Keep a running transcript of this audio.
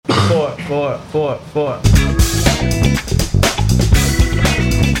What's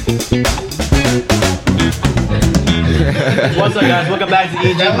up, guys? Welcome back to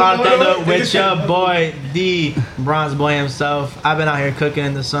EG Heartfelt with your boy, the Bronze Boy himself. I've been out here cooking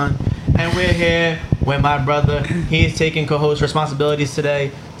in the sun, and we're here with my brother. He's taking co-host responsibilities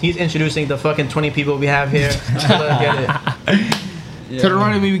today. He's introducing the fucking 20 people we have here. Let's get it. Yeah. To the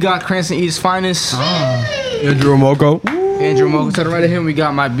right of me, we got Cranston East's finest. Andrew Moko. To the right of him, we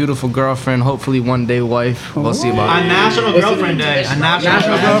got my beautiful girlfriend, hopefully one day wife. We'll see about it. A National Girlfriend Day. A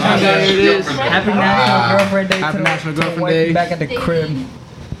National Girlfriend Day. It is. Happy National Girlfriend Day. Happy National Girlfriend Day. Back at the crib.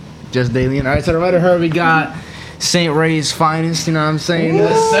 Just Daylin. All right, to the right of her, we got St. Ray's finest. You know what I'm saying?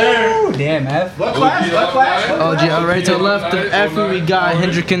 Yes, sir. Damn, F. What class? Oh, gee, all right, to the left of Efi, we got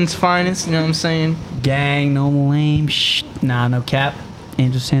Hendrickens finest. You know what I'm saying? Gang, no lame. Shh. Nah, no cap.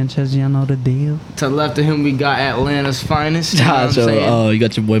 Angel Sanchez, y'all know the deal. To the left of him, we got Atlanta's finest. You know what I'm saying? You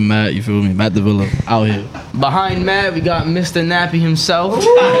got your boy Matt, you feel me? Matt Davila out here. Behind Matt, we got Mr. Nappy himself.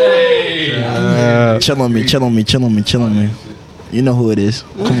 Chill on me. You know who it is.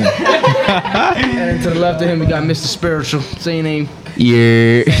 Come on. And to the left of him, we got Mr. Spiritual. Say your name.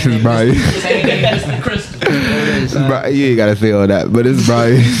 Yeah, it's Brian. You ain't gotta say all that, but it's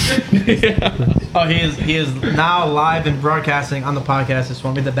Brian. Oh, he is now live and broadcasting on the podcast. Just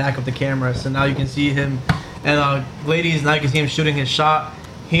want me to back up the camera, so now you can see him. And ladies, now you can see him shooting his shot.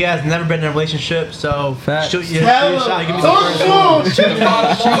 He has never been in a relationship, so shoot your shot. Give me Talk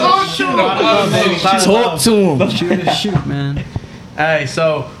to him. Shoot, man. Hey,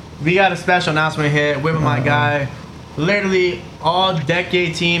 so we got a special announcement here with my guy. Literally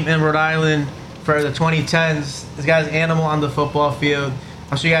all-decade team in Rhode Island for the 2010s. This guy's an animal on the football field.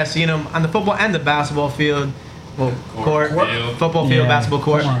 I'm sure you guys seen him on the football and the basketball field. Well, court. Football field, basketball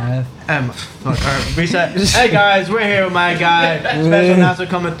court. Reset. Hey guys, we're here with my guy. Special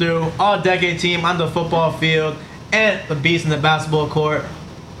announcement coming through. All-decade team on the football field and the beast in the basketball court.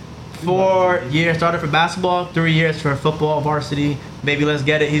 4 years started for basketball, 3 years for football varsity. Baby, let's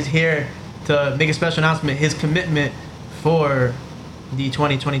get it. He's here to make a special announcement, his commitment for the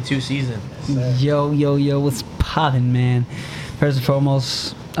 2022 season. Yo, what's poppin', man? First and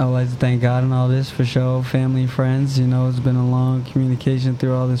foremost, I would like to thank God and all this for sure. Family, friends, you know, it's been a long communication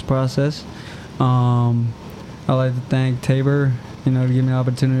through all this process. I'd like to thank Tabor, you know, to give me the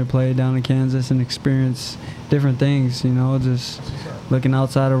opportunity to play down in Kansas and experience different things, you know, just looking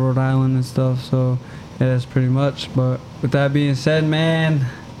outside of Rhode Island and stuff. So, yeah, that's pretty much. But with that being said, man,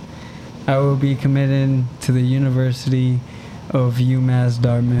 I will be committing to the University of UMass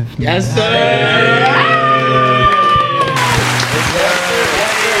Dartmouth. Yes, sir.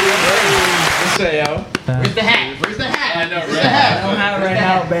 Where's the hat? I don't have it right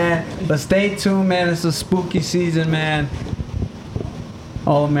now, man. But stay tuned, man. It's a spooky season, man.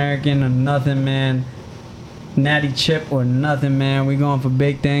 All-American or nothing, man. Natty chip or nothing, man. We going for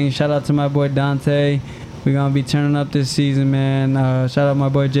big things. Shout out to my boy Dante. We're going to be turning up this season, man. Shout out my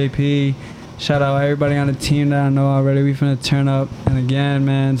boy JP. Shout out everybody on the team that I know already. We finna turn up. And again,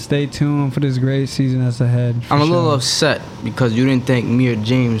 man, stay tuned for this great season that's ahead. I'm a little upset because you didn't thank me or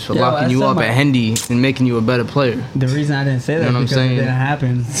James for locking you up at Hendy and making you a better player. The reason I didn't say that is because it didn't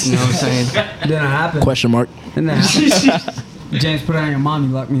happen. You know what I'm saying? It didn't happen. Question mark. It didn't happen. James, put it on your mom.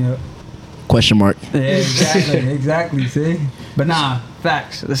 You locked me up. Question mark. Yeah, exactly. See, but nah,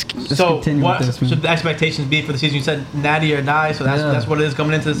 facts. Let's continue with this, man. Should the expectations be for the season? You said natty or die, so that's what it is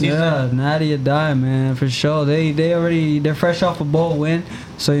coming into the season. Yeah, natty or die, man, for sure. They're fresh off a bowl win,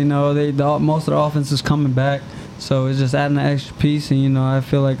 so you know most of the offense is coming back. So it's just adding an extra piece, and you know I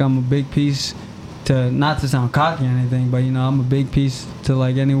feel like I'm a big piece to, not to sound cocky or anything, but you know I'm a big piece to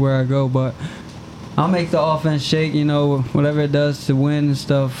like anywhere I go, but. I'll make the offense shake, you know, whatever it does to win and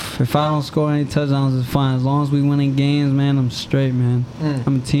stuff. If I don't score any touchdowns, it's fine. As long as we winning games, man, I'm straight, man.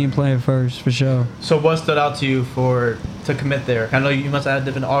 I'm a team player first, for sure. So what stood out to you to commit there? I know you must have had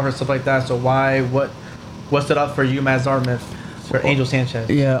different offers, stuff like that. So what stood out for UMass Dartmouth for Angel Sanchez?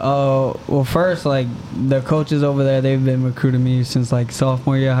 Yeah, well, first, like, the coaches over there, they've been recruiting me since, like,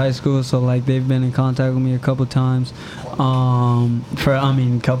 sophomore year of high school. So, like, they've been in contact with me a couple times. A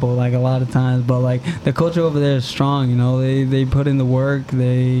lot of times, but like the culture over there is strong, you know. They put in the work.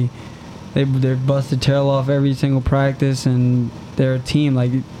 They bust the tail off every single practice, and they're a team.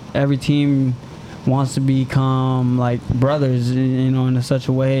 Like every team wants to become like brothers, you know, in such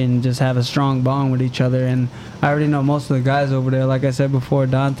a way, and just have a strong bond with each other. And I already know most of the guys over there. Like I said before,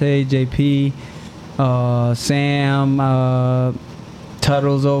 Dante, JP, Sam.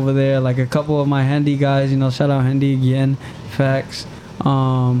 Tuttle's over there, like a couple of my Hendy guys, you know, shout out Hendy again, facts.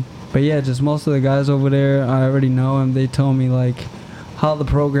 But yeah, just most of the guys over there, I already know them. They told me like how the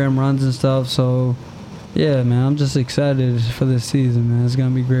program runs and stuff. So, yeah, man, I'm just excited for this season, man. It's gonna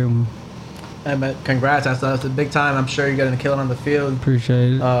be a great one. Hey, man, congrats! That's a big time. I'm sure you're gonna kill it on the field.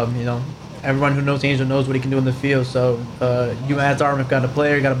 Appreciate it. You know, everyone who knows Angel knows what he can do in the field. So, UMass Dartmouth got a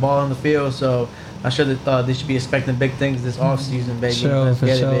player, got a ball on the field. So, I'm sure that they should be expecting big things this off season, baby. Sure, Let's for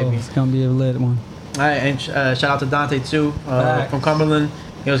get sure. it, baby. It's gonna be a lit one. All right, and shout out to Dante too from Cumberland.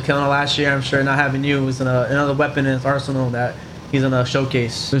 He was killing it last year. I'm sure not having you is another weapon in his arsenal that he's gonna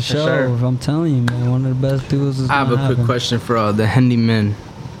showcase. For sure. I'm telling you, man, one of the best duos is I have a quick question for the Handy Men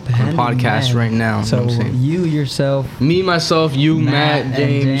on the podcast right now. So you know what I'm saying? you yourself, Me, myself, you, Matt, and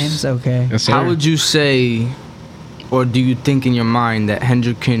James. Okay. Yes, sir. How would you say, or do you think in your mind that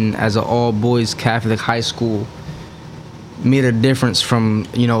Hendricken, as an all-boys Catholic high school, made a difference from,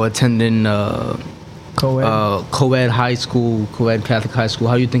 you know, attending co-ed high school, co-ed Catholic high school?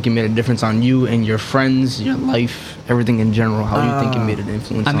 How do you think it made a difference on you and your friends, your life, everything in general? How do you think it made an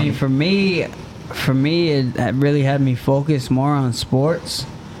influence on you? For me, it really had me focus more on sports,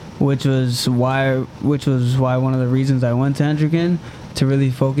 which was why one of the reasons I went to Hendricken, to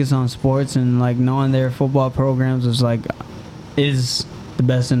really focus on sports, and like knowing their football programs is the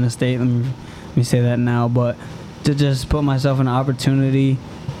best in the state. Let me say that now, but to just put myself in an opportunity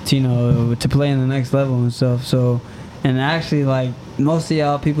to, you know, to play in the next level and stuff. So, and actually, like, most of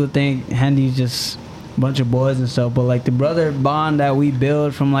y'all people think Hendy's just a bunch of boys and stuff, but like the brother bond that we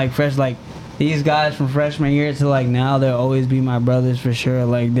build from like these guys from freshman year to like now, they'll always be my brothers for sure.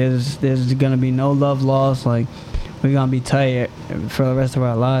 Like there's gonna be no love lost. Like we're gonna be tight for the rest of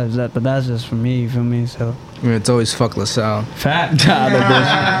our lives. But that's just for me, you feel me? So I mean, it's always fuck LaSalle. fact.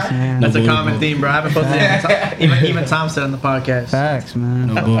 Man. That's a common theme, bro. I haven't posted it. Even Tom said on the podcast. Facts,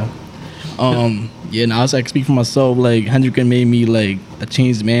 man. No, yeah, now I was like, speak for myself. Like Hendricken made me like a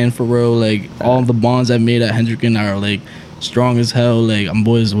changed man for real. Like all the bonds I've made at Hendricken are like strong as hell. Like I'm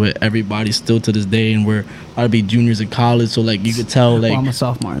boys with everybody still to this day, and we're about to be juniors in college. So like you could tell, like, Well, I'm a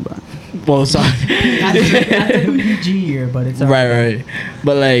sophomore, but well, sorry. I took UG year, but it's all right.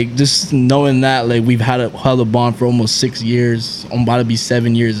 But like just knowing that, like we've held a bond for almost 6 years. I'm about to be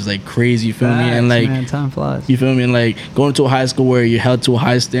 7 years. Is like crazy. You feel me? And like, man, time flies. you feel me? And like going to a high school where you're held to a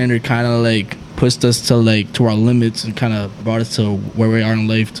high standard, kind of like pushed us to our limits, and kind of brought us to where we are in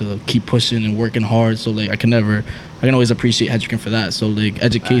life to keep pushing and working hard. So like I can always appreciate Hendricken for that. So like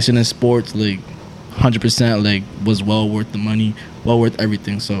education and sports, like 100%, like was well worth the money, well worth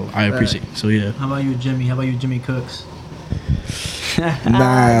everything. So I appreciate it. So yeah. How about you, Jimmy? How about you, Jimmy Cooks?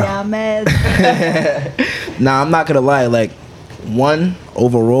 Nah. Nah, I'm not gonna lie. Like, one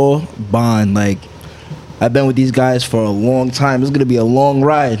overall bond. Like, I've been with these guys for a long time. It's gonna be a long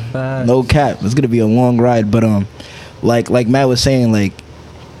ride. Facts. No cap. It's gonna be a long ride. But like Matt was saying, like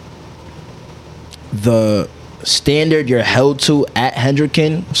the standard you're held to at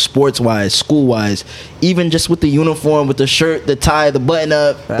Hendricken, sports-wise, school-wise, even just with the uniform, with the shirt, the tie, the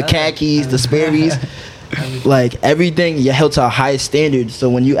button-up, the khakis, the Sperry's, like everything, you're held to a high standard.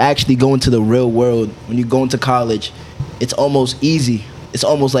 So when you actually go into the real world, when you go into college, it's almost easy. It's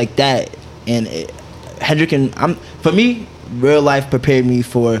almost like that. And Hendricken, for me, real life prepared me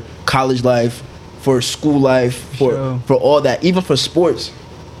for college life, for school life, for all that, even for sports.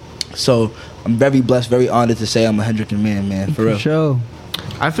 So I'm very blessed, very honored to say I'm a Hendricken man, for real. For sure.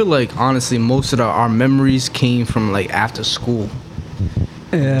 I feel like honestly, most of our memories came from like after school.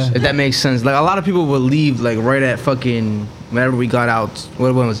 Yeah. If that makes sense. Like a lot of people would leave like right at fucking whenever we got out.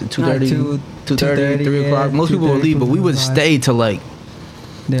 What was it? 2:30, 2:30, 3 o'clock. Most people would leave, but we would stay till like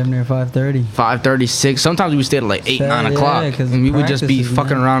damn near 5:30. 5:30, 6. Sometimes we would stay till like 8, 9 Yeah, o'clock, 'cause and we would just be practices,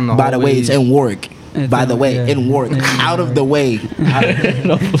 fucking man. around the By the way, it's in work. In work. Out of the way. Hey,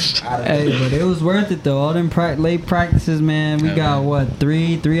 but it was worth it though. All them late practices, man. We got what,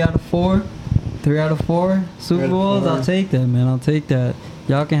 three out of four Super Bowls. I'll take that, man. I'll take that.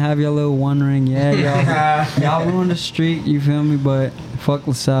 Y'all can have your little one ring. Yeah, y'all ruined the streak. You feel me? But fuck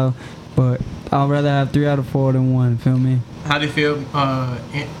LaSalle. But I'd rather have 3 out of 4 than 1. Feel me? How do you feel,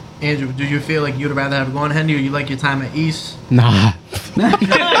 Andrew? Do you feel like you'd rather have gone to Hendy, or you like your time at East? Nah.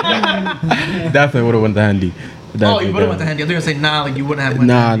 Definitely would have went to Handy. Oh, you would have went to Hendy. I was gonna say nah, like you wouldn't have went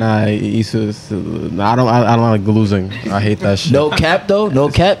to Hendy. Nah. East is, I don't like losing. I hate that shit. No cap though. No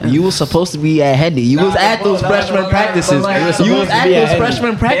cap. You was supposed to be at Hendy. You was at those freshman practices. You was at those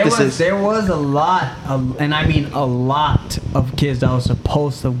freshman practices. There was a lot of, and I mean a lot of kids that was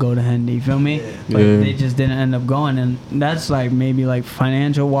supposed to go to Hendy. Feel me? But they just didn't end up going, and that's like maybe like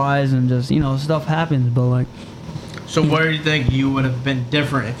financial wise and just stuff happens. But like, so where do you think you would have been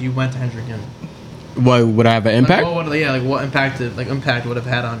different if you went to Hendricken? What would I have an impact? Like, what impact would have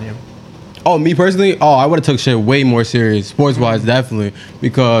had on you? Oh, me personally, I would have took shit way more serious, sports-wise, definitely.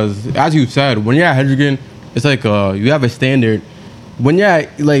 Because, as you said, when you're at Hendricken, it's like you have a standard. When you're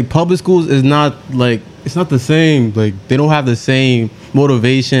at, like, public schools, it's not the same. Like, they don't have the same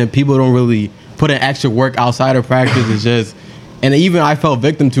motivation. People don't really put in extra work outside of practice. It's just, and even I fell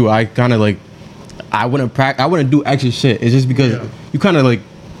victim to it. I kind of, like, I wouldn't do extra shit. It's just because you kind of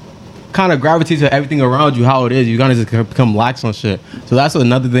gravitate to everything around you how it is. You kind of just become lax on shit. So that's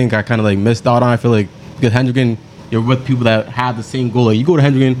another thing I kind of like missed out on. I feel like because Hendricken, you're with people that have the same goal. Like you go to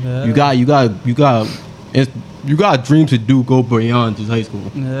Hendricken, you got dreams to do, go beyond just high school.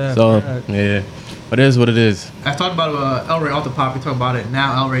 Yeah, so yeah, but it is what it is. I talked about Elray off the pop. We talk about it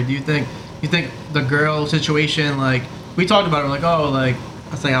now. Elray, do you think the girl situation, like we talked about it, like I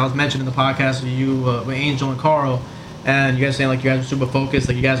was mentioning in the podcast with you with Angel and Carl. And you guys saying like you guys are super focused,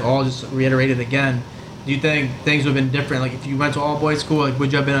 like you guys all just reiterated again. Do you think things would have been different? Like if you went to all boys school, like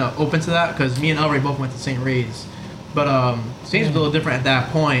would you have been open to that? Because me and Elray both went to St. Ray's, but St. was a little different at that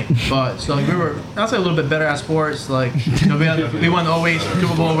point. But so like, we were, I'd say a little bit better at sports. Like we won always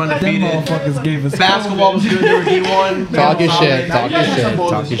Super Bowl, run undefeated. Them motherfuckers gave us Basketball was good. They were D1. Talk your shit. Talk your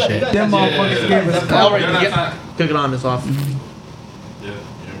shit. Them motherfuckers gave us Elray, took it on this off.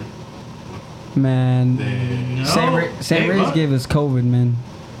 Man, St. Ray's gave us COVID, man.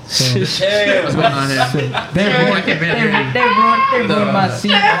 So. Hey, what's going on here? They ruined my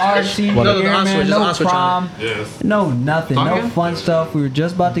senior, our senior year, man. No prom, no nothing, no fun stuff. We were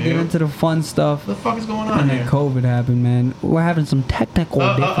just about to get into the fun stuff. What the fuck is going on and here? then COVID happened, man. We're having some technical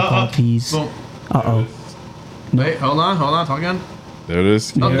difficulties. Wait, hold on, talk again. There it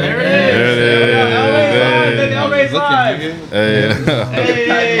is. Oh, there it is. Elray's live.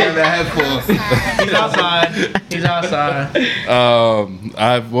 He's outside.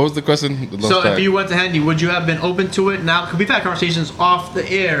 What was the question? So if you went to Hendy, would you have been open to it? Now, because we've had conversations off the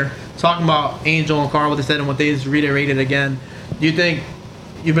air talking about Angel and Carl, what they said and what they just reiterated again. Do you think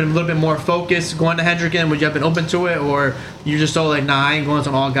you've been a little bit more focused going to Hendricken? Would you have been open to it, or you just so like, nah, I ain't going to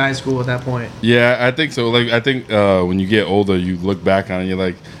an all guys school at that point? Yeah, I think so. Like, I think when you get older, you look back on it, you're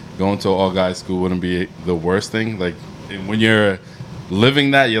like, going to an all guys school wouldn't be the worst thing. Like, when you're living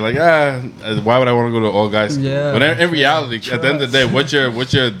that, you're like, why would I want to go to all guys school? Yeah. But in reality, at the end of the day, what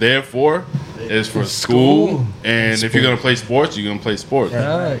you're there for is for school. And if you're gonna play sports, you're gonna play sports.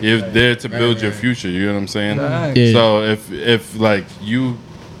 Right. You're there to build your future. You know what I'm saying? Right. Yeah. So if like you.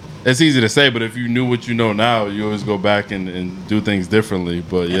 It's easy to say, but if you knew what you know now, you always go back and do things differently.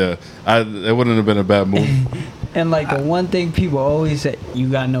 But yeah, it wouldn't have been a bad move. And like the one thing people always say, you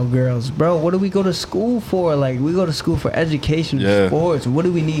got no girls. Bro, what do we go to school for? Like, we go to school for education and sports. What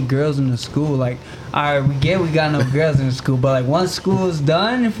do we need girls in the school? Like, all right, we got no girls in the school, but like once school is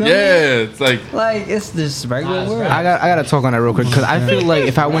done, you feel me? It's like it's just regular work. I gotta talk on that real quick because I feel like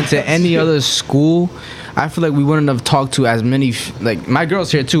if I went to any other school, I feel like we wouldn't have talked to as many, like my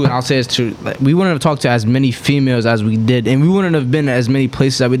girls here too, and I'll say it's true. Like, we wouldn't have talked to as many females as we did, and we wouldn't have been at as many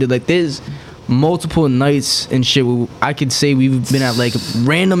places that we did. Like, there's multiple nights and shit. I could say we've been at like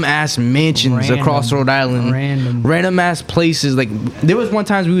random ass mansions across Rhode Island, random ass places. Like, there was one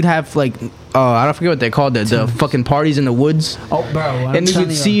time we would have like I don't forget what they're called, the fucking parties in the woods. Oh, bro, and we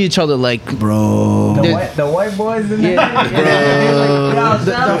would see each other like, bro. The white boys in there. Shout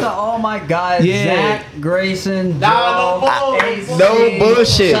out to all my guys, Zach, Grayson, Joe, no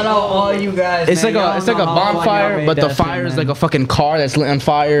bullshit. Shout out all you guys. It's man. like a bonfire, but the fire is like a fucking car that's lit on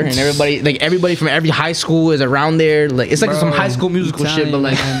fire, and everybody from every high school is around there. Like, it's like some High School Musical shit, but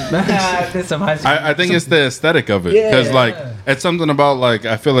like some high school. I think it's the aesthetic of it, because like it's something about like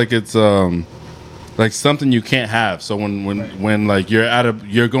I feel like it's like something you can't have. So when like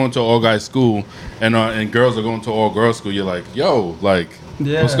you're going to all guys school and girls are going to all girls school, you're like, yo, like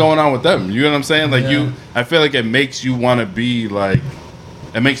what's going on with them? You know what I'm saying? Like I feel like it makes you want to be like,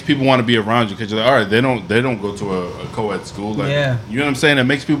 it makes people want to be around you, because you're like, all right, they don't go to a co-ed school. Like, you know what I'm saying? It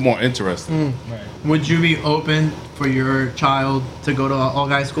makes people more interested. Right. Would you be open for your child to go to all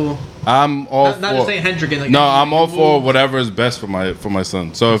guys school? I'm all not just saying Hendricken. Like, no, I'm all for whatever is best for my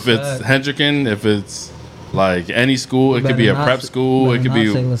son. So if it's Hendricken, if it's like any school, it could be a prep school. It could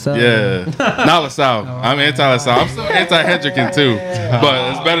be not LaSalle. I'm anti-LaSalle. I'm still anti-Hendricken too,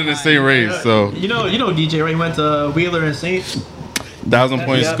 but it's better than St. Ray's. So you know DJ, right? He went to Wheeler and St.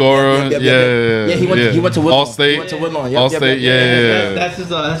 1,000-point scorer. Yeah, he went to Woodlawn. All State. He went to Woodlawn. All State. Yeah. That's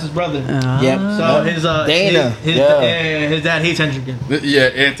his brother. So his Dana. his dad hates Hendricken. Yeah,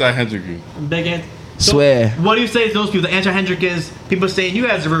 anti-Hendricken. Big anti. So Swear. What do you say to those people, the anti-Hendrickens? People saying you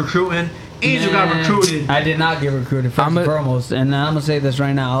guys are recruiting. Angel got recruited. I did not get recruited, first and foremost. And I'm going to say this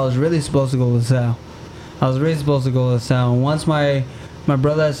right now. I was really supposed to go to LaSalle. And once my my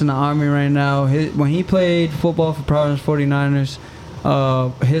brother that's in the Army right now, when he played football for Providence 49ers,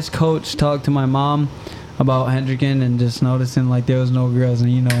 his coach talked to my mom about Hendricken and just noticing like there was no girls,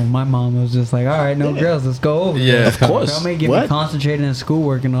 and you know my mom was just like, all right, no girls, let's go over. Yeah, of course. That may get me concentrated in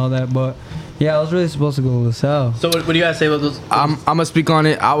schoolwork and all that, but yeah, I was really supposed to go to LaSalle. So what do you guys say about those? I'm gonna speak on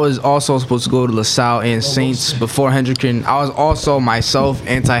it. I was also supposed to go to LaSalle and Saints before Hendricken. I was also myself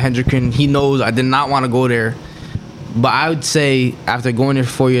anti-Hendricken. He knows I did not want to go there. But I would say after going there for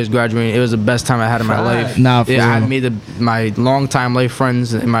 4 years, graduating, it was the best time I had in my life. Nah, for I had real. made my long-time life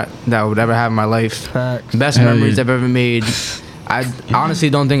friends that I would ever have in my life. Facts. Best Hell memories yeah. I've ever made. I honestly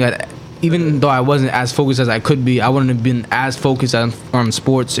don't think even though I wasn't as focused as I could be, I wouldn't have been as focused on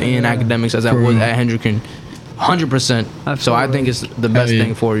sports and academics as I was at Hendricken. 100%. So I think it's the best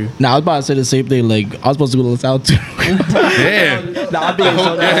thing for you. Nah, I was about to say the same thing. Like, I was supposed to go to LaSalle too. Damn.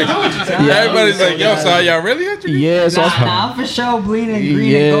 Everybody's like, yo, so are y'all really at you? Yeah, so I was Nah, for sure, bleeding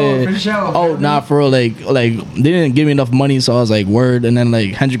green and gold, for sure. Oh, nah, for real. Like they didn't give me enough money, so I was like, word. And then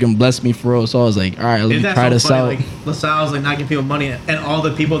like Hendricken blessed me for real, so I was like, all right, let me Isn't that try so this funny? out. Like LaSalle's like not giving people money, and all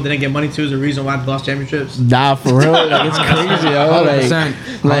the people that didn't get money too is the reason why they lost championships. Nah, for real. Like, it's crazy, yo.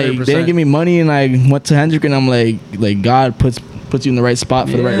 Like 100%. they didn't give me money, and I went to Hendricken. I'm like God puts you in the right spot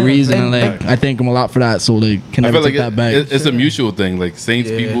for the right reason, and like I thank him a lot for that. So like, can I never feel like take that back. it's a mutual thing. Like Saints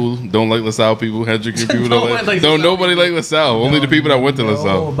people don't like LaSalle people. Hendricken people Nobody don't likes nobody like LaSalle. Only the people that went to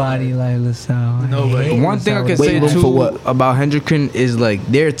LaSalle. Nobody like LaSalle. Nobody. One thing I can Wait, say room too for what? about Hendricken is like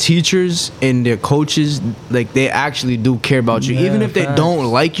their teachers and their coaches, like they actually do care about you. Yeah, Even if they facts. don't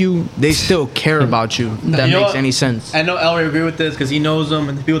like you, they still care about you. If that You know makes what? any sense. I know Elray agree with this because he knows them,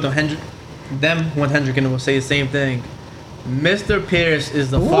 and the people with them with Hendricken will say the same thing. Mr. Pierce is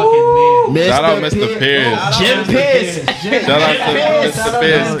the fucking man. Shout out Mr. Pierce. Jim Pierce. Shout out to Mr.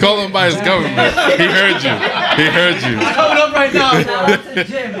 Pierce. Call him by his government. He heard you. He heard you. Coming up right now.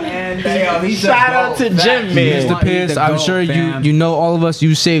 Shout out to Jim, man. Mr. Pierce, I'm sure you know all of us.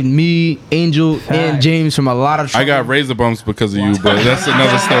 You saved me, Angel, and James from a lot of I trouble. got razor bumps because of you, but that's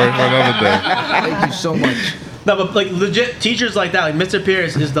another story for another day. Thank you so much. No, but like legit teachers like that, like Mr.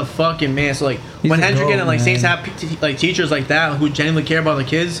 Pierce is the fucking man. So like when a Hendricken goat, and like man. Saints have like teachers like that who genuinely care about the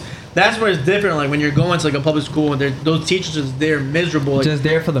kids, that's where it's different. Like when you're going to like a public school and those teachers they're miserable. Like, Just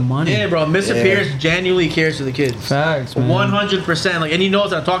there for the money. yeah, bro. Mr. Yeah. Pierce genuinely cares for the kids. Facts, man. 100%. Like, and he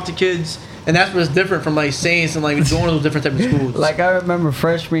knows how to talk to kids, and that's what's different from like Saints and like going to those different type of schools. Like I remember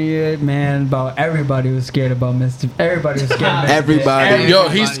freshman year, man, about everybody was scared about Mr. Everybody was scared of Mr. Everybody. Yo,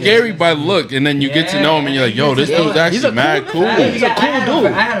 he's scary by look, and then you get to know him, and you're like, yo, this dude's actually mad cool. He's a cool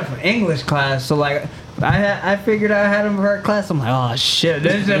dude. I had him for English class, so like I figured I had him for our class. I'm like, oh shit,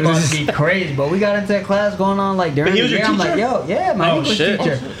 this is about to be crazy. But we got into that class going on like during But he the was your year. I'm like, teacher? yo, yeah, my Oh, English shit.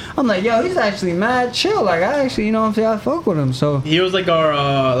 teacher. I'm like, yo, he's actually mad chill. Like I actually, you know what I'm saying, I fuck with him. So he was like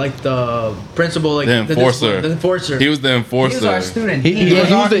our like the principal, like The enforcer. The enforcer. He was the he enforcer. was our student. Yeah,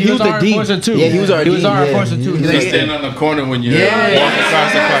 he was the dean. enforcer too. Yeah, he was our He was dean, our yeah. enforcer too. He was standing on the corner when you walk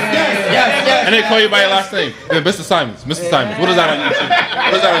across the class. And they call you by your last name. Yeah, Mr. Simons. Mr. Simons. What is that on your chin?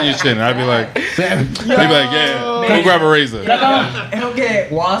 What is that on your chin? And I'd be like, yeah, go grab a razor. He'll get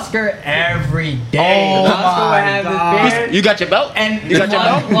Wasker every day. Oh, Wasker would have his beard. You got your belt? And You got your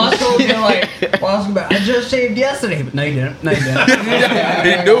belt? Wasker would be like, Wasker would be like, I just shaved yesterday. But no, you didn't. No, you didn't.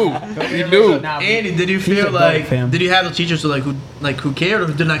 He knew. He knew. Andy, did you He's feel a goat, like fam. did you have the teachers who cared or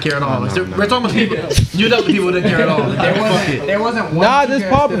who did not care at all? Like, we're talking about people. You dealt with people who didn't care at all. Like, fuck it. There wasn't one Nah, teacher there's that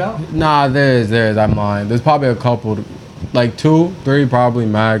probably stood out. there's I'm lying. There's probably a couple, like 2, 3 probably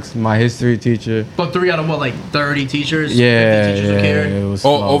max. My history teacher. But 3 out of what, like 30 teachers? Yeah, 50 teachers who cared? it was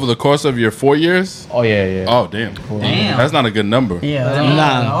Oh, slow. over the course of your 4 years? Oh yeah. Oh, damn. Damn. That's not a good number. Yeah.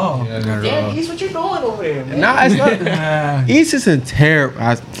 Nah. Damn, East, what you doing over there, man? Nah, it's not. East isn't terrible.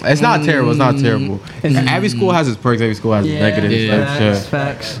 It's not terrible. It's not terrible. Every school has its perks. Every school has its negatives. Like, shit.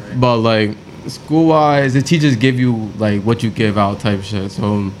 Facts. But like school wise, the teachers give you like what you give out type shit.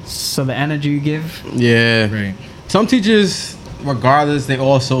 So So the energy you give. yeah. Right. Some teachers, regardless, they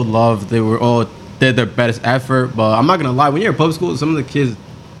also loved. They did their best effort. But I'm not gonna lie. When you're in public school, some of the kids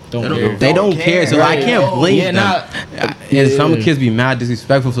they don't care. So I can't blame them. And some kids be mad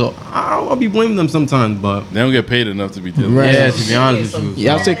disrespectful. So I'll be blaming them sometimes. But They don't get paid enough to be doing Right. yeah, to be honest with you.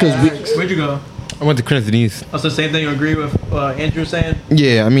 Yeah, I'll say because we. Where'd you go? I went to Crimson East. That's the same thing you agree with Andrew saying?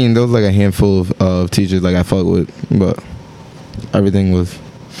 Yeah, I mean, there was like a handful of teachers like I fucked with, but everything was,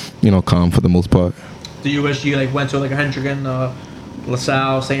 calm for the most part. Do you wish you like went to like a Hendricken,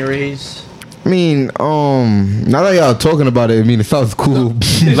 LaSalle, St. Ray's? I mean, now that y'all talking about it, I mean, it sounds cool.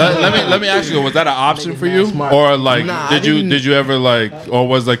 let me ask you, was that an option for you, or like did you ever like, or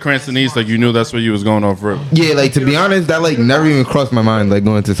was like Cranston East like you knew that's where you was going off rip? Yeah, like to be honest, that like never even crossed my mind like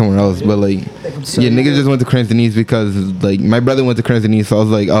going to somewhere else. But like, yeah, niggas just went to Cranston East because like my brother went to Cranston East, so I was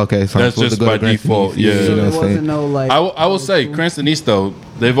like, oh, okay, so that's I'm supposed just to go by to Cranston default. East. Yeah, You know what I'm saying? No, like, I will say Cranston East though,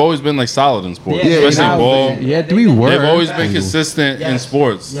 they've always been like solid in sports, Yeah, especially ball. Yeah, we were. They've always been consistent in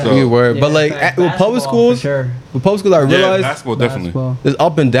sports. So. We were, but like with public schools, with public schools, I realized basketball definitely. there's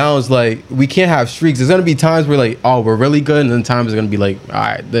up and downs. Like we can't have streaks. There's gonna be times where like, oh, we're really good, and then times it's gonna be like, all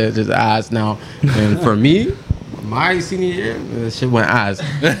right, there's just ass now. And for me, my senior year, this shit went ass.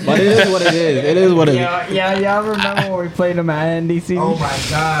 But it is what it is. It is what it is. Yeah, y'all remember when we played them at NDC? Oh my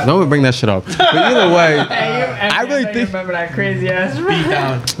god. Don't bring that shit up. But either way, I really think, remember that crazy ass Beat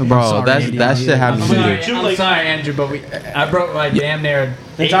down. bro, that shit happened to me. I'm sorry, Andrew, but I broke like damn near.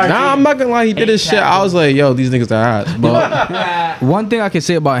 Nah, I'm not gonna lie. He did his shit. I was like, yo, these niggas are ass. But One thing I can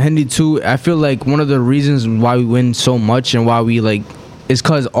say about Hendy too, I feel like one of the reasons why we win so much and why we like is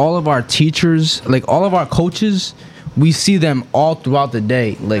because all of our teachers, like all of our coaches, we see them all throughout the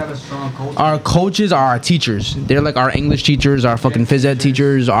day. Like our coaches are our teachers. They're like our English teachers, our fucking phys ed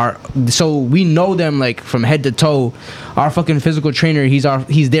teachers. So we know them like from head to toe. Our fucking physical trainer, he's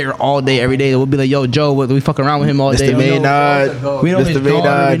there all day, every day. We'll be like, yo, Joe, we fuck around with him all day. Mr. Maynard. We know his Mr. daughter,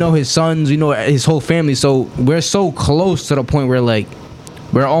 Maynard. we know his sons, we know his whole family. So we're so close to the point where like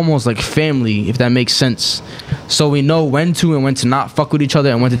we're almost like family, if that makes sense. So we know when to and when to not fuck with each other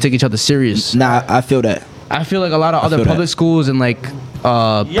and when to take each other serious. Nah, I feel that. I feel like a lot of other feel public that. schools and like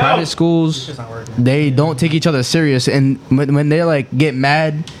private schools, they don't take each other serious. And when they like get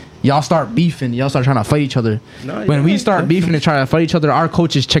mad, y'all start beefing. Y'all start trying to fight each other. When we start beefing and trying to fight each other, our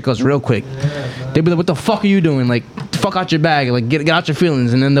coaches check us real quick. They be like, "What the fuck are you doing? Like, fuck out your bag. Like, get out your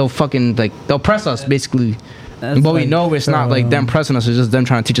feelings." And then they'll fucking like they'll press us basically. But we like, know it's not like them pressing us. It's just them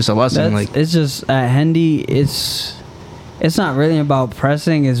trying to teach us a lesson. Like it's just at Hendy, it's not really about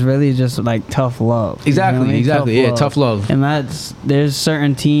pressing. It's really just like tough love. exactly. Tough love. And there's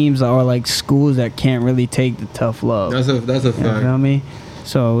certain teams or like schools that can't really take the tough love. that's a You fact. feel me?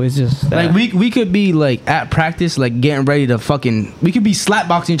 So it's just that. Like we could be like at practice, like getting ready to fucking. We could be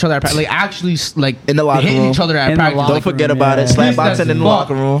slapboxing each other at practice, like actually like In the locker hitting room. each other at In the practice. locker Don't forget room, about yeah. it. Slap boxing in the Fuck.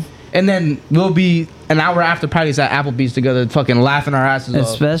 locker room. And then we'll be an hour after practice at Applebee's together, fucking laughing our asses off.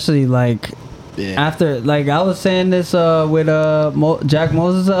 Especially like Yeah. after, like I was saying this with Jack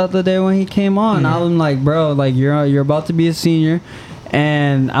Moses the other day when he came on. I was like, bro, like you're about to be a senior,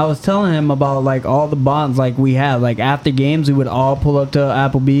 and I was telling him about like all the bonds like we have. Like after games, we would all pull up to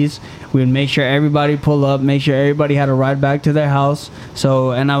Applebee's. We would make sure everybody pull up, make sure everybody had a ride back to their house.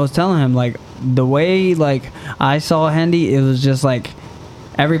 So, and I was telling him like the way like I saw Hendy, it was just like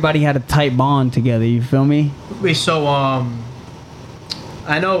everybody had a tight bond together. You feel me? Wait, so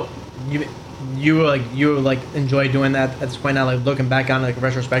I know you were like enjoy doing that at this point now, like looking back on it, like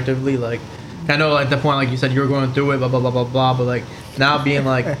retrospectively, like I know like the point like you said you were going through it, blah blah blah blah blah, but like now being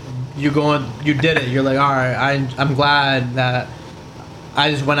like you did it, you're like, all right, I'm glad that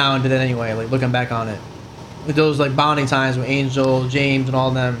I just went out and did it anyway. Like looking back on it, with those like bonding times with Angel, James, and all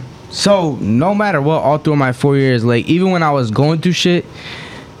of them. So no matter what, all through my 4 years, like even when I was going through shit,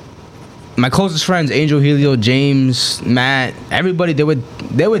 my closest friends, Angel, Helio, James, Matt, everybody, they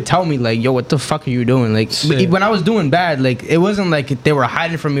would tell me like, yo, what the fuck are you doing? Like when I was doing bad, like it wasn't like they were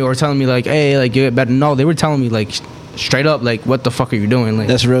hiding from me or telling me like, hey, like you get better. No, they were telling me like straight up like, what the fuck are you doing? Like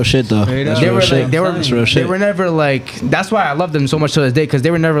That's real shit though. That's they real were shit. like, they were That's real shit. they were never like. That's why I love them so much to this day, because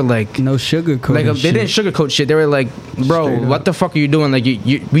they were never like. No sugarcoat. Like they didn't sugarcoat shit. They were like, bro, Straight up. what the fuck are you doing? Like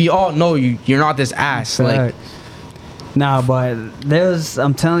we all know you're not this ass. Like Nah, but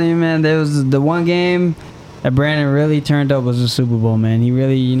I'm telling you, man, there was the one game that Brandon really turned up was the Super Bowl, man. He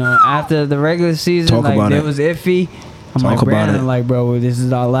really, after the regular season, Talk like about there it. was iffy. I'm Talk like, about Brandon, it. like, bro, this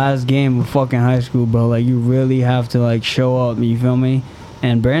is our last game of fucking high school, bro. Like, you really have to like show up. You feel me?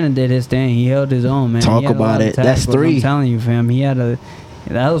 And Brandon did his thing. He held his own, man. Talk He had a lot about of it. That's tackles. 3. I'm telling you, fam.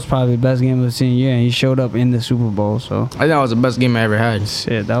 That was probably the best game of the senior year, and he showed up in the Super Bowl. So I think that was the best game I ever had.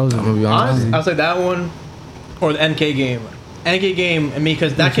 shit, that was. I'm gonna be honest. Honestly, I'll say that one or the NK game. NK game, I mean,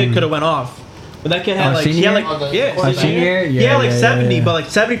 because that kid could have went off. But that kid had Oh, like, senior he had year? like, yeah, Oh, senior year? he had like Yeah, 70, yeah. but like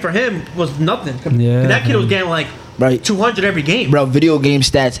 70 for him was nothing. Yeah, That kid was man. getting like Right. 200 every game. Bro, video game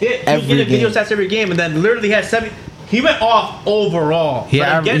stats Yeah, he was every getting video game. stats every game, and then literally had 70. He went off overall. He,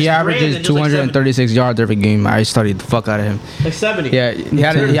 Like, against he averages Brandon, just like 236 yards every game. I studied the fuck out of him. 70. Yeah, he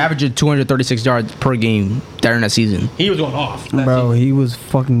averaged 236 yards per game during that season. He was going off. that Bro, season. he was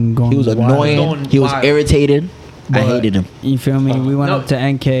fucking going. He was wild. annoying. Going He was wild. irritated. I But- hated him. You feel me? We went No. up to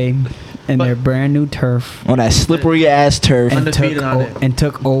NK, in But- their brand new turf. On that slippery ass turf. Undefeated on it. And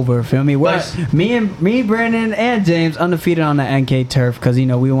took over. Feel me? We're, Nice. me, Brandon, and James undefeated on the NK turf because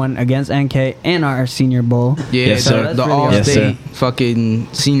we won against NK and our senior bowl. Yeah, Yes, so sir. That's the really all-state awesome. fucking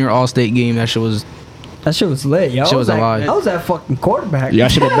senior all-state game, that shit was That shit was lit, yo. Shit was I alive. was that fucking quarterback. Y'all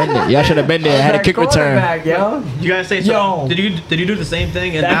should have been there. Y'all should have been there. Had a kick return. Quarterback, yo. You guys say so? Yo. Did you do the same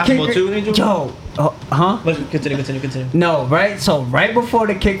thing in That basketball kicker- too, Angel? Yo. Huh? But continue. No, right? So right before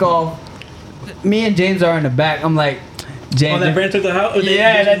the kickoff, me and James are in the back. I'm like, James. Brand took the house.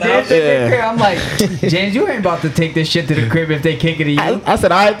 Yeah, that James took Yeah. the crib. I'm like, James, you ain't about to take this shit to the crib if they kick it to you. I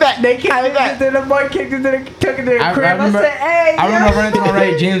said, I bet. They kicked it to the boy, kicked it to the took it to the I crib. I remember- said, hey, I remember running to my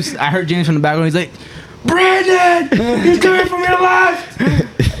right, James. I heard James from the background. He's like, Brandon, he's coming from your left.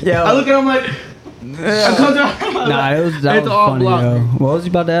 yo. I look at him like, I come down. Nah, that was It's funny, blocked. yo. What was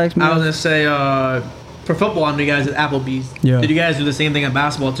you about to ask me? I was gonna say, for football, I know you guys at Applebee's. Yeah. Did you guys do the same thing at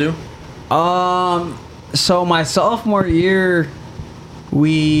basketball too? So my sophomore year,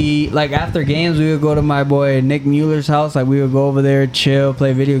 we after games we would go to my boy Nick Mueller's house. Like we would go over there, chill,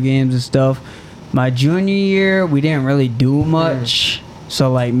 play video games and stuff. My junior year, we didn't really do much.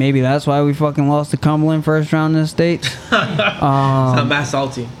 So maybe that's why we fucking lost to Cumberland first round in the state. I'm mad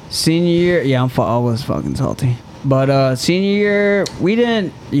salty. Senior year, yeah, I was fucking salty. But senior year, we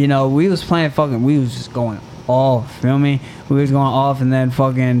didn't, we was playing we was just going off, feel me? We was going off, and then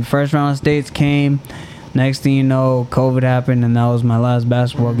fucking first round of states came. Next thing you know, COVID happened, and that was my last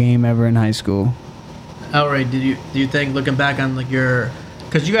basketball game ever in high school. Elray, do you think, looking back on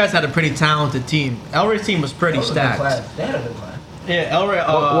because you guys had a pretty talented team. Elray's team was pretty stacked. They had a good class. Yeah, Elray.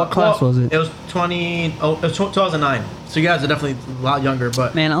 What class was it? It was 2009. So you guys are definitely a lot younger,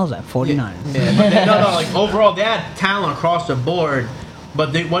 but Man, I was at 49. yeah, but overall they had talent across the board.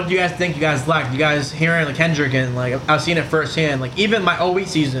 But what do you guys think you guys lacked? You guys hearing Hendrick and I've seen it firsthand. Even my 08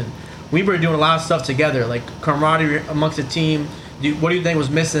 season, we were doing a lot of stuff together, camaraderie amongst the team. What do you think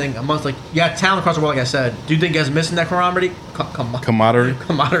was missing amongst you had talent across the world? Like I said, do you think you guys missing that camaraderie? Camaraderie.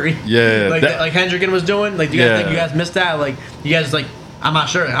 Camaraderie. Yeah, like Hendrick was doing. Do you guys think you guys missed that? You guys I'm not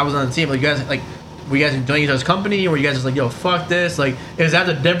sure. I was on the team. You guys were you guys enjoying each other's company, or were you guys just yo fuck this? Is that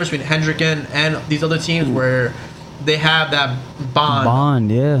the difference between Hendrick and these other teams where they have that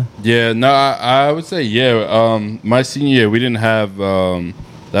bond? Yeah. Yeah, no, I would say my senior year we didn't have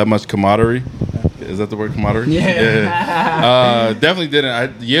that much camaraderie. Is that the word, camaraderie? Yeah. Definitely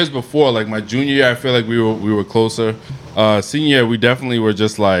didn't. Years before, my junior year, I feel like we were closer. Senior year, we definitely were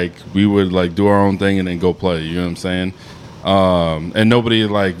just we would do our own thing and then go play. You know what I'm saying? And nobody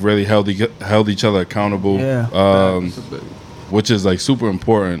really held each other accountable. Yeah. Which is super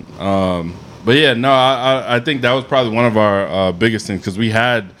important. But yeah, no, I think that was probably one of our biggest things because we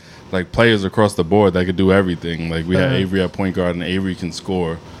had players across the board that could do everything. We had Avery at point guard, and Avery can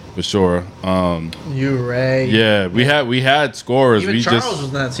score for sure. You Ray. Yeah, we had scorers. Even Charles was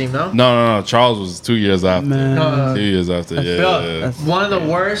on that team, no? No. Charles was 2 years after. Man. 2 years after. Yeah. One of the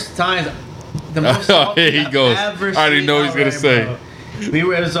worst times. The most Oh, here he goes. I've ever I already seen know what he's gonna Elray, say. bro. We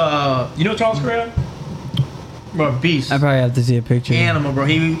were you know Charles Correa? Bro, beast. I probably have to see a picture. Animal, bro.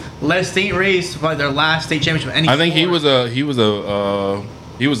 He led state race for their last state championship. And I think he was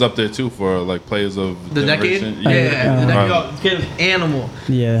up there too for players of the decade. generation. Yeah, the decade. Right. Yo, this kid was animal.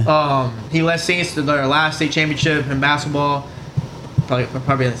 Yeah. He led Saints to their last state championship in basketball. Probably just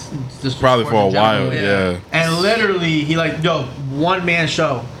Probably sports for a in general, while, yeah. And literally, he one man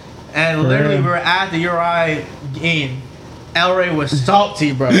show, and literally we were at the URI game. Elray was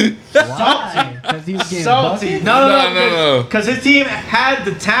salty, bro. Salty. Because he was getting Salty. buckets? No. Because his team had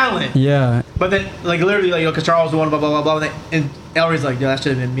the talent. Yeah. But then, literally, because Charles was the one, blah, blah, blah, blah. And Elray's yo, that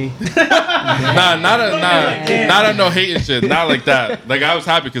should have been me. Not on no hating shit. Not like that. I was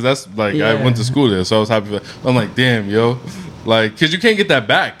happy because that's I went to school there, so I was happy. I'm damn, yo. Cause you can't get that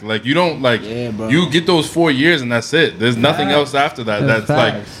back. You don't you get those 4 years and that's it. There's nothing else after that.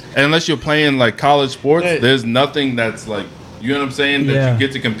 That's unless you're playing college sports, there's nothing that's you know what I'm saying, that you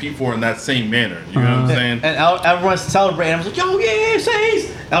get to compete for in that same manner. You know what I'm saying? And everyone's celebrating. I was yo, yeah,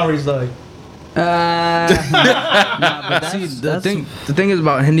 Saints. Elray's See, the thing is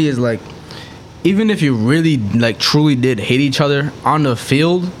about Hindi is even if you really truly did hate each other on the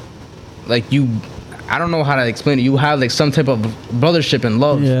field, I don't know how to explain it. You have some type of brothership and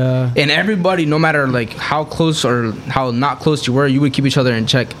love. Yeah. And everybody, no matter how close or how not close you were, you would keep each other in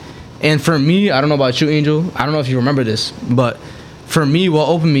check. And for me, I don't know about you, Angel. I don't know if you remember this, but for me, what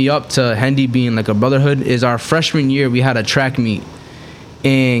opened me up to Hendy being a brotherhood is our freshman year. We had a track meet,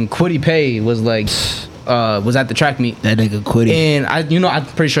 and Quiddy Pay was was at the track meet. That nigga quit it. And I'm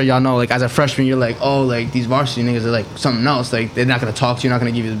pretty sure y'all know, like, as a freshman, you're like, oh, like, these varsity niggas are like something else. Like, they're not gonna talk to you, not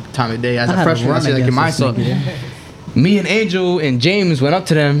gonna give you the time of day. As a freshman, I say, like, in my soul. Me and Angel and James went up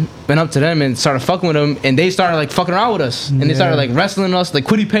to them and started fucking with them, and they started like fucking around with us, and they started like wrestling us. Like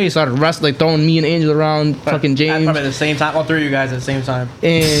Quiddy Pay started wrestling, like throwing me and Angel around, fucking James. Probably at the same time, all three of you guys at the same time.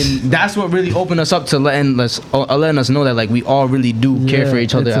 And that's what really opened us up to letting us know that like we all really do care for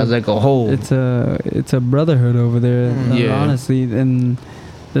each other as like a whole. It's a brotherhood over there, honestly. And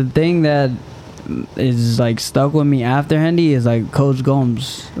the thing that is like stuck with me after Hendy is like Coach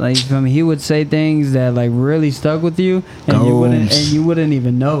Gomes. Like, I mean, he would say things that like really stuck with you, and you wouldn't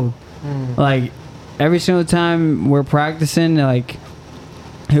even know. Like every single time we're practicing, like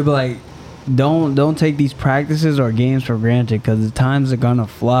he'll be like, "Don't take these practices or games for granted, because the times are gonna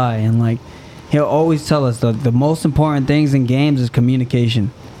fly." And like he'll always tell us that the most important things in games is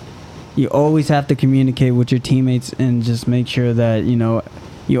communication. You always have to communicate with your teammates and just make sure that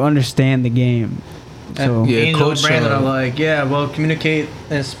you understand the game. So yeah, Angel and Brandon are like, communicate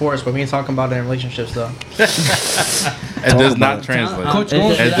in sports, but we ain't talking about it in relationships though. It does not translate.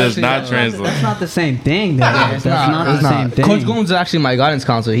 It does not translate. That's not the same thing. That's not the same thing. Coach Gomes is actually my guidance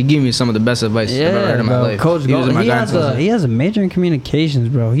counselor. He gave me some of the best advice I've ever heard in my life. Coach Gomes, he has a major in communications,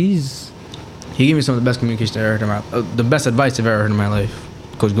 bro. He gave me some of the best communication I've ever heard in my the best advice I've ever heard in my life.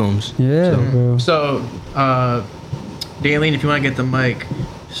 Coach Gomes. Yeah, bro. So, Daylin, if you want to get the mic.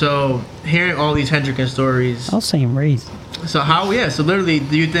 So, hearing all these Hendricken stories. I'll say him raised. So, so literally,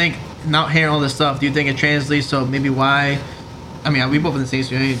 do you think, not hearing all this stuff, do you think it translates to maybe why, I mean, we both in the Saints,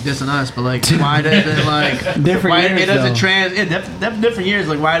 you ain't dissing us, but like, why doesn't, like, different years, it doesn't different years,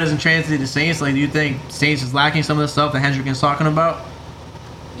 like, why it doesn't translate to Saints? Like, do you think Saints is lacking some of the stuff that Hendricken's talking about?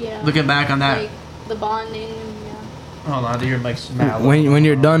 Yeah. Looking back on that. Like, the bonding. Hold on, your mic's mad. When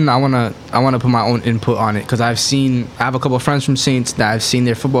you're done, I wanna put my own input on it, because I have a couple of friends from Saints that I've seen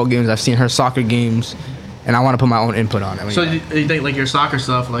their football games, I've seen her soccer games, and I want to put my own input on it. So do you think like your soccer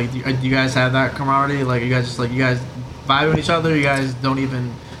stuff, like do you guys have that camaraderie? Like you guys vibe with each other? You guys don't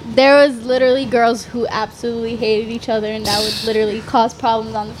even. There was literally girls who absolutely hated each other, and that would literally cause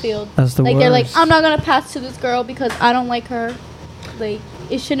problems on the field. That's the worst. They're like, I'm not gonna pass to this girl because I don't like her. Like,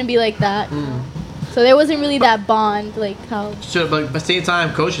 it shouldn't be like that. So there wasn't really that bond, like how. Sure, but at the same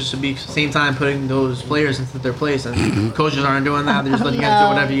time, coaches should be putting those players into their place, and coaches aren't doing that. They're just letting you guys do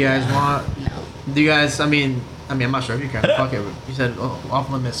whatever you guys want. No. Do you guys? I mean, I'm not sure if you can. Fuck it. You said off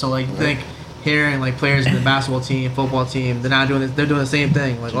limits. So like, you think hearing like players in the basketball team, football team, they're not doing it. They're doing the same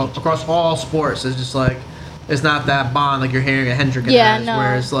thing. Like across all sports, it's just like it's not that bond like you're hearing a Hendricken has,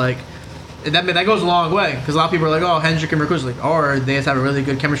 where it's like. That goes a long way, because a lot of people are like, oh, Hendricken recruits, like, or they just have a really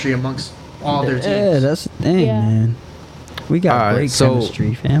good chemistry amongst all their teams. Yeah, that's the thing, man. We got great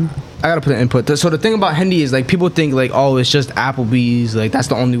chemistry, fam. I gotta put an input. So the thing about Hendy is like people think like, oh, it's just Applebee's, like that's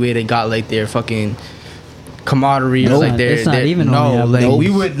the only way they got like their fucking camaraderie. No, like it's not even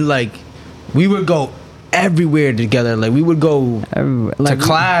we would go everywhere together. Like we would go to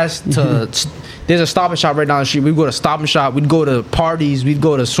class to. There's a Stop and Shop right down the street. We'd go to Stop and Shop. We'd go to parties. We'd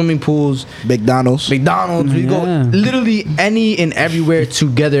go to swimming pools. McDonald's. We'd go literally any and everywhere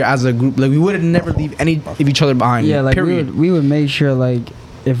together as a group. Like we would never leave any of each other behind. Yeah, like period. we would make sure like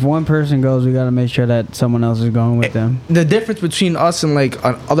if one person goes, we gotta make sure that someone else is going with them. The difference between us and like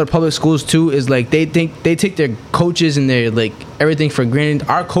other public schools too is like they take their coaches and their like everything for granted.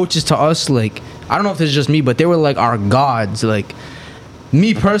 Our coaches to us, like I don't know if it's just me, but they were like our gods. Like.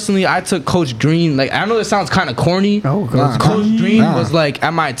 Me personally, I took Coach Green. Like I know it sounds kind of corny. Oh God, Coach Green was like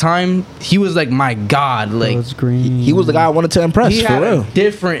at my time. He was like my god. Like Coach Green. He was the guy I wanted to impress. He for had real. a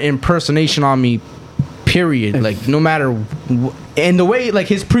different impersonation on me. Period. Like no matter, and the way like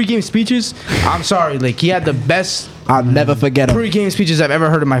his pregame speeches. I'm sorry. Like he had the best. I'll never forget him. Pregame speeches I've ever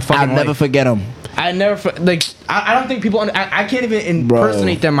heard in my fucking life. I'll never forget him. I never like. I don't think people. I can't even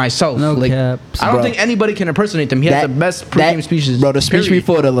impersonate them myself. No like, caps. I don't think anybody can impersonate them. He has the best pregame speeches. Bro, the speech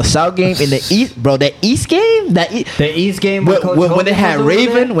before the LaSalle game in the East. Bro, the East game. The East game. When they had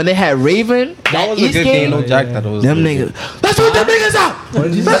Raven. When they had Raven. That was a good game. No Jack. That was them niggas. Let's put them niggas out.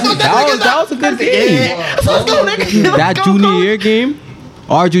 That was a good game. Let's go, nigga. That junior year game.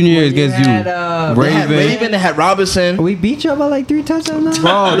 Our junior year against you. They had Raven, they had Robinson. We beat y'all by like 3 touchdowns.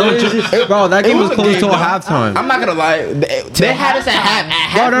 Bro, that game was close till halftime. I'm not gonna lie. They had us at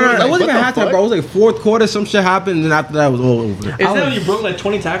half. No. It wasn't even halftime, bro. It was like fourth quarter. Some shit happened, and after that, it was all over. Is that when you broke like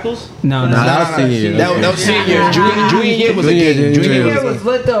 20 tackles? No. That was senior year. That was senior year. Junior year was a game. Junior year was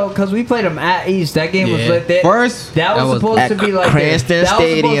lit though, because we played them at East. That game was lit. That was supposed to be like Cranston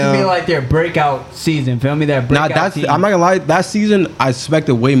Stadium. That was supposed to be like their breakout season. Feel me? Their breakout team. I'm not gonna lie. That season, I expected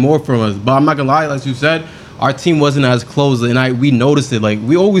expected way more from us. But I'm not gonna lie, like you said, our team wasn't as close, and we noticed it. Like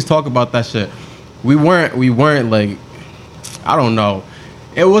we always talk about that shit. We weren't like, I don't know.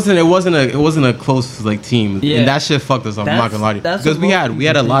 It wasn't a close like team, and that shit fucked us up. I'm not gonna lie to you, because we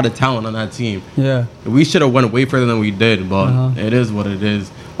had a lot of talent on that team. Yeah, we should have went way further than we did, but it is what it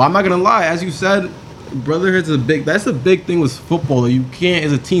is. But I'm not gonna lie, as you said, brotherhood's that's a big thing with football. You can't,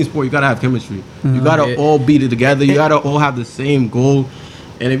 as a team sport, you gotta have chemistry. You gotta all be together. You gotta all have the same goal.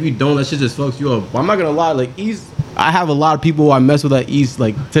 And if you don't, that shit just fucks you up. But I'm not gonna lie, like East, I have a lot of people who I mess with at East,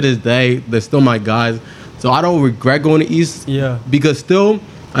 like to this day. They're still my guys. So I don't regret going to East. Yeah. Because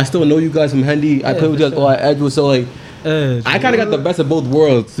I still know you guys from Hendy. I played with you guys all at Edgewood. So like, I kind of got the best of both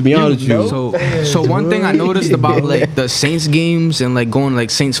worlds, to be honest with you. So one thing I noticed about like the Saints games and like going to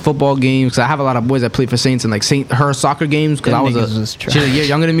like Saints football games, because I have a lot of boys that play for Saints, and like her soccer games, because she's a year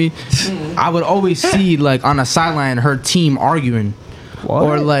younger than me. I would always see like on the sideline her team arguing,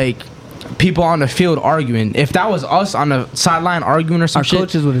 or like people on the field arguing. If that was us on the sideline arguing or some shit,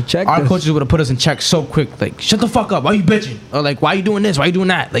 coaches would have checked. Our coaches would have put us in check so quick. Like, shut the fuck up. Why you bitching? Or like, why you doing this? Why you doing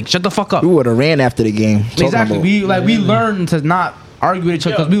that? Like, shut the fuck up. We would have ran after the game. Exactly. We learned to not argue with each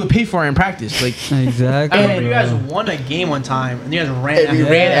other because we would pay for it in practice. Like, exactly. I remember you guys won a game one time and you guys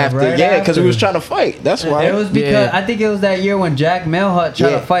ran after. Yeah, because we was trying to fight. That's why. It was because I think it was that year when Jack Melhut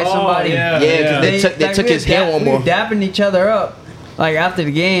tried to fight somebody. Yeah, because they took his hand one more. We were dapping each other up. Like after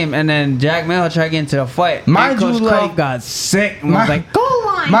the game, and then Jack Mel tried to get into the fight. Mind you, Coach like got sick and was like, "Go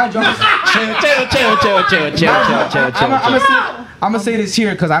line." Mind you, chill. I'm gonna say this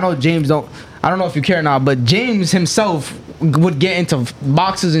here because I know James don't. I don't know if you care or not, but James himself would get into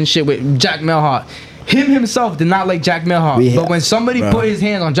boxes and shit with Jack Melhart. Him himself did not like Jack Melhart, but when somebody put his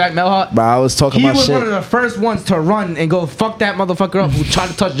hands on Jack Melhart, I was talking about shit. He was one of the first ones to run and go fuck that motherfucker up who tried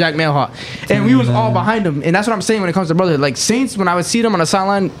to touch Jack Melhart, and we was all behind him. And that's what I'm saying when it comes to brotherhood. Like Saints, when I would see them on the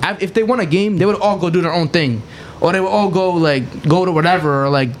sideline, if they won a game, they would all go do their own thing, or they would all go to whatever or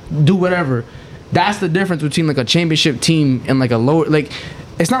like do whatever. That's the difference between like a championship team and like a lower like.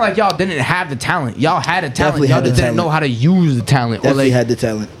 It's not like y'all didn't have the talent. Y'all had the talent. Y'all just didn't know how to use the talent. Definitely or like had the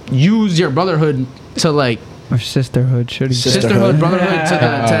talent. Use your brotherhood to like or sisterhood, brotherhood to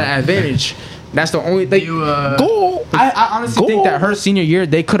the advantage. That's the only thing. I honestly think that her senior year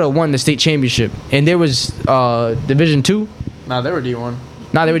they could have won the state championship, and there was Division 2. Nah, they were D1.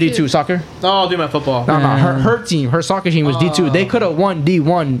 Nah, they were D2 soccer. No, I'll do my football. No, her soccer team was D2. They could have won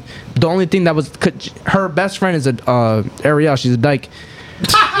D1. The only thing that was her best friend is Ariel. She's a dyke.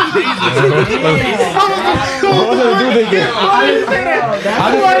 Why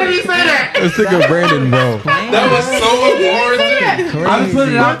did he say that? Let's think of Brandon, bro. That was so important. I'm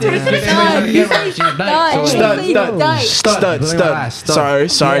putting it out there.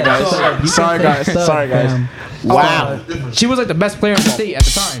 Sorry, guys. Wow. She was like the best player in the state at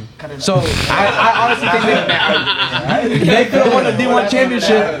the time. So I honestly think they could have won the D1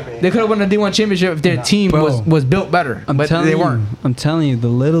 championship. They could have won the D1 championship if their team was built better. But they weren't. I'm telling you, the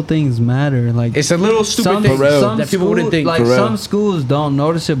little things matter. Like it's a little stupid thing that people wouldn't think. Like some schools don't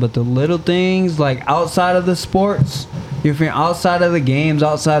notice it, but the little things, like outside of the sports, if you're outside of the games,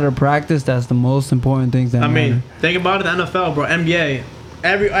 outside of practice, that's the most important things that matter. I mean, think about it. The NFL, bro, NBA.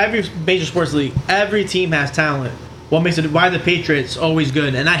 Every major sports league, every team has talent. What makes it? Why the Patriots always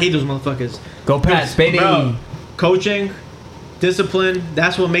good? And I hate those motherfuckers. Go Pats, baby. Bro, coaching, discipline.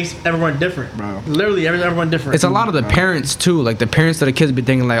 That's what makes everyone different, bro. Literally, everyone different. It's a lot of the parents too. Like the parents that the kids be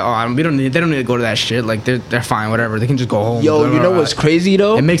thinking like, oh, they don't need to go to that shit. Like they're fine, whatever. They can just go home. Yo, you know what's crazy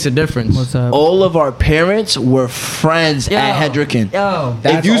though? It makes a difference. What's up? All of our parents were friends at Hendricken.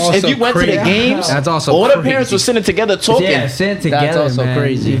 If you went to the games, that's also all the parents were sitting together talking. Yeah, sitting together. That's also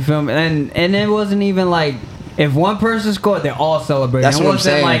crazy. You feel me? And it wasn't even like. If one person scored, they all celebrated. That's what I'm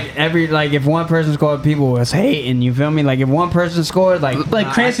saying. Like if one person scored, people was hating. You feel me? Like if one person scored, like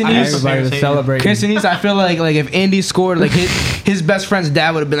Cranston East, everybody was celebrating. Cranston East, I feel like if Andy scored, like his best friend's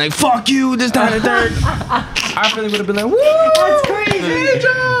dad would have been like, "Fuck you," this, that, and third. I really would have been like, "Woo, that's crazy,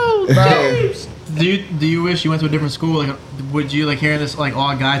 James." Do you wish you went to a different school? Like, would you like hearing this like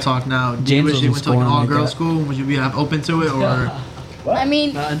all guy talk now? Do you James wish you went to like an all girl that. school? Would you be open to it or? I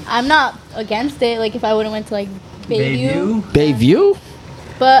mean, I'm not against it. Like if I would have went to like Bayview?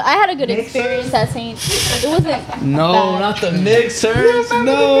 But I had a good experience at St. It wasn't bad. Not the mixers.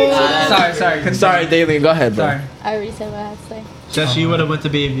 No. Sorry, Daylin. Go ahead, bro. I already said what I had to say. Just you would have went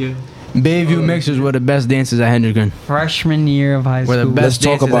to Bayview. Bayview mixers were the best dancers at Hendricken. Freshman year of high school. We're the best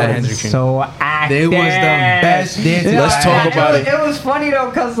Let's talk dancers about at it. Hendricken. So They was the best dancers. Let's talk about it. It was funny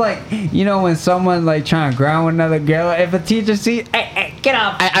though, cause like you know when someone like trying to ground with another girl, if a teacher see, hey, get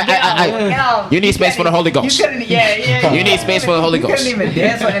up, get up. You need space for the Holy Ghost. You couldn't, yeah. You need space for the Holy You Ghost. couldn't even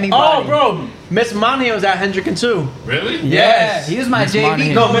dance with anybody. Oh, bro, Miss Monahan was at Hendricken too. Really? Yeah, he was my JV.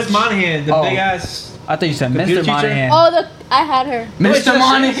 Monahan. No, Miss Monahan, the Oh. big ass. I thought you said Computer Mr. teacher? Monahan. Oh, I had her. Mr.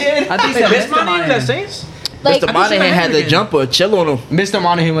 Monahan. I think you Miss said Mr. Monahan was at Monahan. Saints. Like, Mr. Monahan had the jumper, chill on him. Mr.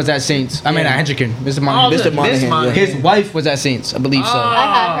 Monahan was at Saints. I mean, at Hendricken. Mr. Monahan. Mr. Monahan, yeah. His wife was at Saints, I believe so. I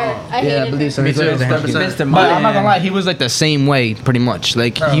had her. I hated Yeah, I believe so. Me His too, wife was at 100%. Hendricken. Mr. But I'm not gonna Monahan. lie, he was like the same way, pretty much.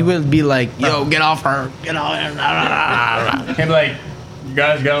 Like he would be like, "Yo, get off her, get off her." He'd be like, you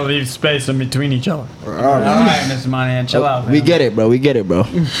guys gotta leave space in between each other. All right, Mr. Monahan, chill out. We man. get it, bro. We get it, bro.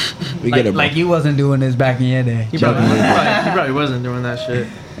 We get it, bro. Like you wasn't doing this back in your day. He probably wasn't doing that shit.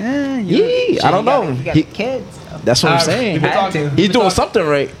 Yee, I don't know. kids. That's what I'm saying. Had to. He's doing something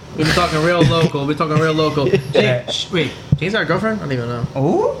right. We've been talking real local. Wait, James our girlfriend? I don't even know.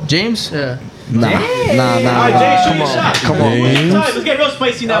 Ooh. James? Yeah. Nah. Alright, James, shoot your shot. Come on, man. Let's get real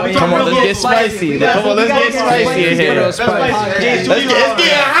spicy now. We Come talking on, real let's get local. spicy. Come on, let's get spicy in here. Let's spicy. James, It's getting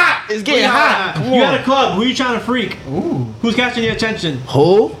hot. It's getting hot. Come You got a on. club. Who you trying to freak? Ooh. Who's catching your attention?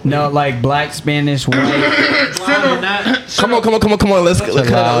 Who? No, like black, Spanish, white. Blonde, that. Come on. Let's cut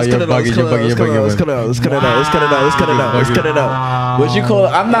it out. Let's cut it out. Let's cut it out. Let's cut it out. Let's cut it out. Let's cut it out. Let's cut it out. What you call it?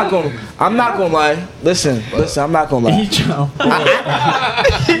 I'm not gonna lie. Listen. I'm not gonna lie.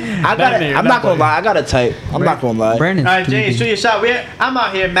 I'm not gonna lie. I got a type. I'm not gonna lie. Brandon's All right, James, creepy. shoot your shot. I'm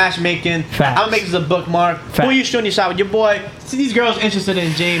out here matchmaking. Facts. I'm gonna make this a bookmark. Who Facts. you shooting your shot with? Your boy. See, these girls interested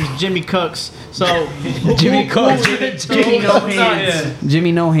in James, Jimmy Cooks. So Jimmy Cooks. Jimmy no hands.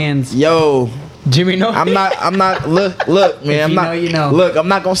 Jimmy no hands. Yo, Jimmy, no. I'm not. Look, man. If I'm you not. know, you know. Look, I'm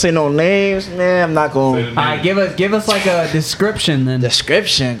not gonna say no names, man. I'm not gonna. All right, give us like a description then.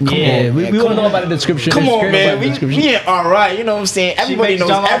 Description. Come Yeah, on, we man. want to Come know on. about the description. Come on, man. Description. We ain't all right. You know what I'm saying? Everybody makes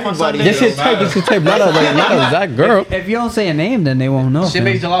knows jollof on everybody. Sundays. This his type. This his type. Not a that girl. If you don't say a name, then they won't know. she fam.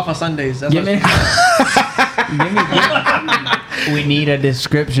 makes jollof on Sundays. That's Give what me. We need a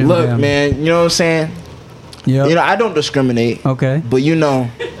description. Look, fam. man. You know what I'm saying? Yep. You know, I don't discriminate, Okay. but you know,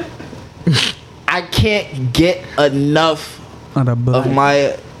 I can't get enough On the black. of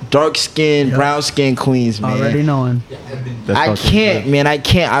my dark skinned, brown skinned queens, man. Already knowing. I can't, man. I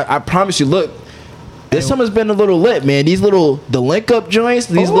can't. I promise you. Look, this summer's been a little lit, man. The link up joints,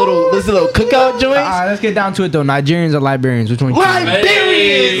 these little cookout joints. Alright, let's get down to it though. Nigerians or Liberians? Which one?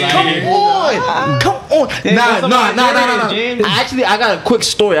 Liberians, come on, come on. Nah. James. Actually, I got a quick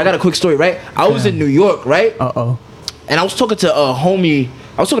story. Right? I was in New York, right? Uh-oh. And I was talking to a homie.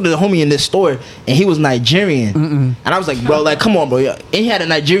 I was talking to the homie in this store, and he was Nigerian. And I was like, bro, like, come on, bro. And he had a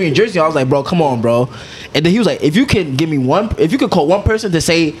Nigerian jersey. I was like, bro, come on, bro. And then he was like, if you could call one person to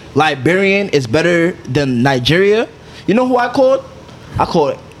say Liberian is better than Nigeria, you know who I called? I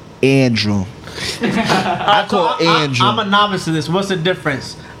called Andrew. I called Andrew. I'm a novice to this. What's the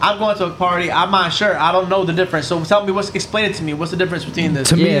difference? I'm going to a party. I'm not sure. I don't know the difference. So tell me, explain it to me. What's the difference between this?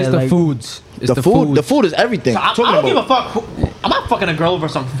 To me, Yeah, it's the like- foods. It's the food. The food is everything. I don't give a fuck. I'm not fucking a girl over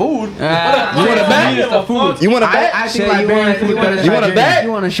some food. You want to bet? You want to bet? I think So you Liberian want- food you better want- than you wanna Nigerian. bet?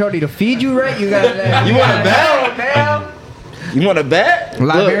 You want a shorty to feed you right? You got to. You want to bet? You want to bet?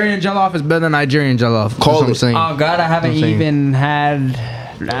 Look, Liberian jollof is better than Nigerian jollof. That's Call what I'm it. saying. Oh God, I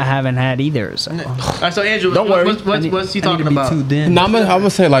haven't had either. So. All right, so Andrew, Don't worry. what's he talking about? No, I'm gonna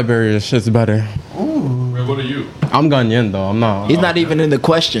say Liberia. Shit's better. Wait, what are you? I'm Ghanaian though. I'm not. he's not even in the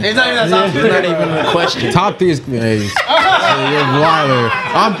question. It's not even that He's not even in the question. Top 3 is. Hey, you're wilder.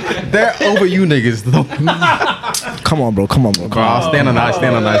 They're over you niggas though. Come on, bro. Bro, I'll stand on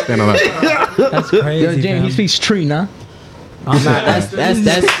that. That's crazy. Yo, James, he speaks tree, nah? That's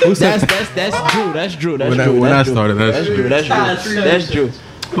Drew. That's Drew.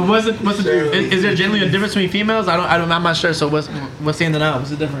 But what's the is there generally a difference between females? I'm not sure. So what's standing out? What's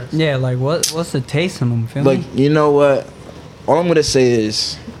the difference? Yeah, like what's the taste in them? Feel Look, me? you know what? All I'm gonna say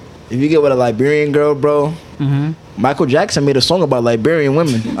is, if you get with a Liberian girl, bro, Michael Jackson made a song about Liberian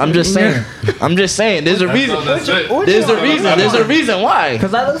women. I'm just saying. There's a reason. There's a reason why.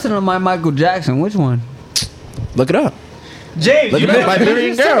 Cause I listen to my Michael Jackson. Which one? Look it up. James, Look you at that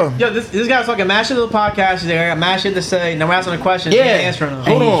Liberian girl. Yo, this guy's talking mad shit to the podcast. He's got mad shit to say. Now we're asking a question. Yeah. He's answering them.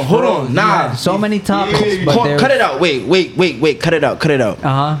 Hold on. Nah. So many topics, but Cut it out. Wait. Cut it out.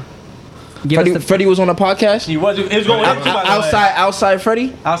 Uh huh. Freddie was on a podcast. He was going Outside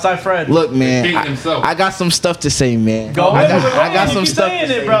Freddie. outside Fred. Look, man, Beating himself. I got some stuff to say, man. Go I ahead. got some stuff to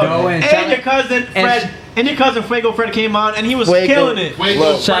say. bro. Go in. And your cousin Fred. And your cousin Fuego Fred came on and he was Fuego. killing it. Wait,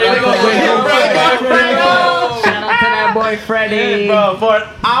 Look. Shout out to Fuego. Shout out to that my boy Freddie. Bro, for an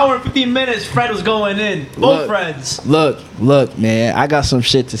hour and 15 minutes, Fred was going in. Both Freds. Look, man. I got some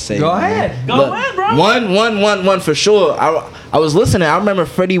shit to say. Go man. ahead. Go ahead, bro. One for sure. I was listening. I remember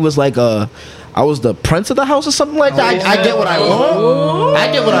Freddie was like I was the prince of the house or something like that. I get what I want.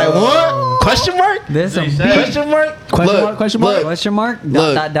 I get what I want. Question mark? There's some Question mark? question mark?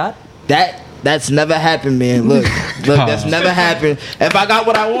 Dot. That's never happened, man. Look, that's never happened. If I got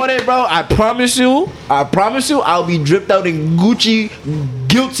what I wanted, bro, I promise you, I'll be dripped out in Gucci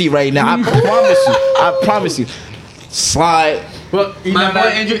guilty right now. I promise you. Slide. Well, my boy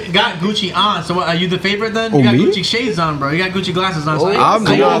Andrew got Gucci on, so what, are you the favorite then? You got me? Gucci shades on, bro. You got Gucci glasses on. So I'm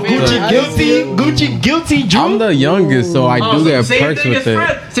the Gucci guilty, Drew. I'm the youngest, so I do get same perks thing with as it.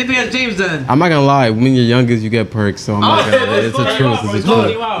 Fred. Same thing as James then. I'm not gonna lie. When you're youngest, you get perks, so I'm not gonna lie. It's the truth. It's the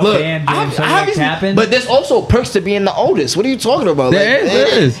truth. Look, Damn, I James, so haven't you're seen- capping? but there's also perks to being the oldest. What are you talking about? There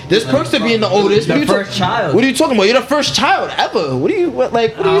is. There's perks to being the oldest. The What are you first child. What are you talking about? You're the first child ever. What are you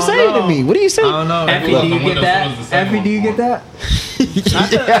saying to me? What are you saying? I don't know. Effie, do you get that? Effie, do you get that?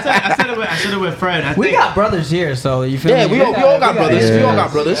 I said it with Fred. We got brothers here, so you feel Yeah, me? we all got brothers. Yeah. We all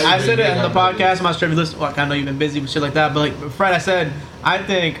got brothers. I said it in the podcast. I'm not sure if you listen. Well, I know you've been busy with shit like that, but like Fred, I said I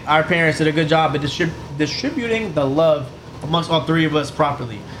think our parents did a good job at distributing the love amongst all three of us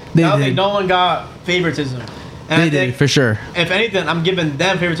properly. They I don't did. think no one got favoritism. And I They think, did for sure. if anything, I'm giving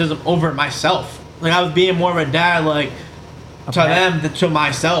them favoritism over myself. Like I was being more of a dad, like to them than to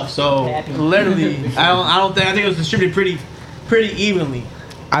myself. So literally, I think it was distributed pretty evenly.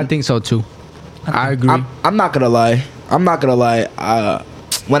 I think so too. I agree. I'm not gonna lie.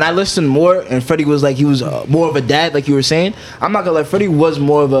 When I listened more, and Freddie was like he was more of a dad, like you were saying. I'm not gonna lie. Freddie was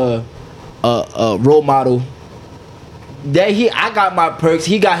more of a role model. I got my perks.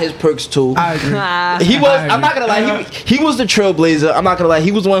 He got his perks too. I agree. He was. I'm not gonna lie. He was the trailblazer. I'm not gonna lie.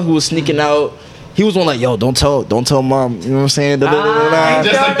 He was the one who was sneaking out. He was one like, yo, don't tell mom. You know what I'm saying? Just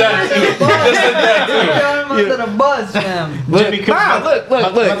like that. Under the bus, fam. Jimmy Cook look.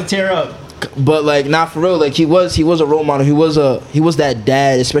 about to tear up. But like, not for real. Like he was a role model. He was that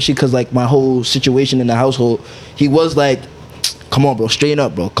dad, especially because like my whole situation in the household. He was like, come on, bro, straighten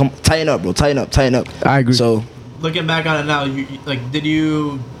up, bro. Come tighten up, bro. Tighten up. I agree. So Looking back on it now, did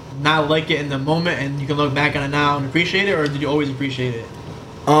you not like it in the moment, and you can look back on it now and appreciate it, or did you always appreciate it?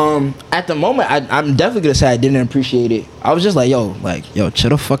 at the moment, I'm definitely gonna say I didn't appreciate it. I was just like, yo, chill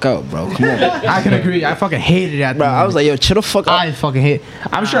the fuck out, bro. Come on. I can agree. I fucking hated it at the Bro, I moment. was like, yo, chill the fuck out. I fucking hate.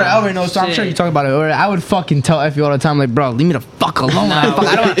 I'm sure Elray knows, so I'm sure you talk about it already. I would fucking tell Efi all the time, like, bro, leave me the fuck alone. I don't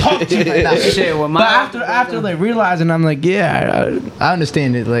want to talk to you like that. Shit, well, But after like realizing, I'm like, yeah, I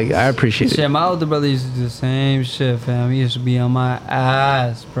understand it. Like, I appreciate it. Shit, my older brother used to do the same shit, fam. He used to be on my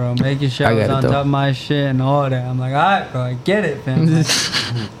ass, bro, making sure I was on top of my shit and all that. I'm like, alright, bro, I get it, fam. Like,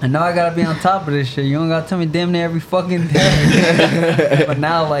 I know I gotta be on top of this shit. You don't gotta tell me damn near every fucking day. But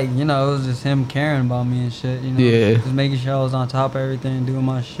now, like, you know, it was just him caring about me and shit. You know, Yeah. just making sure I was on top of everything, doing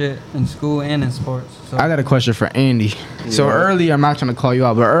my shit in school and in sports. So I got a question for Andy. So earlier, I'm not trying to call you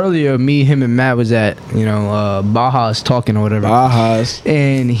out, but earlier, me, him, and Matt was at, Baja's talking or whatever. Baja's.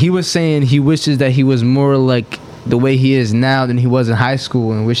 And he was saying he wishes that he was more like the way he is now than he was in high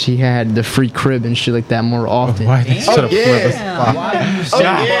school, and wish he had the free crib and shit like that more often. Why they should have yeah. Why do you say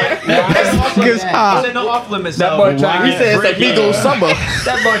that? He said no off limits. That boy trying He said it's a legal summer.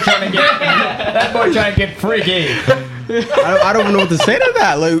 that boy trying to get freaky. I don't know what to say to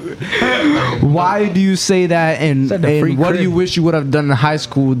that. Like, Why do you say that? And Said the free what do crib. you wish you would have done in high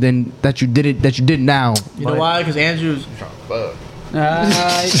school than that you did now? You know why? Because Andrew's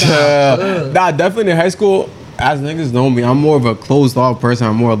nah, definitely in high school. As niggas know me, I'm more of a closed off person.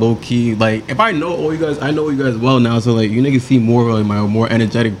 I'm more low key. Like, if I know all you guys, I know you guys well now. So like, you niggas see more of like my more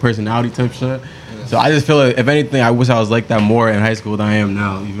energetic personality type shit. So I just feel like, if anything, I wish I was like that more in high school than I am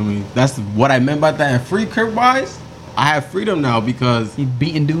now. You feel me? That's what I meant by that. And free crib wise, I have freedom now because He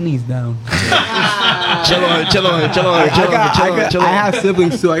beating Doonies down. Chill on. I have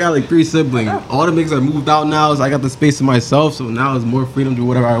siblings too. I got like 3 siblings. All the niggas are moved out now, so I got the space to myself. So now it's more freedom to do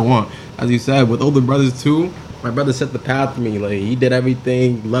whatever I want. As you said, with older brothers too, my brother set the path for me. Like, he did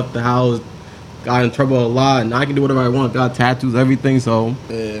everything, left the house, got in trouble a lot. Now I can do whatever I want. Got tattoos, everything. So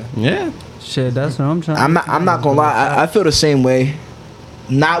yeah. Shit, that's what I'm trying. I'm not gonna lie. I feel the same way.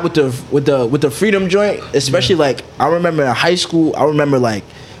 Not with the freedom joint, especially like I remember in high school. I remember like,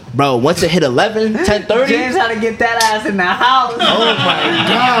 bro, once it hit 11, 10:30. James had to get that ass in the house. Oh my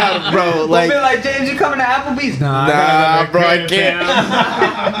god, bro! Like James, you coming to Applebee's? Nah, bro, I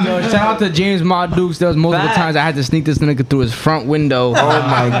can't. Yo, shout out to James Ma Dukes. There was multiple Facts. times I had to sneak this nigga through his front window. Oh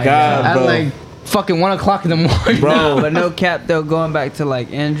my god, bro! fucking 1 o'clock in the morning. Bro, but no cap though, going back to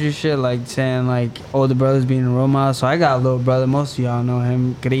like Andrew shit, like saying like older brothers being a role model. So I got a little brother, most of y'all know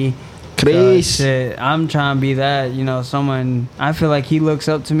him, Gris. Shit, I'm trying to be that, you know, someone, I feel like he looks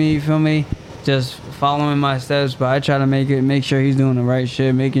up to me, you feel me? Just following my steps, but I try to make sure he's doing the right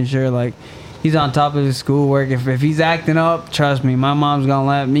shit, making sure like he's on top of his schoolwork. If he's acting up, trust me, my mom's gonna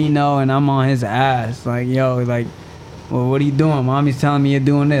let me know and I'm on his ass. Like, yo, like, well, what are you doing? Mommy's telling me you're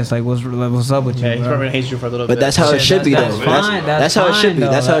doing this. Like, what's up with you? Yeah, he's bro? probably gonna hate you for a little bit. But that's how it should be, though. That's how it should be.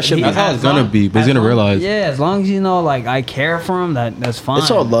 That's how it should be. That's how it's gonna be, but he's gonna realize. Yeah, as long as you know, like, I care for him, that's fine.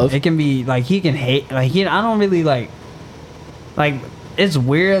 It's all love. It can be like he can hate, like I don't really like. It's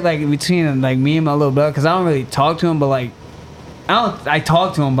weird, like between like me and my little brother, because I don't really talk to him, but like. I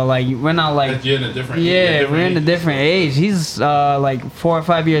talk to him, but like we're not like. You're in a different. We're in a different age. He's like 4 or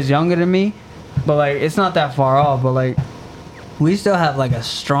 5 years younger than me, but like it's not that far off. But like we still have like a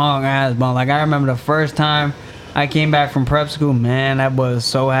strong ass bond. Like I remember the first time I came back from prep school, man, that was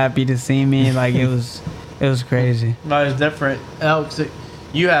so happy to see me. Like it was crazy. No, it's different. Alex,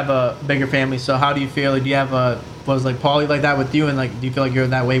 you have a bigger family, so how do you feel? Like, do you have was like Paulie like that with you, and like do you feel like you're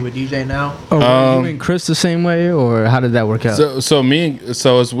that way with DJ now? Were you and Chris the same way, or how did that work out? So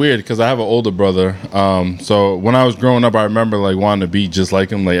it's weird because I have an older brother. So when I was growing up, I remember like wanting to be just like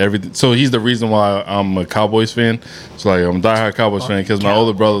him, like everything. So he's the reason why I'm a Cowboys fan. So like I'm a diehard Cowboys fan because my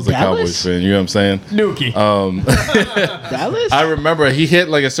older brother's a Cowboys fan. You know what I'm saying? Nuki. Dallas? I remember he hit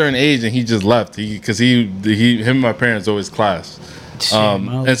like a certain age and he just left. Because him and my parents always clashed.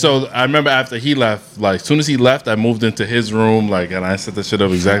 And so I remember after he left, like as soon as he left, I moved into his room, like, and I set the shit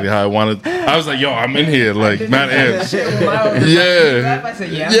up exactly how I wanted. I was like, "Yo, I'm in here, like, man, yeah,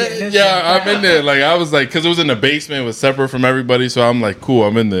 I'm in there." Like, I was like, because it was in the basement, it was separate from everybody, so I'm like, "Cool,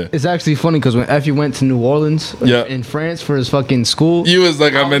 I'm in there." It's actually funny because when Efi went to New Orleans, in France for his fucking school, he was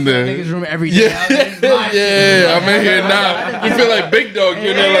like, "I'm in there." Niggas room every day. Yeah, I'm in here now. You feel like big dog,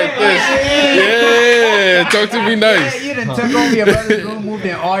 you're in there like this. Yeah, talk to me nice. You done took over your brother's room, moved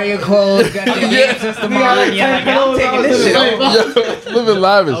in all your clothes, got your game system on. You're like, I'm taking this shit over. Living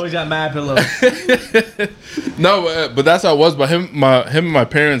lavish. Always got mad pillows. No, but that's how it was. But him and my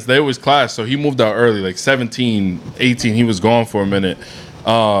parents, they always clashed. So he moved out early, like 17, 18. He was gone for a minute.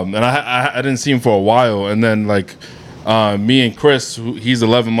 And I didn't see him for a while. And then like me and Chris, he's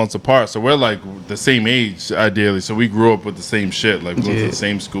 11 months apart. So we're like the same age, ideally. So we grew up with the same shit. Like we went to the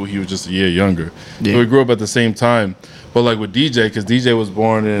same school. He was just a year younger. Yeah. So we grew up at the same time. But like with DJ, because DJ was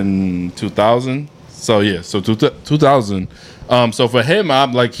born in 2000. So yeah, so 2000. So for him,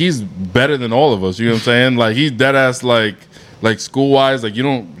 I'm like, he's better than all of us. You know what I'm saying? Like he's dead ass like school wise. Like you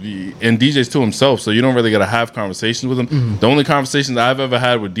don't, and DJ's to himself, so you don't really gotta have conversations with him. Mm-hmm. The only conversations I've ever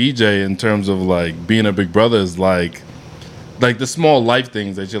had with DJ in terms of like being a big brother is like the small life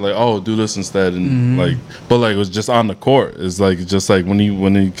things that you're like, oh, do this instead, and like, but like it was just on the court. It's like just like when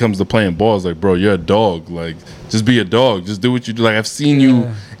he comes to playing ball, it's like, bro, you're a dog. Like, just be a dog. Just do what you do. Like I've seen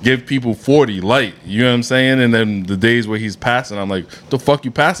you give people 40 light. You know what I'm saying? And then the days where he's passing, I'm like, the fuck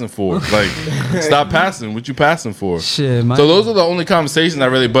you passing for? Like, stop passing. What you passing for? Shit. So those are the only conversations I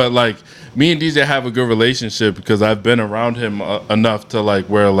really. But like me and DJ have a good relationship because I've been around him enough to like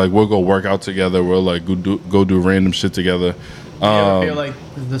where like we'll go work out together. We'll like go do random shit together. Do you ever feel like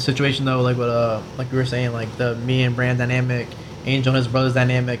the situation though, like what like we were saying, like the me and Brand dynamic, Angel and his brothers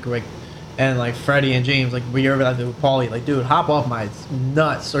dynamic, like, and like Freddie and James, like were you ever like with Paulie, like, dude, hop off my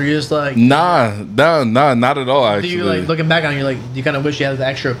nuts, or you're just like, nah, not at all. Actually, do you like looking back on it, you're like, do you kind of wish you had the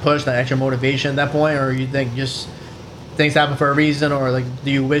extra push, that extra motivation at that point, or you think just things happen for a reason, or like do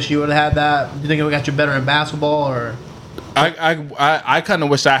you wish you would have had that? Do you think it would got you better in basketball, or? I kind of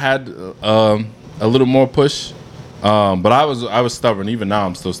wish I had a little more push. But I was stubborn. Even now,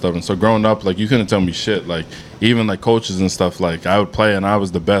 I'm still stubborn. So growing up, like you couldn't tell me shit. Like even like coaches and stuff. Like I would play and I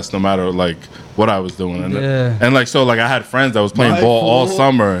was the best, no matter like what I was doing. And like so, like I had friends that was playing ball all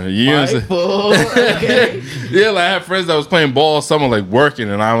summer. You know what I'm saying? Yeah, like I had friends that was playing ball all summer, like working,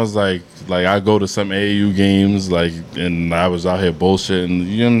 and I was like I go to some AAU games, like, and I was out here bullshitting.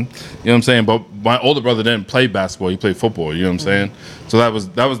 You know what I'm saying? But my older brother didn't play basketball; he played football. You know what I'm saying? So that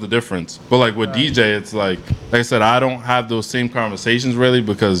was the difference. But like with DJ, it's like I said, I don't have those same conversations really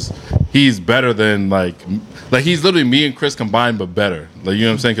because he's better than like he's literally me and Chris combined, but better. Like you know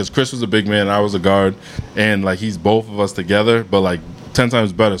what I'm saying? Because Chris was a big man, and I was a guard, and like he's both of us together, but like 10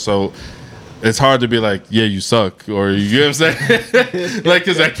 times better. So it's hard to be like, yeah, you suck, or you know what I'm saying? Like,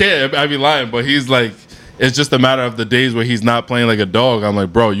 because I can't, I'd be lying, but he's like, it's just a matter of the days where he's not playing like a dog. I'm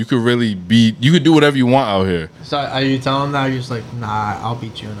like, bro, you could do whatever you want out here. So are you telling him that, or you're just like, nah, I'll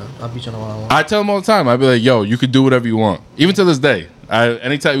beat you in a one-on-one? I tell him all the time. I'd be like, yo, you could do whatever you want. Even to this day,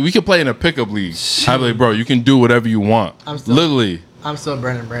 Anytime we can play in a pickup league, I'd be like, bro, you can do whatever you want. Literally. I'm still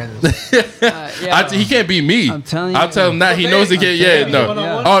Brandon. He can't beat me. I'm telling you. I'll tell him that. He knows he can't. Yeah, no.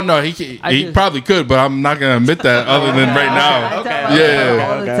 Yeah. Oh, no, he probably could, but I'm not going to admit that other than right now. All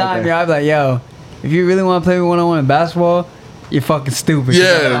the time, yo. I'm like, yo, if you really want to play me one-on-one in basketball, you're fucking stupid.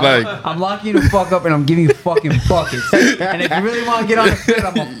 Yeah, like I'm locking you the fuck up and I'm giving you fucking buckets. And if you really want to get on the field,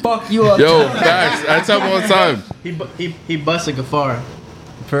 I'm gonna fuck you up. Yo, facts. I tell him all the time. He busted Gafar.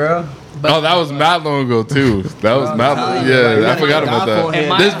 For real? Oh, that was mad long ago too. That was mad long. Yeah, I forgot about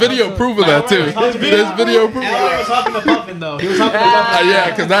that. There's video proof of that too. There's video proof. He was talking about Puffin though. He was talking about Puffin. Yeah,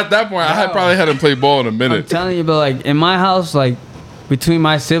 because at that point I probably hadn't played ball in a I'm minute. telling you, but like in my house, like between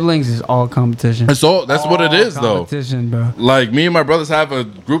my siblings is all competition. That's what it is though. Competition, bro. Like me and my brothers have a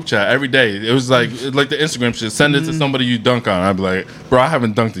group chat every day. It was like the Instagram shit. Send it to somebody you dunk on. I'd be like, bro, I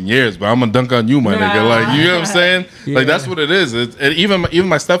haven't dunked in years, but I'm gonna dunk on you, my nigga. Like, you know what I'm saying? Yeah. Like that's what it is. And even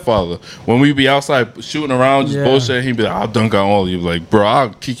my stepfather, when we be outside shooting around, just bullshit, he'd be like, I'll dunk on all of you. Like, bro, I'll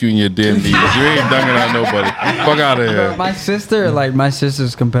kick you in your damn knees. You ain't dunking on nobody. Fuck out of here. My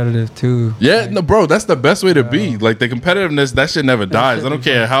sister's competitive too. Yeah, no, bro, that's the best way to be. Like the competitiveness, that shit never dies. I don't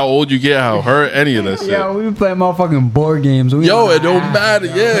care how old you get, how hurt, any of that shit. Yeah, we be playing motherfucking board games. It don't matter.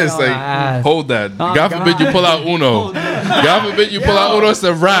 Yeah, it's like, hold that. God forbid you pull out Uno. God forbid you pull out Uno, it's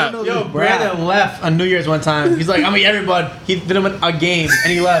a wrap. Yo, Brandon left on New Year's one time. He's like, I mean, everybody. He did him a game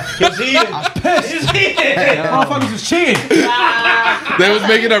and he left. He was cheating. I was pissed. He was cheating. Motherfuckers was cheating. They was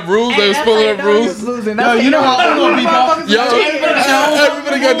making up rules. They was pulling up rules. Yo, you know how Uno be, bro? Yo,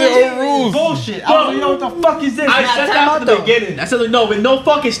 everybody got their own rules. Bullshit. I was like, yo, what the fuck is this? I said that from the beginning. I said, like, no, with no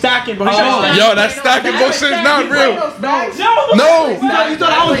fucking stacking, bro. Yo, that stacking bullshit is not real. No. You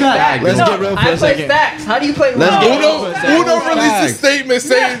thought I was that. Let's get real for a second. Stacks. How do you play? Uno released a statement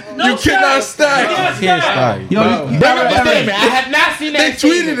saying you cannot stack. Can't stack. Yo, Bring up the statement. I have not seen They that.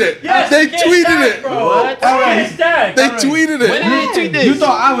 tweeted it. Yes, They you can't tweeted stack, it. bro. What? They tweeted it. You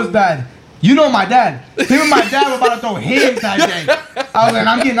thought I was bad. You know my dad. Him and my dad were about to throw hands that day. I was like,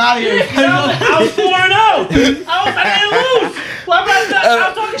 I'm getting out of here. I was 4-0. I didn't lose. Why am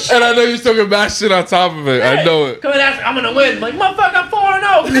I talking shit? And I know you're talking bad shit on top of it. I know it. Come and ask me, I'm gonna win. I'm like, motherfucker, I'm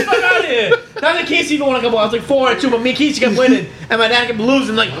 4-0. Get the fuck out of here. Not that Casey even won a couple. I was like 4-2, but me and Casey kept winning, and my dad kept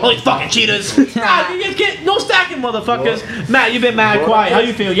losing. Like, holy fucking cheaters. Nah, you guys get no stacking, motherfuckers. Matt, you've been mad quiet. How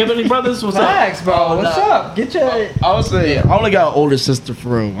you feel? You have any brothers? What's up? Facts, bro. What's up? Get your. I would say I only got an older sister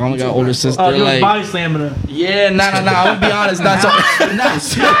for real. I only got an older sister. Oh, you was Like, body slamming her. yeah, nah. I'm gonna be honest. That's all.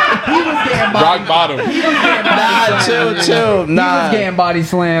 Rock bottom. Nah, chill. He Nah, was getting body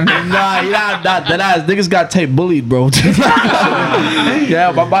slammed. nah, that ass niggas got tape bullied, bro.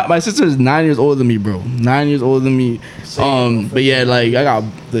 Yeah, my sister is 9 years older than me, bro. 9 years older than me. But yeah, like I got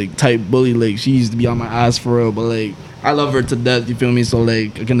like type bully. Like she used to be on my ass for real, but like I love her to death. You feel me? So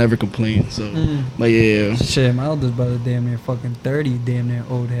like I can never complain. So, but yeah. Shit, my oldest brother damn near fucking 30, damn near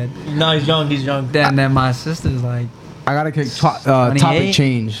old head. No, he's young. He's young. Then my sister's like, I gotta kick topic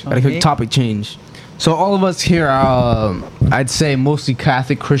change. Gotta kick topic change. So all of us here are, I'd say, mostly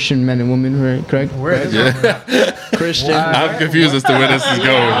Catholic Christian men and women, right? Correct? Christian. I'm confused as to where this is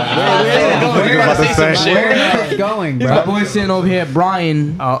going. Where it's going, My bro. boy sitting over here,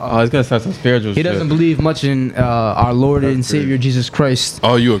 Brian. Oh, he's gonna start some spiritual He shit. doesn't believe much in our Lord and Savior Jesus Christ.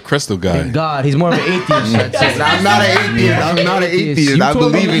 Oh, you a crystal guy. In God, he's more of an atheist. I'm not an atheist. I'm not an atheist. You I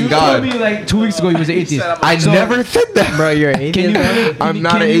told believe me- in you God. told me like 2 weeks ago he was an atheist. I never said that. Bro, you're an atheist. I'm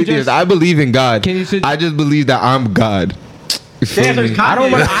not an atheist. I believe in God. Can you sit- I just believe that I'm God. You feel me? I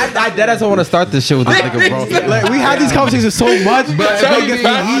don't want. I dead ass don't want to start this shit with this nigga, bro. Like we had these conversations so much, but Tell it me gets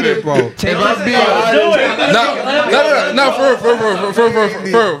about heated, it. bro.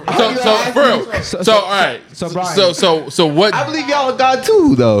 So all right. So what? I believe y'all are God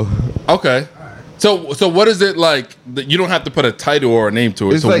too, though. Okay. So what is it like? You don't have to put a title or a name to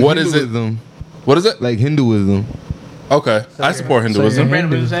it. It's So like what is it? Hinduism. What is it? Like Hinduism. Okay, I support Hinduism.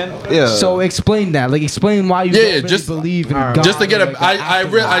 Yeah. So explain that. Like explain why you Yeah, don't really just- believe in God. Just to get a,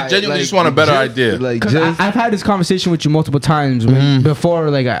 I genuinely just want a better idea. Like 'Cause just. I've had this conversation with you multiple times before,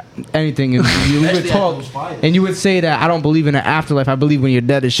 like anything. And you would talk, and you would say that I don't believe in an afterlife. I believe when you're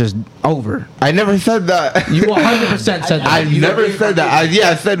dead, it's just over. I never said that. You 100% said that. I never said that.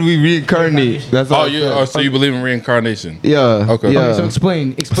 I said we reincarnate. That's all. Oh, so you believe in reincarnation? Yeah. Okay. Yeah. Okay, so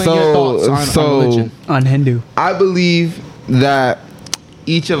explain So- your thoughts on religion. On Hindu. I believe that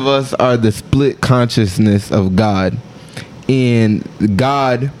each of us are the split consciousness of God, and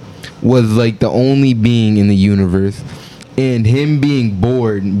God was like the only being in the universe, and him being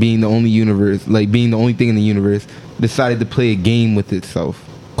bored, being the only universe, like being the only thing in the universe, decided to play a game with itself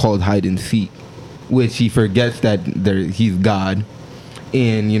called hide and seek, which he forgets that he's God,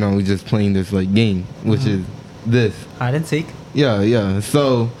 and we're just playing this like game, which is this. Hide and seek. Yeah.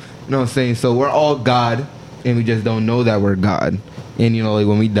 So, what I'm saying? So we're all God, and we just don't know that we're God. And, like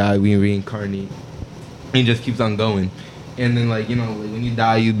when we die, we reincarnate. And it just keeps on going. And then, like, when you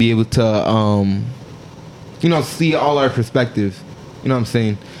die, you'll be able to, see all our perspectives. You know what I'm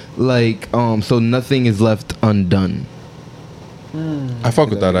saying? Like, so nothing is left undone. I fuck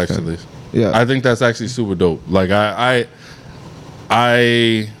with that, actually. Yeah. I think that's actually super dope. Like, I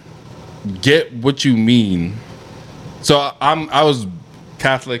get what you mean. So I was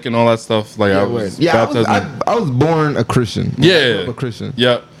Catholic and all that stuff. Like I was baptized. I was born a Christian. Yeah, a Christian.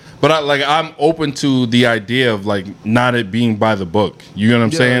 Yeah, but I'm open to the idea of like not it being by the book. You know what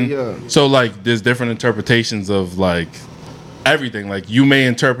I'm saying? Yeah. So like, there's different interpretations of like everything. Like you may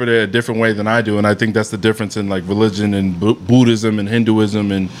interpret it a different way than I do, and I think that's the difference in like religion and Buddhism and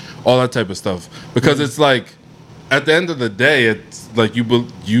Hinduism and all that type of stuff. Because it's like at the end of the day, it's like you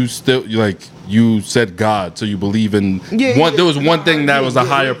said God, so you believe in one. There was one thing that was a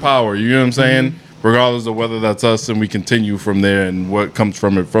higher power. You know what I'm saying? Regardless of whether that's us, and we continue from there and what comes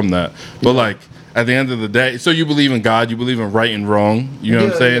from it from that. But like at the end of the day, so you believe in God, you believe in right and wrong. You know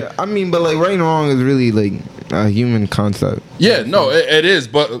what I'm saying? Yeah. I mean, but like right and wrong is really like a human concept. Yeah, no, it is.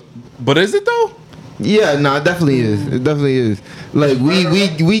 But is it though? Yeah, no, it definitely is. It definitely is. Like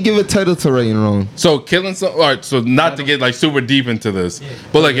we give a title to right and wrong. So killing some. All right. So not to get like super deep into this,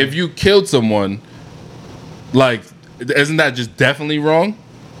 but like if you killed someone, like isn't that just definitely wrong?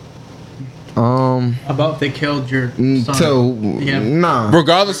 About they killed your son. So nah.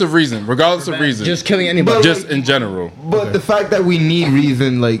 Regardless of reason. Just killing anybody. Just in general. But the fact that we need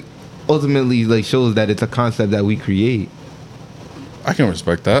reason, like ultimately, like shows that it's a concept that we create. I can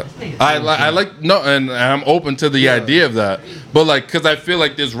respect that. I like no, and I'm open to the idea of that. But like, because I feel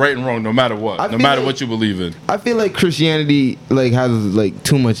like there's right and wrong, no matter what, no matter what you believe in. I feel like Christianity like has like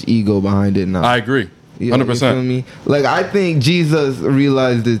too much ego behind it now. I agree, 100%. You feel me? Like I think Jesus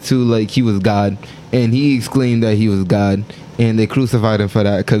realized it too. Like he was God, and he exclaimed that he was God, and they crucified him for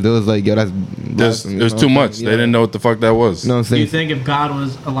that because it was like, yo, that's blasphemy. There's too much. They didn't know what the fuck that was. You know what I'm Do saying? you think if God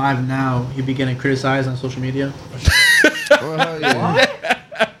was alive now, he'd be getting criticized on social media?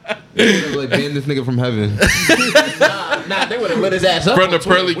 Like ban this nigga from heaven. Nah, they would have lit his ass up From the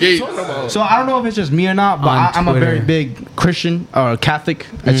pearly gates. So I don't know if it's just me or not, but I'm a very big Christian or Catholic,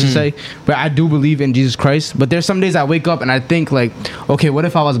 I should say. But I do believe in Jesus Christ. But there's some days I wake up and I think like, okay, what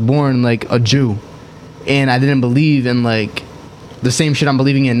if I was born like a Jew, and I didn't believe in like the same shit I'm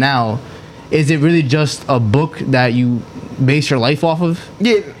believing in now? Is it really just a book that you base your life off of?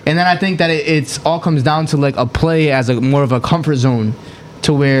 Yeah. And then I think that it's all comes down to like a play as a more of a comfort zone,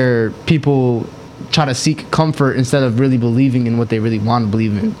 to where people try to seek comfort instead of really believing in what they really want to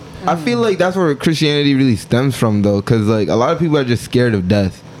believe in. I feel like that's where Christianity really stems from, though, because like a lot of people are just scared of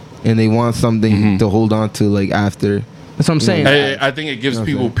death, and they want something to hold on to like after. That's what I'm saying. I think it gives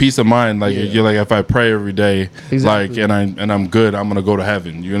people peace of mind. Like you're like, if I pray every day, like and I'm good, I'm gonna go to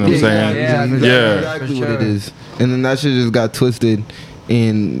heaven. You know what I'm saying? Yeah, exactly what it is. And then that shit just got twisted.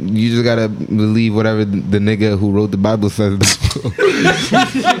 And you just gotta believe whatever the nigga who wrote the Bible says.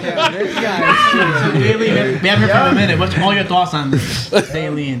 Daylin, we haven't heard for a minute. What's all your thoughts on this,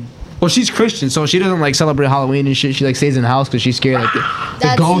 Daylin? Well, she's Christian, so she doesn't like celebrate Halloween and shit. She like stays in the house because she's scared like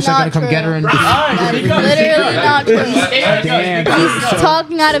the ghosts are gonna come get her. And That's literally not true. damn, He's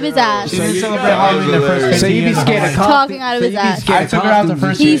talking out of his ass. She didn't celebrate Halloween the first 15 so you be years of scared her of life. Talking out of his ass. I took her out the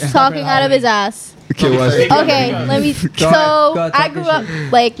first year. He's talking out of his ass. Okay, let me. So I grew up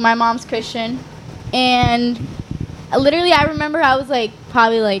like my mom's Christian, and literally I remember I was like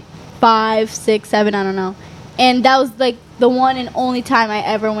probably like 5, 6, 7, I don't know, and that was like the one and only time I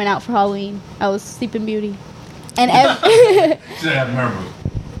ever went out for Halloween. I was Sleeping Beauty, and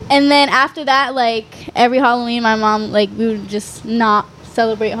and then after that, like every Halloween, my mom like we would just not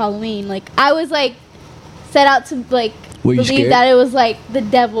celebrate Halloween. Like I was like set out to like. Were you believe scared? that it was like the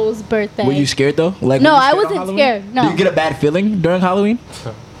devil's birthday. Were you scared though? Like No, were you I scared of wasn't Halloween? scared. No. Did you get a bad feeling during Halloween?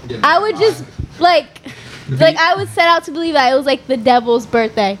 I would just like I would set out to believe that it was like the devil's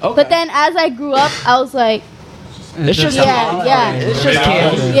birthday. Okay. But then as I grew up, I was like, It's just yeah. It's just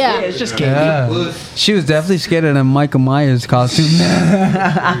candy. Yeah. It's just candy. Yeah. She was definitely scared of the Michael Myers costume.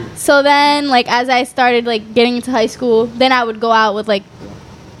 So then like as I started like getting into high school, then I would go out with like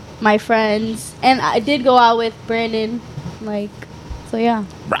my friends, and I did go out with Brandon, like. So yeah,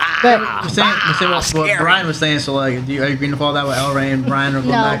 but What Brian was saying. So like, are you agreeing with all that? With Elray and Brian are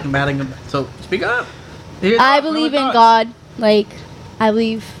going No. back and batting. So speak up. I believe in God. Like I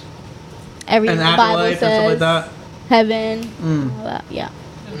believe everything And the Bible afterlife and stuff like says. that. Heaven, all that. Yeah.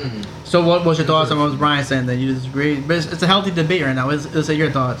 So what was your thoughts on what Brian saying? That you disagree? But it's a healthy debate right now. Let's say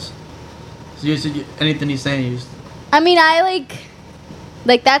your thoughts. So anything he's saying, I mean, I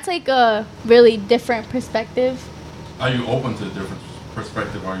like that's like a really different perspective. Are you open to a different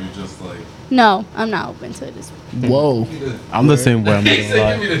perspective? Or are you just like? No, I'm not open to this. Whoa. I'm the same way. I'm not gonna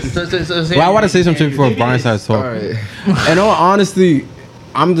lie. Well, I want to say something before Brian starts talking. And all honesty,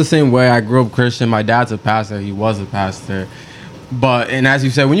 I'm the same way. I grew up Christian. My dad's a pastor. He was a pastor. And as you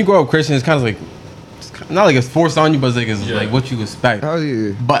said, when you grow up Christian, it's kind of like, not like it's forced on you, but it's like what you expect. Oh,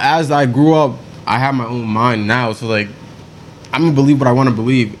 yeah. But as I grew up, I have my own mind now. So like, I'm gonna believe what I want to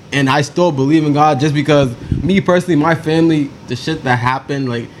believe, and I still believe in God just because me personally, my family, the shit that happened,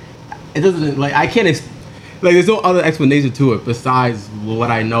 like, it doesn't, like, I can't, like, there's no other explanation to it besides what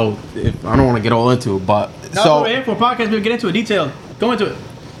I know. If I don't want to get all into it, but no, we're here for a podcast. We'll get into it. Detail. Go into it.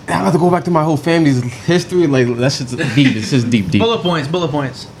 I have to go back to my whole family's history. Like, that's just deep. It's just deep. Bullet points.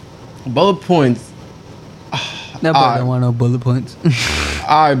 That boy don't want no bullet points.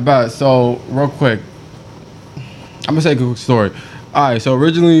 All right, bet. So, real quick, I'm gonna say a quick story. All right, so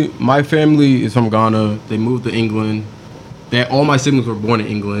originally my family is from Ghana. They moved to England. All my siblings were born in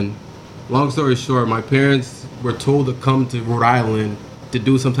England. Long story short, my parents were told to come to Rhode Island to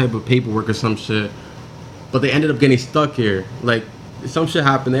do some type of paperwork or some shit, but they ended up getting stuck here. Like, some shit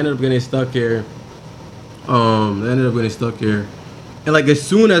happened. They ended up getting stuck here. And like, as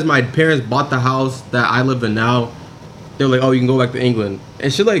soon as my parents bought the house that I live in now, they were like, "Oh, you can go back to England,"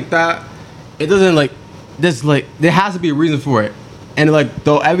 and shit like that. It doesn't like this. Like, there has to be a reason for it. And like,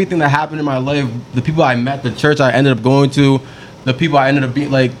 though everything that happened in my life, the people I met, the church I ended up going to, the people I ended up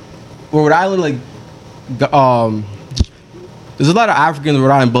being, like, Rhode Island, like, there's a lot of Africans in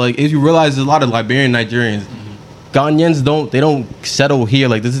Rhode Island, but like, if you realize there's a lot of Liberian Nigerians. Ghanaians don't settle here.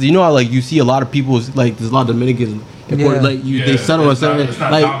 Like, this is, you know how, like, you see a lot of people, like, there's a lot of Dominicans, they settle on something.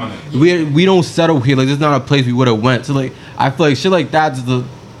 Like, dominant. we don't settle here. Like, this is not a place we would have went. So like, I feel like shit like that,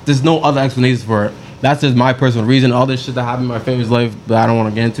 there's no other explanation for it. That's just my personal reason. All this shit that happened in my family's life that I don't want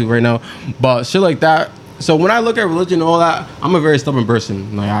to get into right now. But shit like that. So when I look at religion and all that, I'm a very stubborn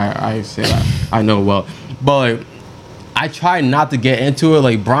person. Like, I say that. I know well. But like, I try not to get into it.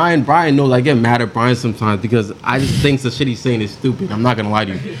 Like, Brian knows I get mad at Brian sometimes because I just think the shit he's saying is stupid. I'm not going to lie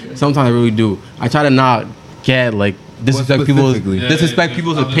to you. Sometimes I really do. I try to not get, like, disrespect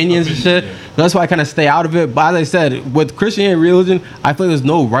people's opinions and shit. Yeah. That's why I kind of stay out of it. But as I said, with Christianity and religion, I feel like there's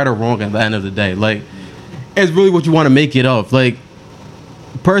no right or wrong at the end of the day. Like, it's really what you want to make it of. Like,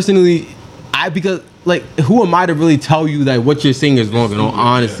 personally, because like, who am I to really tell you that what you're saying is wrong? In all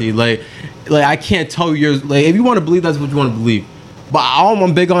honesty, like I can't tell you. Like, if you want to believe, that's what you want to believe. But all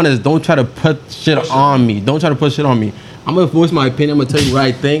I'm big on is don't try to put shit on me. Don't try to put shit on me. I'm gonna voice my opinion. I'm gonna tell you what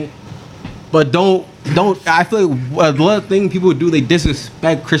I think. But don't. I feel like a lot of things people do, they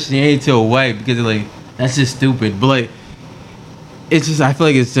disrespect Christianity to a way because they're like, that's just stupid. But like, it's just, I feel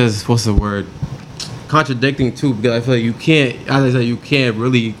like it's just, what's the word? Contradicting too, because I feel like you can't, as I said, you can't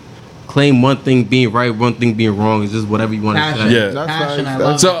really claim one thing being right, one thing being wrong. It's just whatever you want to say. Yeah.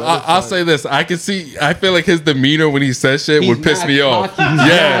 Passion, so I'll say this. I feel like his demeanor when he says shit would piss me off.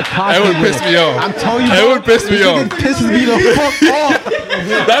 Yeah, it would piss me off. I'm telling you, it would piss me off. It pisses me the fuck off.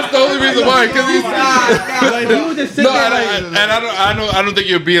 That's the only reason why. Because he's no, I don't think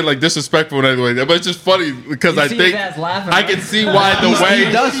you're being like disrespectful in any way. But it's just funny because I think I can see why the way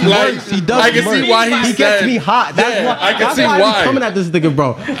he does. I can see why he gets me hot. I can see why he's coming at this nigga,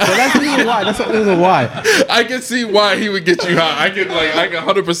 bro. That's the reason why. I can see why he would get you hot. I can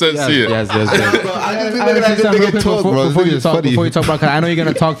 100% see it. Yes. Before you talk about, cause I know you're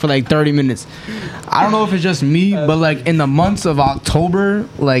gonna talk for like 30 minutes. I don't know if it's just me, but like in the months of October,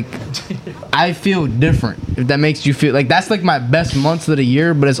 like I feel different. If that makes you feel like, that's like my best months of the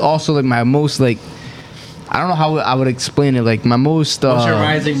year, but it's also like my most, like, I don't know how I would explain it. Like my most. What's your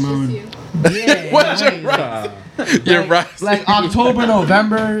rising moon? Yeah. What's your rising? You're right. Like October,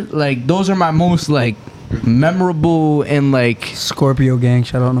 November, like those are my most like memorable and like Scorpio gang.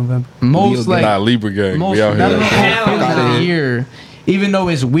 Shout out November. Most like Libra gang. Most we out here. Of the year. Even though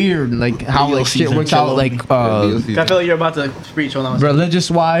it's weird, like how like shit works out, like I feel like you're about to preach. Hold on.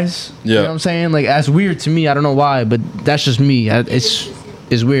 Religious wise, you know what I'm saying? Like that's weird to me. I don't know why, but that's just me.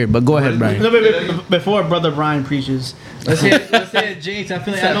 It's weird. But go ahead, Brian. Before Brother Brian preaches, let's hear James. I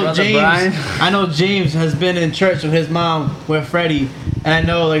feel like I know James has been in church with his mom with Freddie, and I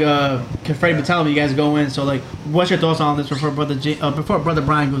know like Freddie been telling me you guys go in. So like, what's your thoughts on this before Brother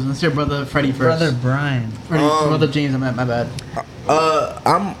Brian goes in? Let's hear Brother Freddie first. Brother Brian. Brother James. My bad.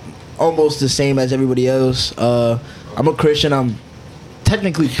 I'm almost the same as everybody else. I'm a Christian. I'm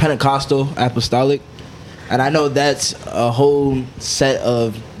technically Pentecostal, apostolic, and I know that's a whole set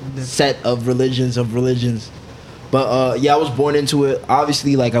of set of religions. But yeah, I was born into it.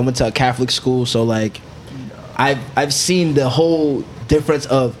 Obviously, like I went to a Catholic school, so like I've seen the whole difference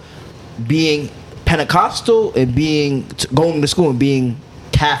of being Pentecostal and going to school and being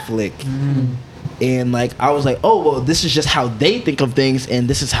Catholic. And like I was like, oh well, this is just how they think of things, and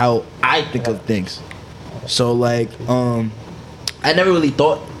this is how I think of things. So like I never really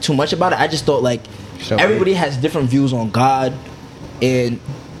thought too much about it. I just thought like everybody has different views on God, and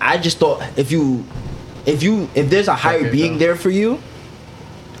I just thought if there's a higher being there for you,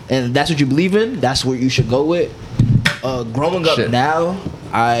 and that's what you believe in, that's what you should go with. Growing up now,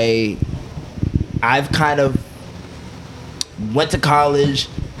 I've kind of went to college,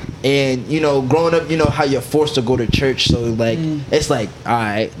 and you know, growing up, you know how you're forced to go to church, so like it's like, all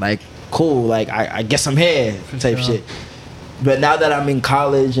right, like cool, like I guess I'm here type shit. But now that I'm in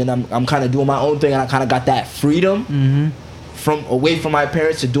college and I'm kind of doing my own thing, and I kind of got that freedom from away from my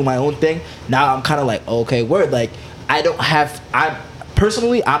parents to do my own thing. Now I'm kind of like, okay, word, like I'm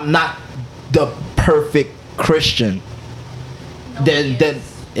not the perfect Christian. Then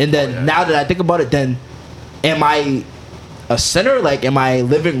now that I think about it, then am I a sinner? Like, am I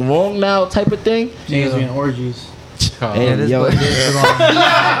living wrong now? Type of thing. Niggas being orgies. And yo,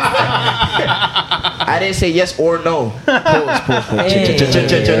 I didn't say yes or no. Pause.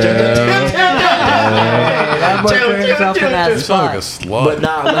 That boy put himself in that spot. But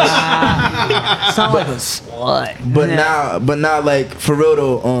now, Sound like a slut. But now, like for real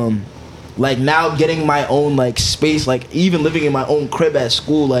though, like now getting my own like space, like even living in my own crib at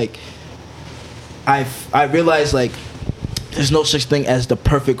school, like I realized like there's no such thing as the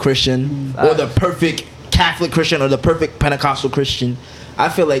perfect Christian or the perfect Catholic Christian or the perfect Pentecostal Christian. I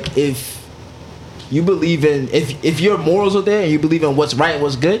feel like if you believe in if your morals are there and you believe in what's right and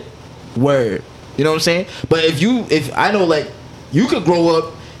what's good, word. You know what I'm saying? But if I know like you could grow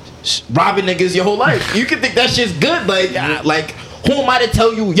up robbing niggas your whole life, you could think that shit's good. Like who am I to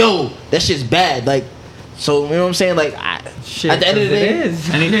tell you, yo, that shit's bad? Like, so you know what I'm saying? Like at the end of the day,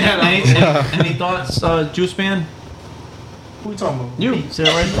 any thoughts, Juice Man? Who we talking about? You. Sit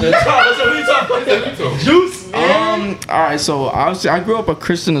right there. Juice. All right. So obviously, I grew up a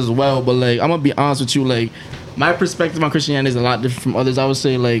Christian as well, but like I'm gonna be honest with you, like my perspective on Christianity is a lot different from others. I would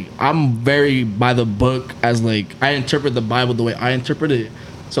say like I'm very by the book, as like I interpret the Bible the way I interpret it.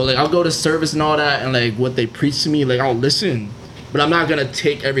 So like I'll go to service and all that, and like what they preach to me, like I'll listen, but I'm not gonna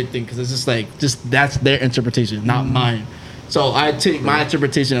take everything because it's just that's their interpretation, not mine. So I take my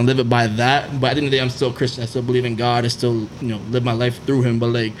interpretation and live it by that. But at the end of the day, I'm still Christian. I still believe in God. I still, live my life through Him.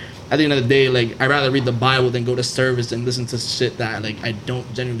 But like at the end of the day, like I'd rather read the Bible than go to service and listen to shit that like I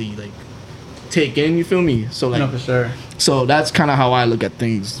don't generally like take in. You feel me? So like, no, for sure. So that's kind of how I look at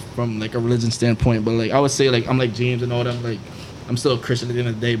things from like a religion standpoint. But like I would say like I'm like James and all them. Like I'm still a Christian at the end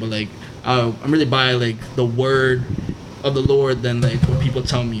of the day. But like I'm really by like the word of the Lord than like what people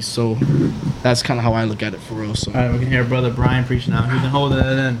tell me. So that's kind of how I look at it for real. So all right, we can hear Brother Brian preach now. He's been holding it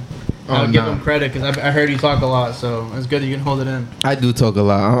in. I'll give him credit because I heard you talk a lot, so it's good that you can hold it in. I do talk a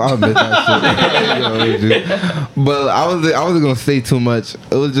lot. I'll admit that shit. But I wasn't gonna say too much.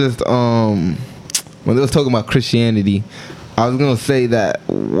 It was just when they was talking about Christianity, I was gonna say that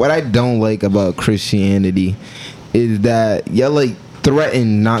what I don't like about Christianity is that y'all like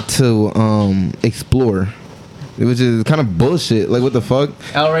threaten not to explore. Which is kind of bullshit. Like, what the fuck?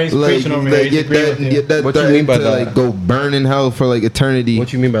 Elray's preaching over here. He's agreeing with you. What you mean by that? Like, go burn in hell for like eternity.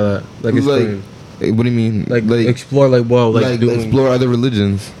 What you mean by that? Like, explain. Like what do you mean? Like explore, like, well, like explore other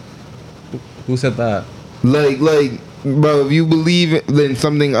religions. Who said that? Like, bro, if you believe in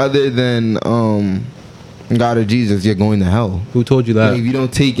something other than God or Jesus, you're going to hell. Who told you that? Like, if you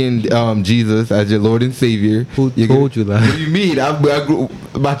don't take in Jesus as your Lord and Savior, who told you that? What do you mean? I grew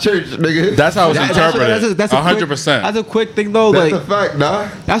my church, nigga. That's how it's interpreted. That's 100%. That's a quick thing, though. That's like a fact, nah.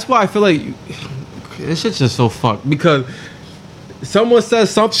 That's why I feel like this shit's just so fucked because someone says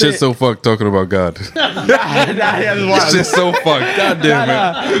something. Shit's so fucked talking about God. It's just so fucked. God damn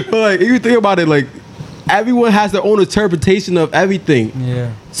it. But like, if you think about it, like, everyone has their own interpretation of everything.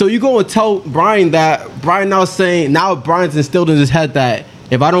 Yeah. So you go and tell Brian that Brian's instilled in his head that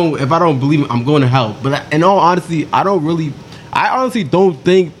if I don't believe it, I'm going to hell. But in all honesty, I honestly don't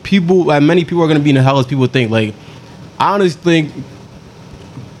think many people are going to be in hell as people think. Like, I honestly think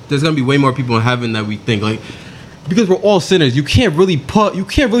there's going to be way more people in heaven than we think. Like, because we're all sinners. You can't really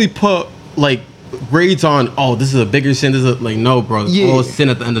put like grades on, oh, this is a bigger sin. This is like, no, bro. It's all sin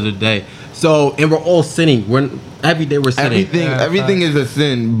at the end of the day. So, and we're all sinning. Every day we're sinning. Everything is a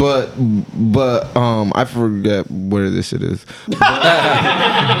sin, but I forget where this shit is. But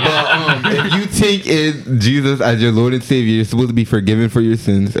if you take Jesus as your Lord and Savior, you're supposed to be forgiven for your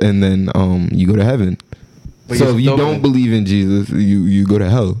sins, and then you go to heaven. But so if you don't believe in Jesus, you go to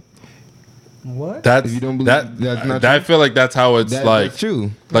hell. What? That's if you don't believe, that's not I true. feel like that's how it's like. That's true.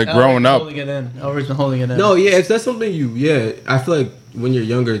 Like growing up. Elray's been holding it in. No, yeah, that's something I feel like when you're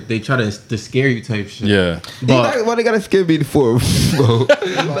younger, they try to scare you type shit. Yeah. But why they gotta scare me for? It's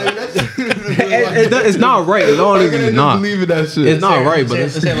not right. It's not even not. Believe in that shit. It's not right, but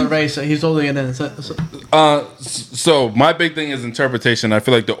it's Elray, so he's holding it in. So my big thing is interpretation. I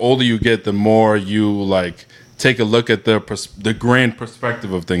feel like the older you get, the more you like take a look at the grand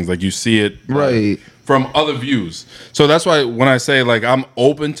perspective of things. Like you see it right from other views. So that's why when I say like I'm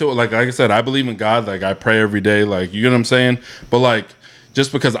open to it, like I said, I believe in God. Like I pray every day. Like you know what I'm saying. But like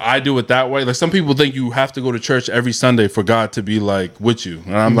just because I do it that way, like some people think you have to go to church every Sunday for God to be like with you,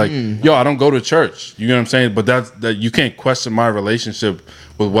 and I'm like, yo, I don't go to church. You know what I'm saying? But that you can't question my relationship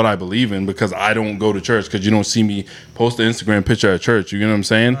with what I believe in because I don't go to church because you don't see me post an Instagram picture at church. You know what I'm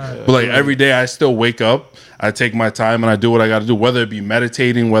saying? But like every day I still wake up, I take my time and I do what I got to do, whether it be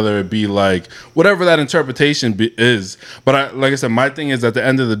meditating, whether it be like whatever that interpretation is. But like I said, my thing is at the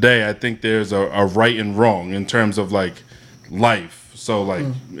end of the day, I think there's a right and wrong in terms of like life. So like,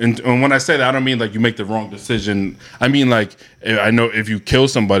 and when I say that, I don't mean like you make the wrong decision. I mean like, I know if you kill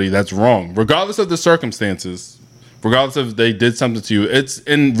somebody, that's wrong, regardless of the circumstances. Regardless if they did something to you, it's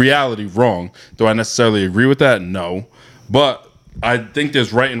in reality wrong. Do I necessarily agree with that? No, but I think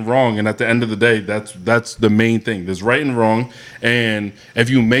there's right and wrong, and at the end of the day, that's the main thing. There's right and wrong, and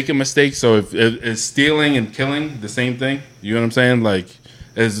if you make a mistake, so if stealing and killing the same thing, you know what I'm saying? Like,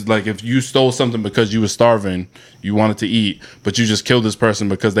 it's like if you stole something because you were starving, you wanted to eat, but you just killed this person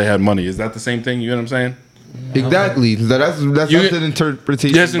because they had money. Is that the same thing? You know what I'm saying? Exactly. That's an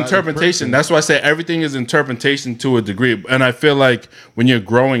interpretation. Yes, interpretation. That's why I say everything is interpretation to a degree. And I feel like when you're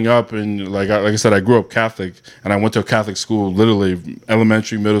growing up, and like I said, I grew up Catholic, and I went to a Catholic school, literally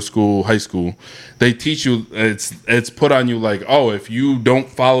elementary, middle school, high school. They teach you, it's put on you like, oh, if you don't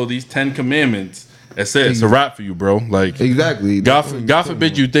follow these 10 commandments, that's it. It's a wrap for you, bro. Like exactly. God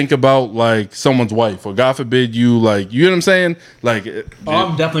forbid you think about like someone's wife, or God forbid you like, you know what I'm saying? Like,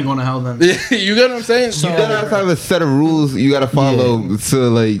 I'm definitely going to hell then. You get what I'm saying? So you gotta have a set of rules you gotta follow to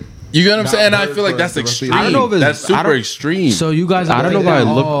like. You get what I'm saying? And I feel like that's extreme. I don't know if that's super extreme. So you guys, I don't know if I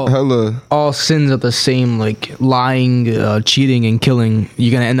look all sins are the same, like lying, cheating, and killing.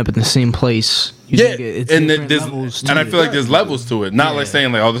 You're gonna end up in the same place. And I feel like there's levels to it. Not like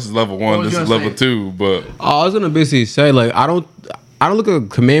saying like, oh, this is level 1, this is level 2. But I was gonna basically say like I don't look at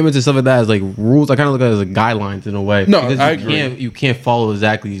commandments and stuff like that as like rules. I kind of look at it as like guidelines in a way. No, because I agree. You can't follow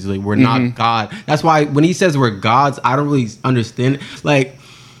exactly. He's like, we're not God. That's why when he says we're gods, I don't really understand. Like,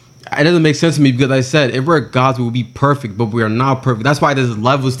 it doesn't make sense to me because I said if we're gods, we will be perfect, but we are not perfect. That's why there's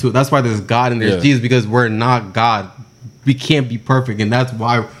levels to it. That's why there's God and there's Jesus, because we're not God. We can't be perfect, and that's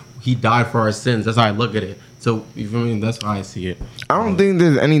why he died for our sins. That's how I look at it. So you feel me? That's how I see it. I don't think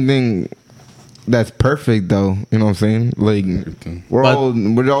there's anything that's perfect though. You know what I'm saying? Like we're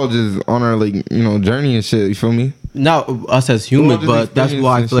all just on our like, you know, journey and shit. You feel me? Not us as humans, but that's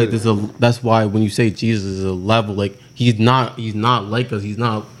why I feel like that's why when you say Jesus is a level, like he's not like us. He's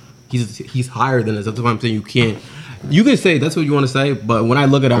higher than us. That's why I'm saying you can say that's what you want to say, but when I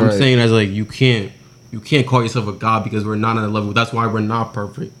look at it, I'm saying as like you can't call yourself a God because we're not at that level. That's why we're not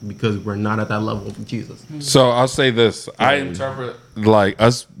perfect, because we're not at that level of Jesus. So I'll say this. I interpret like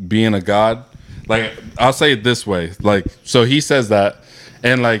us being a God. Like I'll say it this way. Like, so he says that,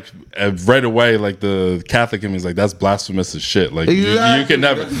 and like right away, like the Catholic in me is like, that's blasphemous as shit. Like you can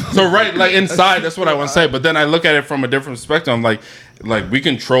never. So right, like inside, that's what I want to say. But then I look at it from a different perspective. I'm like we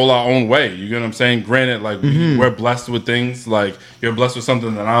control our own way. You get what I'm saying? Granted, like we're blessed with things. Like you're blessed with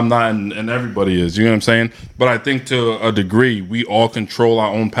something that I'm not, and everybody is. You know what I'm saying? But I think to a degree, we all control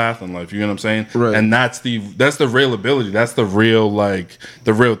our own path in life. You know what I'm saying? Right. And that's the real ability. That's the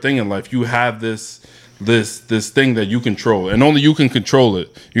real thing in life. You have this thing that you control, and only you can control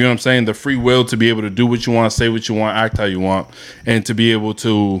it. You know what I'm saying? The free will to be able to do what you want, say what you want, act how you want, and to be able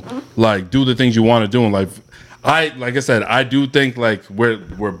to like do the things you want to do in life. Like I said, I do think like we're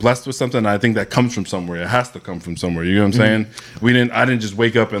blessed with something. And I think that comes from somewhere. It has to come from somewhere. You know what I'm saying? I didn't just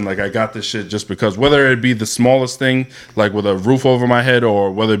wake up and like I got this shit just because. Whether it be the smallest thing, like with a roof over my head,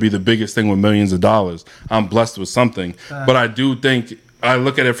 or whether it be the biggest thing with millions of dollars, I'm blessed with something. But I do think I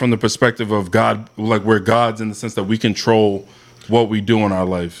look at it from the perspective of God, like we're gods in the sense that we control what we do in our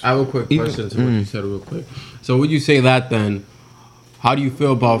life. I have a quick question to what you said real quick. So would you say that then? How do you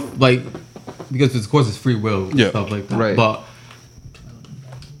feel about like, because of course it's free will and stuff like that, right? But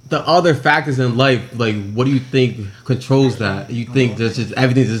the other factors in life, like what do you think controls that? You think there's just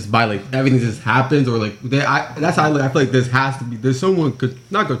everything just happens, or like that's how I feel like there's someone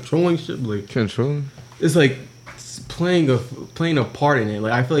not controlling shit, like controlling. It's like playing a part in it.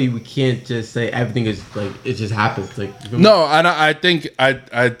 Like I feel like we can't just say everything is like it just happens. Like no, and I think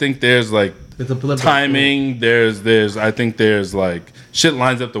there's like timing. I think there's like shit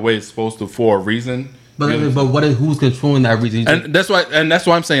lines up the way it's supposed to for a reason. But who's controlling that reason? And that's why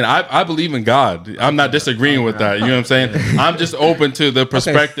I'm saying I believe in God. I'm not disagreeing with that. You know what I'm saying? I'm just open to the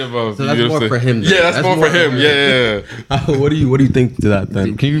perspective of. So that's more for him. Yeah, that's more for him. Yeah. What do you think to that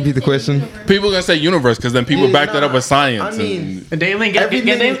then? Can you repeat the question? People are gonna say universe because then people back that up with science. I mean, Daylin, get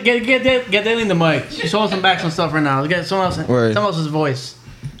Daylin the mic. She's holding some back some stuff right now. Let's get someone else's voice.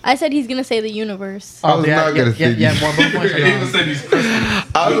 I said he's gonna say the universe. I was not gonna say.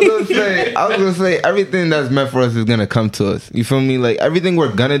 I was gonna say everything that's meant for us is gonna come to us. You feel me? Like everything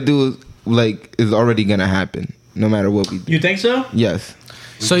we're gonna do is already gonna happen, no matter what we do. You think so? Yes.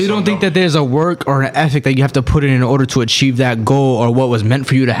 So you don't think that there's a work or an ethic that you have to put in order to achieve that goal or what was meant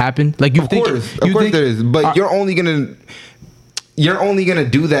for you to happen? Like of course there is, but you're only gonna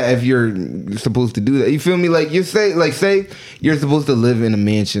do that if you're supposed to do that. You feel me? Like say you're supposed to live in a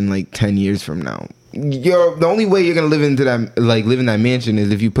mansion like 10 years from now. The only way you're gonna live in that mansion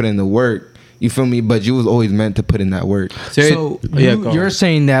is if you put in the work. You feel me? But you was always meant to put in that work. So you're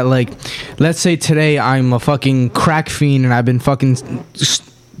saying that, like, let's say today I'm a fucking crack fiend and I've been fucking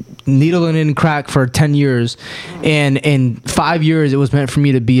needling in crack for 10 years, and in 5 years it was meant for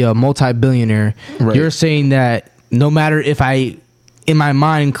me to be a multi-billionaire. Right. You're saying that no matter if I, in my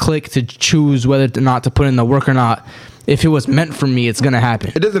mind, click to choose whether or not to put in the work or not, if it was meant for me, it's gonna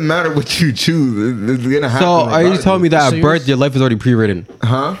happen. It doesn't matter what you choose; it's gonna happen. So are you telling me that at birth your life is already pre-written?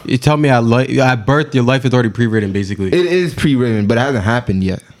 Huh? You tell me at birth your life is already pre-written, basically. It is pre-written, but it hasn't happened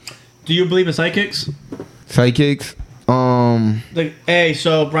yet. Do you believe in psychics? Psychics? Like, hey,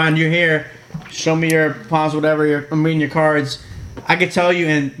 so Brian, you're here. Show me your palms, whatever. I'm reading your cards. I could tell you,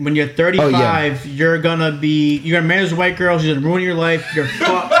 and when you're 35, you're gonna marry this white girl. She's gonna ruin your life. You're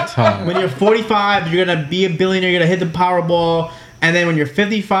fucked. When you're 45, you're gonna be a billionaire. You're gonna hit the Powerball. And then when you're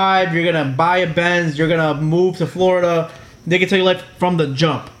 55, you're gonna buy a Benz. You're gonna move to Florida. They can tell you life from the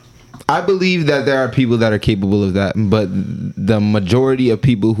jump. I believe that there are people that are capable of that, but the majority of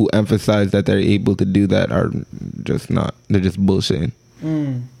people who emphasize that they're able to do that are just not. They're just bullshitting.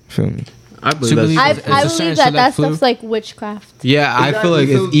 Feel me? I believe that stuff's like witchcraft. Yeah, exactly. I feel like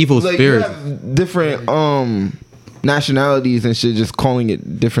it's evil spirits. You have different nationalities and shit, just calling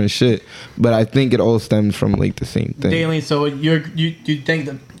it different shit. But I think it all stems from like the same thing. Daylin, so you think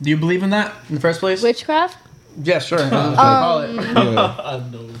that? Do you believe in that in the first place? Witchcraft? Yeah, sure.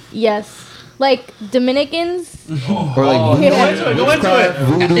 Yes. Like Dominicans, or like go into it.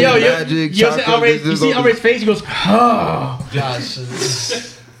 Voodoo, magic, you see Elray's face. He goes, "Oh gosh."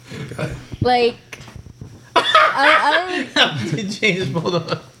 Like, I don't. James, hold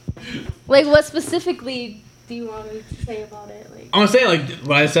on. Like, what specifically do you want me to say about it? Like, I'm gonna say like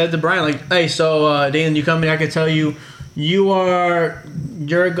what I said to Brian. Like, hey, so Daylin, you come in. I can tell you, you're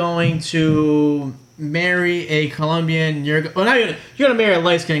going to marry a Colombian. You're gonna marry a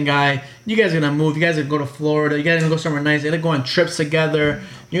light skinned guy. You guys are gonna move. You guys are gonna go to Florida. You guys are gonna go somewhere nice. They're gonna go on trips together.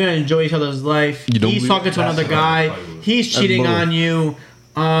 You're gonna enjoy each other's life. He's talking to another guy. He's cheating on you.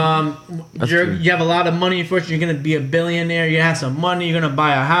 You have a lot of money. First, you're gonna be a billionaire. You have some money. You're gonna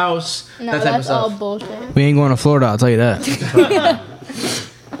buy a house. No, that's all bullshit. We ain't going to Florida. I'll tell you that.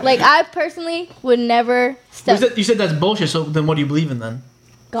 Like, I personally would never step. You said that's bullshit. So then, what do you believe in then?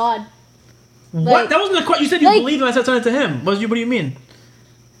 God. What? Like, that wasn't the question. You said you believe in. I said something to him. What do you mean?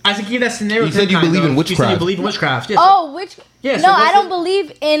 I said give that scenario. You said you believe in witchcraft. You said you believe in witchcraft. Yes. Oh, Yeah, no, I don't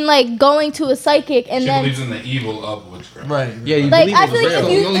believe in like going to a psychic and then. She believes in the evil of witchcraft. Right. Yeah. You like I feel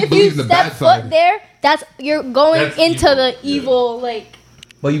like if you step foot there, you're going into the evil like.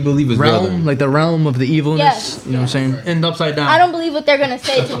 Well, you believe it's realm, like the realm of the evilness. Yes. You know what I'm saying? And upside down. I don't believe what they're gonna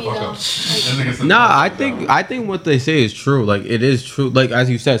say to me though. Nah, I think what they say is true. Like it is true. Like as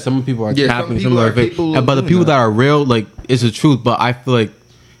you said, some people are capping, some are fake. But the people that are real, like it's the truth. But I feel like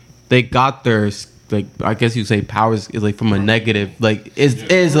they got their like I guess you say powers is like from a negative, like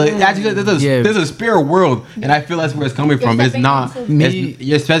is like actually there's a spirit world, and I feel that's where it's coming from. It's not me.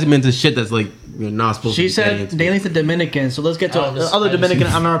 You're stepping into shit that's like you're not supposed to. She said Daylin's a Dominican, so let's get to the other Dominican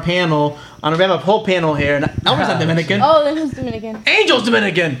on our panel. We have a whole panel here. Elmer's not Dominican. Oh, then who's Dominican? Angel's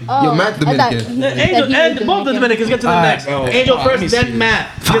Dominican. Oh, Yo, Matt's Dominican. Angel and both the Dominicans get to the next. Angel first, then Matt.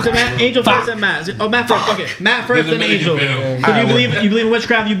 Angel first, then Matt. Oh, Matt first. Okay, Matt first, then Angel. So you believe in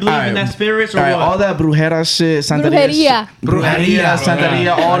witchcraft? You believe in that spirits or what? All that brujera shit, brujeria,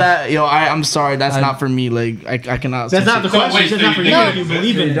 santeria, all that. Yo, I'm sorry, that's not for me. Like I cannot. That's not the question. It's not for you. No. You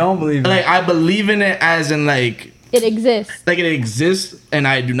believe in it. Don't believe it. Like I believe in it as in like It exists. like it exists, and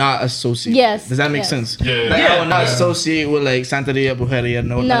I do not associate. Yes. Does that make yes. sense? Yeah. Like I will not associate with like santeria, brujeria,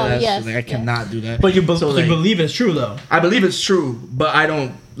 none of that yes, shit. Like I cannot do that. But you So, like, believe it's true though. I believe it's true, but I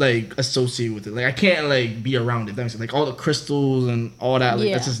don't like associate with it. Like I can't like be around it. That makes sense. Like all the crystals and all that.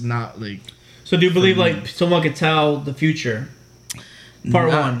 Like that's just not like. So do you believe like someone could tell the future? Part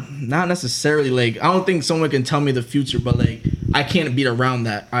one. Not necessarily. Like I don't think someone can tell me the future, but like I can't be around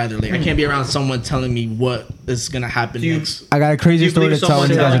that either. Like I can't be around someone telling me what is gonna happen next. I got a crazy story to tell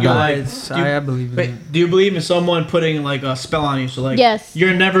when you guys are done. I believe in it. Do you believe in someone putting like a spell on you? So like, Yes.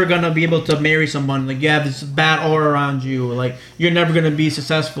 you're never gonna be able to marry someone. Like you have this bad aura around you. Like you're never gonna be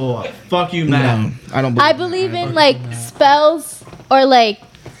successful. Fuck you, man. No, I don't. I believe in like spells or like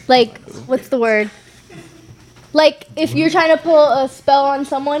what's the word? Like if you're trying to pull a spell on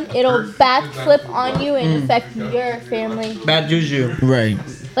someone, it'll backflip on you and affect your family. Bad juju. Right.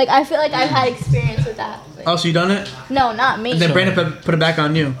 Like I feel like I've had experience with that. Oh, so you done it? No, not me. And then Brandon put it back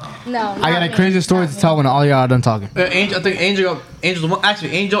on you. No. I got a crazy story to tell when all y'all are done talking. Angel, I think Angel's the one.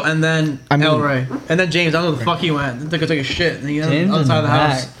 Actually, Angel and then Elray and then James. I don't know where the fuck he went. Took a shit. And he James outside in the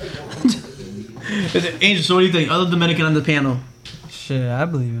house. Angel, so what do you think? Other Dominican on the panel. Shit, I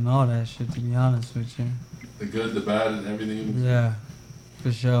believe in all that shit, to be honest with you. The good, the bad, and everything. Yeah,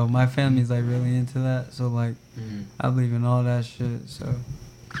 for sure. My family's like really into that, so like, I believe in all that shit. So,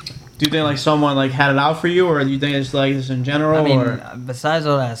 Do you think like someone like had it out for you, or do you think it's like this in general? I mean, or besides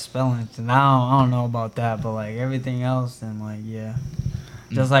all that spelling, I don't know about that, but like everything else, then like yeah,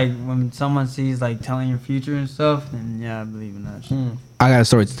 just like when someone sees like telling your future and stuff, then yeah, I believe in that shit. I got a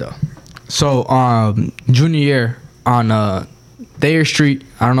story to tell. So, junior year on Thayer Street,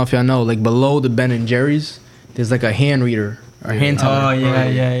 I don't know if y'all know, like below the Ben and Jerry's, there's like a hand reader or hand teller. Oh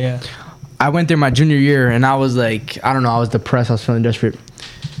yeah. I went there my junior year and I was like, I don't know, I was depressed. I was feeling desperate.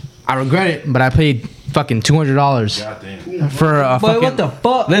 I regret it, but I paid fucking $200 for a fucking. Boy, what the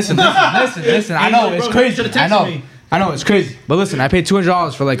fuck? Listen. I know it's crazy. I know it's crazy. But listen, I paid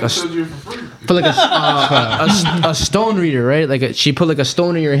 $200 for like a stone reader, right? Like she put like a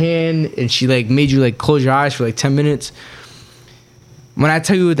stone in your hand and she like made you like close your eyes for like 10 minutes. When I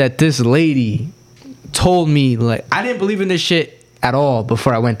tell you that this lady told me, like, I didn't believe in this shit at all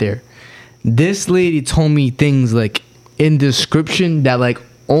before I went there. This lady told me things like in description that like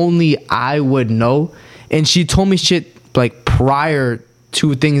only I would know, and she told me shit like prior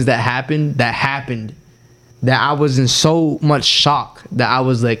to things that happened that I was in so much shock that I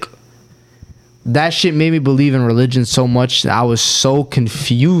was like, that shit made me believe in religion so much that I was so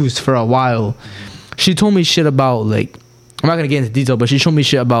confused for a while. She told me shit about like, I'm not gonna get into detail, but she showed me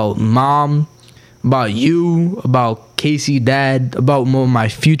shit about mom, about you, about Casey dad, about what my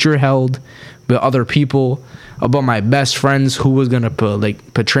future held with other people, about my best friends, who was gonna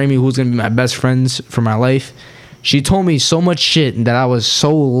portray me, who was gonna be my best friends for my life. She told me so much shit that I was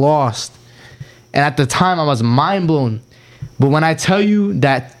so lost, and at the time I was mind blown. But when I tell you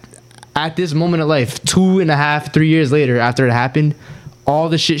that at this moment of life, 2.5, 3 years later after it happened, all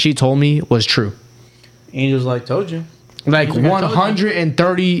the shit she told me was true. Angel's like, told you. Like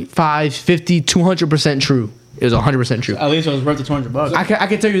 135, 50, 200% true. It was 100% true. At least it was worth the $200. I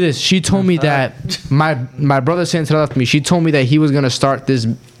can tell you this. She told me that my brother sent it up to me. She told me that he was gonna start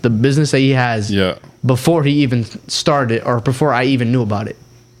the business that he has before he even started or before I even knew about it.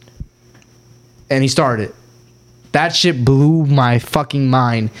 And he started it. That shit blew my fucking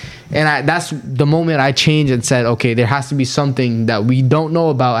mind. And that's the moment I changed and said, okay, there has to be something that we don't know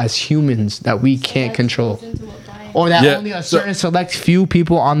about as humans that we can't control. Or that only a certain select few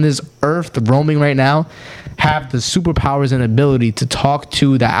people on this earth roaming right now have the superpowers and ability to talk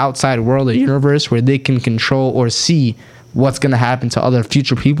to the outside world, the universe, where they can control or see what's going to happen to other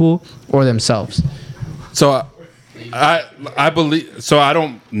future people or themselves. So I believe, so I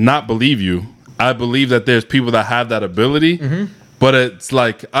don't not believe you. I believe that there's people that have that ability, but it's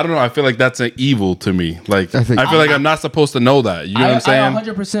like I don't know. I feel like that's an evil to me. Like I feel like I'm not supposed to know that. You know what I'm saying? I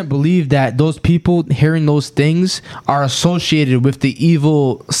 100% believe that those people hearing those things are associated with the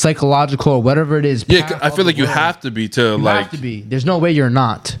evil psychological or whatever it is. Yeah, I feel like you have to be to you like. have to be. There's no way you're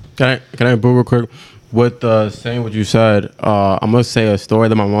not. Can I improve real quick? With saying what you said, I'm gonna say a story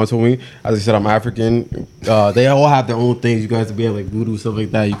that my mom told me. As I said, I'm African. They all have their own things. You guys be like voodoo stuff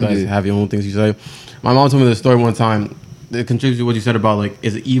like that. You guys have your own things. You say. My mom told me this story one time. It contributes to what you said about like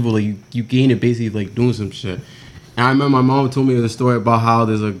is it evil? Like you gain it basically like doing some shit. And I remember my mom told me the story about how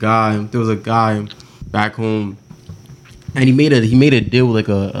there was a guy back home, and he made a deal with like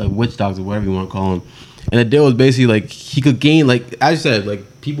a witch doctor, whatever you want to call him. And the deal was basically like he could gain, like as you said,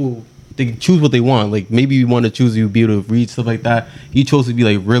 like people, they can choose what they want. Like maybe you want to choose to be able to read stuff like that. He chose to be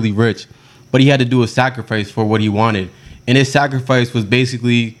like really rich, but he had to do a sacrifice for what he wanted. And his sacrifice was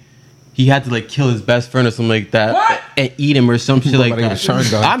basically he had to like kill his best friend or something like that and eat him or some shit like that.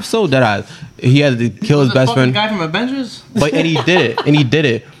 I'm so dead-eyed. He had to kill his best friend. The guy from Avengers. But and he did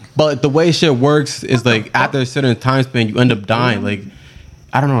it. But the way shit works is like after a certain time span, you end up dying. Like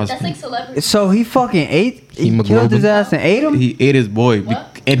I don't know. That's like celebrity. So he fucking ate. He killed his ass and ate him. He ate his boy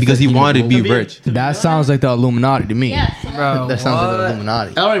and because he wanted to be rich. That sounds like the Illuminati to me. Yeah, Bro, that sounds like the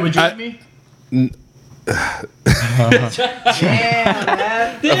Illuminati. Elray, would you eat me? For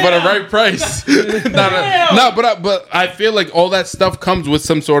the right price. But I feel like all that stuff comes with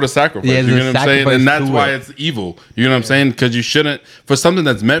some sort of sacrifice. Yeah, you know what I'm saying? And that's to why it. it's evil. You know what I'm saying? Because you shouldn't, for something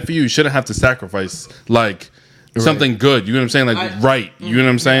that's meant for you, you shouldn't have to sacrifice like something good. You know what I'm saying? Like You know what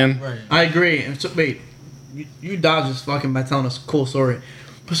I'm saying? Right. I agree. And so, wait, you dodged this fucking by telling us a cool story.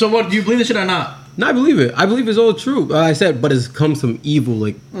 So what? Do you believe this shit or not? No, I believe it. I believe it's all true. Like I said, but it's comes some evil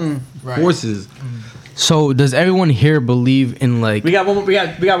like forces. So does everyone here believe in like? We got one more. We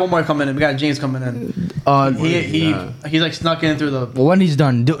got one more coming in. We got James coming in. He's like snuck in through the. Well, when he's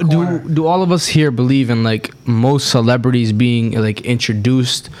done, do all of us here believe in like most celebrities being like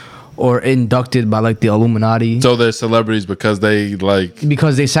introduced or inducted by like the Illuminati? So they're celebrities because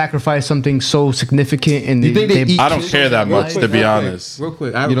they sacrifice something so significant and I don't care that much to be honest. Real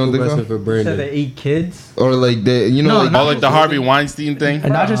quick, I have a question for Brandon. They eat kids, or like they, like the Harvey Weinstein thing.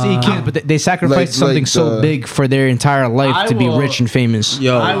 And not just eat kids, but they sacrifice something so big for their entire life to be rich and famous.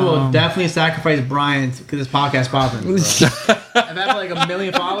 I will definitely sacrifice Brian because this podcast popping. If I have like 1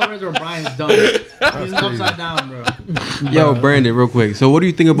 million followers, or Brian's done. He's upside down, bro. Yo, Brandon, real quick. So, what do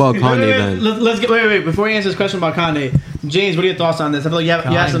you think about Kanye then? Let's get wait. Before you answer this question about Kanye, James, what are your thoughts on this? I feel like you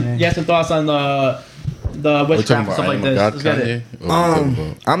have some thoughts on the witchcraft and stuff like this. Let's get it.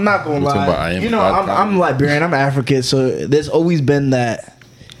 I'm not gonna lie. I'm Liberian. I'm African, so there's always been that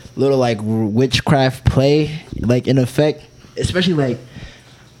little like witchcraft play, like in effect. Especially like,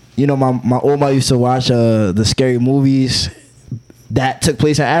 my Oma used to watch the scary movies that took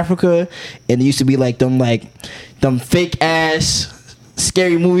place in Africa, and it used to be like them fake ass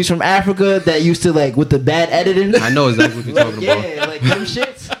scary movies from Africa that used to like with the bad editing. I know exactly what you're talking about. Yeah, like them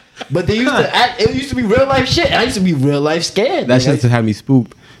shits. But they used to act. It used to be real life shit. I used to be real life scared. That shit had me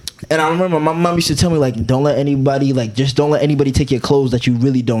spooked. And I remember my mom used to tell me like, don't let anybody take your clothes that you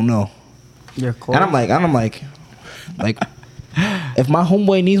really don't know. Your clothes. And I'm like, if my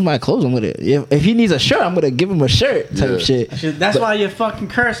homeboy needs my clothes, I'm gonna. If he needs a shirt, I'm gonna give him a shirt. Type shit. That's why you're fucking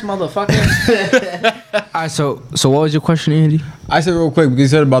cursed, motherfucker. All right, so what was your question, Andy? I said real quick because you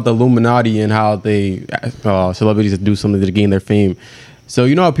said about the Illuminati and how they celebrities do something to gain their fame. So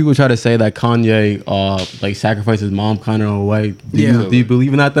you know how people try to say that Kanye like sacrificed his mom kind of in a way. Do you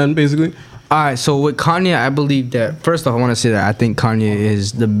believe in that then, basically? All right, so with Kanye, I believe that first off, I want to say that I think Kanye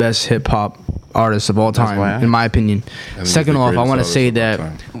is the best hip hop artist of all time, in my opinion. Second off, I want to say that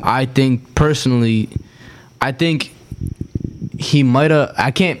I think personally, he might have.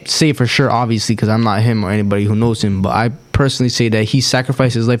 I can't say for sure, obviously, because I'm not him or anybody who knows him. But I personally say that he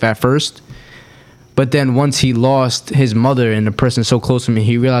sacrificed his life at first. But then once he lost his mother and the person so close to him,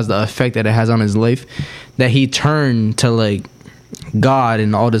 he realized the effect that it has on his life, that he turned to like God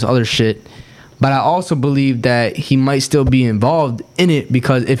and all this other shit. But I also believe that he might still be involved in it,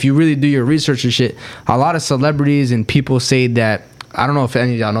 because if you really do your research and shit, a lot of celebrities and people say that, I don't know if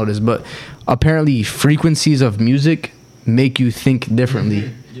any of y'all know this, but apparently frequencies of music make you think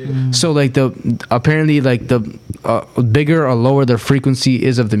differently. So like the bigger or lower the frequency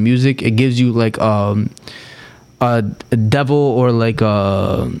is of the music, it gives you like a devil, or like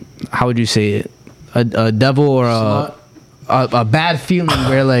how would you say it, a devil or a bad feeling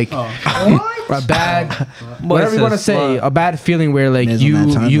where like a bad, whatever you want to say, a bad feeling where like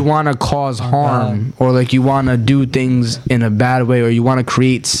you want to cause harm or like you want to do things in a bad way or you want to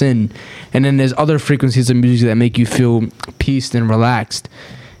create sin. And then there's other frequencies of music that make you feel peaced and relaxed,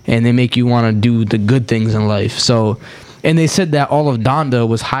 and they make you want to do the good things in life. So, and they said that all of Donda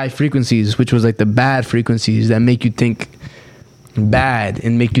was high frequencies, which was like the bad frequencies that make you think bad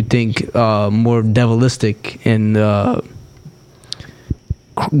and make you think more devilistic and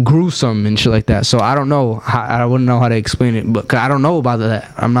gruesome and shit like that. So I don't know. I wouldn't know how to explain it, but 'cause I don't know about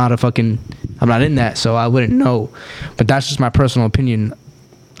that. I'm not in that, so I wouldn't know. But that's just my personal opinion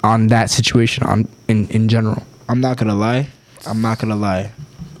on that situation in general. I'm not gonna lie.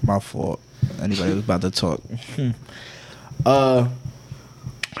 My fault. Anybody was about to talk.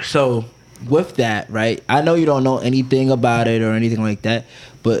 So with that, right? I know you don't know anything about it or anything like that,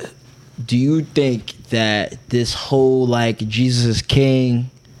 but do you think that this whole like Jesus is King,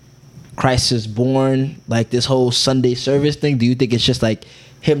 Christ is born, like this whole Sunday service thing, do you think it's just like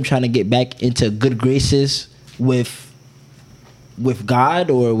him trying to get back into good graces with God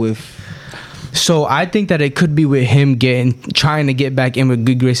or with? So I think that it could be with him trying to get back in with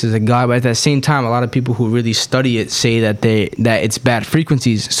good graces of God, but at the same time, a lot of people who really study it say that it's bad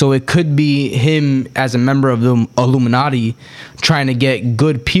frequencies. So it could be him as a member of the Illuminati trying to get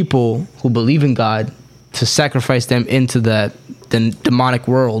good people who believe in God to sacrifice them into the demonic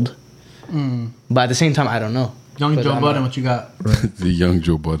world. But at the same time, I don't know. Young Joe Budden, what you got? The young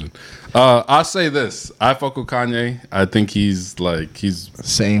Joe Budden. I'll say this. I fuck with Kanye. I think he's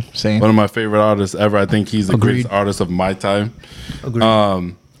same. One of my favorite artists ever. I think he's the greatest artist of my time. Agreed.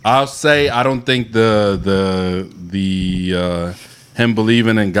 I'll say I don't think the him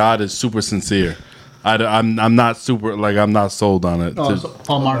believing in God is super sincere. I'm not super, like, I'm not sold on it. Oh, it's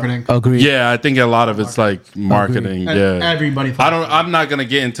all marketing. Agreed. Yeah, I think a lot of it's like marketing. Agreed. Yeah, Everybody. I'm not gonna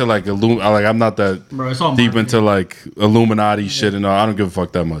get into like I'm not that Bro, it's all deep marketing. into like Illuminati shit and all. I don't give a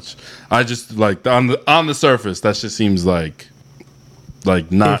fuck that much. I just like on the surface, that shit seems like not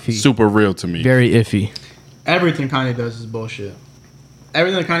Iffy. super real to me. Very iffy. Everything Kanye does is bullshit.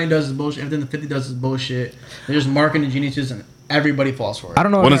 Everything that Kanye does is bullshit. Everything that 50 does is bullshit. They're just marketing geniuses and everybody falls for it. I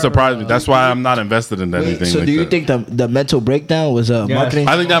don't know. Wouldn't surprise me. That's why I'm not invested in anything. So like do you that. think the mental breakdown was marketing?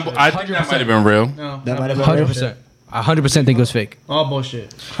 I think that might have been real. No, That might have been 100%. I 100% think it was fake. all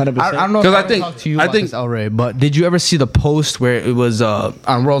bullshit. 100%. I don't know if I talked to you about this, Elray, but did you ever see the post where it was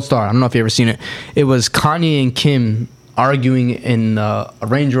on World Star? I don't know if you ever seen it. It was Kanye and Kim arguing in a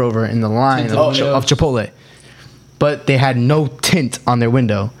Range Rover in the line of Chipotle, but they had no tint on their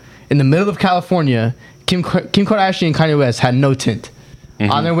window. In the middle of California, Kim Kardashian and Kanye West had no tint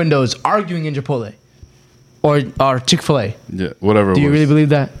on their windows, arguing in Chipotle or Chick-fil-A. Yeah, whatever. Do you really believe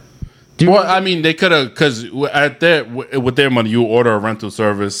that? Well, I mean, they could have, because with their money, you order a rental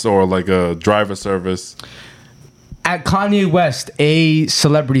service or like a driver service. At Kanye West, a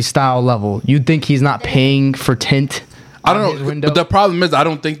celebrity style level, you think he's not paying for tint? I don't know, but the problem is I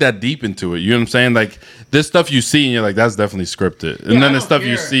don't think that deep into it. You know what I'm saying? Like, this stuff you see and you're like, that's definitely scripted. And then the stuff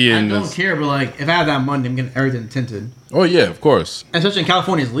you see in I don't care, but like, if I have that money, I'm getting everything tinted. Oh yeah, of course. And especially in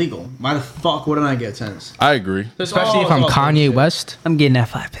California, it's legal. Why the fuck wouldn't I get tints? I agree. Especially if I'm Kanye West. I'm getting that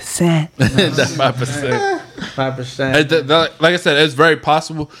 5%. That's 5%. 5%. Like I said, it's very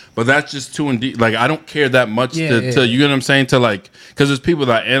possible, but that's just too indeed. Like, I don't care that much to you know what I'm saying, to like, because there's people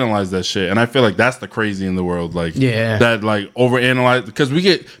that analyze that shit, and I feel like that's the crazy in the world. Like, that like overanalyze, because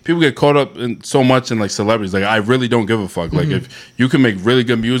people get caught up in so much in like celebrities. Like, I really don't give a fuck. Like, if you can make really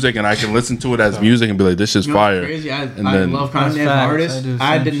good music and I can listen to it as music and be like, this is fire. Crazy. I love Kanye as an artist.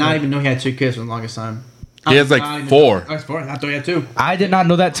 I did not even know he had 2 kids for the longest time. He has like 4. I thought he had 2. I did not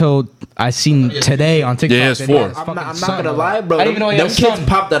know that till I seen today on TikTok. Yeah, he has 4. I'm not gonna lie, bro. I didn't even know he them had a kids son.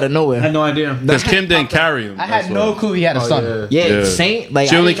 popped out of I nowhere. had no idea. Because Kim didn't carry him. I had no clue he had a son. Yeah, Saint. Like,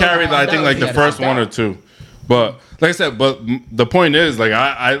 She only I didn't know carried, that. I think, like the first 1 or 2. But like I said, the point is, like,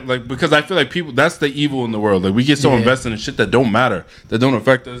 I like, because I feel like people, that's the evil in the world. Like, we get so invested in shit that don't matter, that don't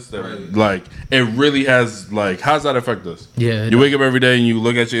affect us. That, like, it really has, like, how's that affect us? Yeah. You wake up every day and you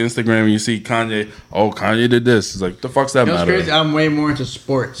look at your Instagram and you see Kanye. Oh, Kanye did this. It's like, the fuck's that You know what's matter? crazy? I'm way more into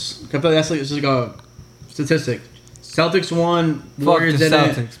sports. I feel like that's like, it's just like a statistic. Celtics won. Warriors Fuck the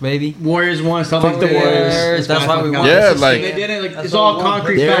didn't. Celtics, baby. Warriors won. Celtics Fuck the didn't. Warriors. That's why we won. Yeah, like, They didn't. Like, That's it's why all we won.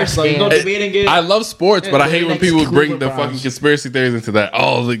 concrete They're facts. Like, no scam. debating it. I love sports, but I hate when people bring the Cooper fucking Browns. conspiracy theories into that.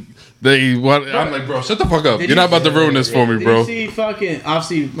 Oh, like, they want. I'm like, bro, shut the fuck up. Did You're not about to ruin this for me, Did bro. you see fucking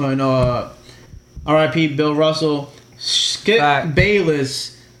obviously R.I.P. Bill Russell, Skip Fact.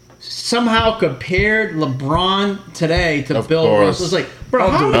 Bayless somehow compared LeBron today to Of Bill course. Russell. It's like, bro,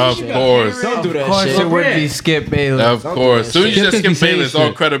 how Of you course. Don't do that Of course, shit. it would be Skip Bayless. Of course. As soon as you just Skip skip Bayless, all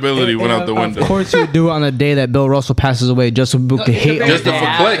shit. credibility went out the window. Of course, you would do it on the day that Bill Russell passes away, just so people could hate on Just him.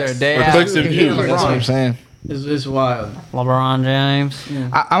 for clicks. For clicks and views. That's what I'm saying. It's wild. LeBron James.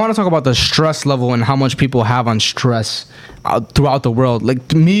 I want to talk about the stress level and how much people have on stress throughout the world. Like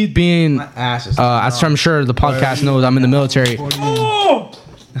to me being, as I'm sure the podcast knows, I'm in the military.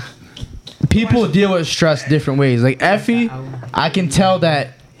 People deal with stress different ways. Like Efi, I can tell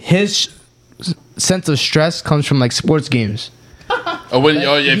that his sense of stress comes from like sports games.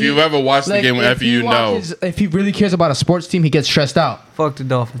 If you've ever watched the game with Efi, you know. If he really cares about a sports team, he gets stressed out. Fuck the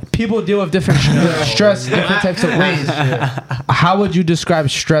Dolphins. People deal with different stress, different types of ways. How would you describe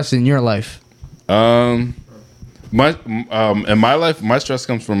stress in your life? In my life, my stress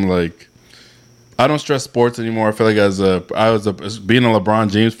comes from like, I don't stress sports anymore. I feel like being a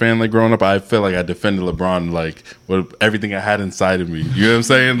LeBron James fan, like growing up, I feel like I defended LeBron like with everything I had inside of me. You know what I'm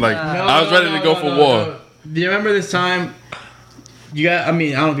saying? Like I was ready to go for war. Do you remember this time? I don't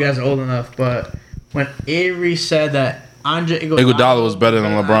know if you guys are old enough, but when Avery said that Andre Iguodala was better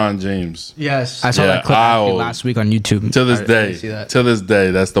than LeBron James. Yes, I saw that clip actually last week on YouTube. To this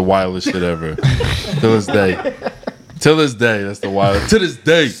day, that's the wildest shit ever. Till this day, that's the wildest. To this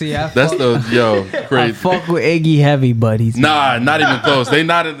day, that's crazy. I fuck with Iggy heavy, buddies. Nah, not even close. They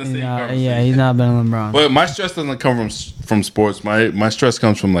not in the same conversation. Yeah, he's not better than LeBron. But my stress doesn't come from sports. My stress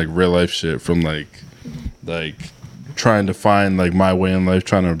comes from like real life shit. From like trying to find like my way in life,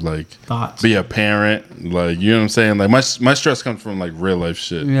 trying to like be a parent, like you know what I'm saying. Like my stress comes from like real life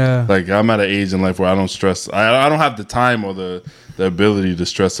shit. Yeah. Like I'm at an age in life where I don't stress. I don't have the time or the ability to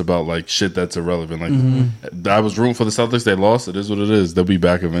stress about like shit that's irrelevant. Like I was rooting for the Celtics. They lost. It is what it is. They'll be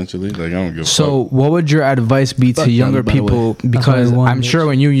back eventually. Like I don't give a fuck. What would your advice be to younger people? Because I'm sure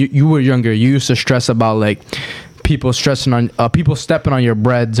when you were younger, you used to stress about like people stressing on people stepping on your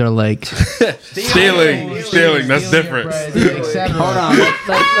breads or like stealing. That's different. Hold on,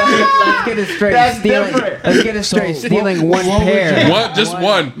 let's get it straight. Let's get it straight. Stealing one pair. What? Just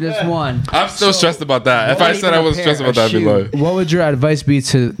one. Just one. I'm still stressed about that. If I said I was stressed about that, I'd be lying. What would your advice be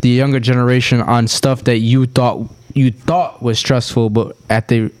to the younger generation on stuff that you thought was stressful, but at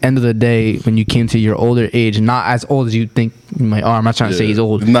the end of the day, when you came to your older age, not as old as you think you might are. I'm not trying to say he's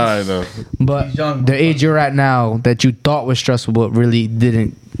old. Nah, I know. But the age you're at now that you thought was stressful, but really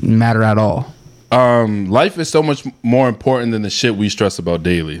didn't matter at all. Life is so much more important than the shit we stress about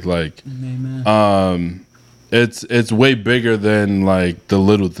daily. Like, it's way bigger than like the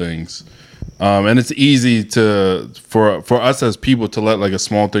little things. And it's easy for us as people to let like a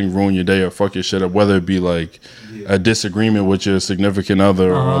small thing ruin your day or fuck your shit up, whether it be like a disagreement with your significant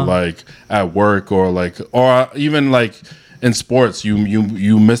other or like at work or even like in sports,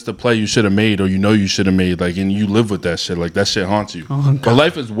 you missed a play you should have made or you should have made, like, and you live with that shit. Like that shit haunts you. But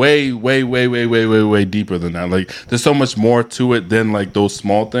life is way deeper than that. Like there's so much more to it than like those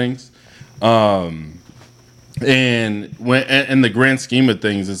small things. And when in the grand scheme of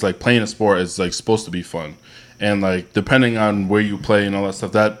things, it's like playing a sport is like supposed to be fun, and like depending on where you play and all that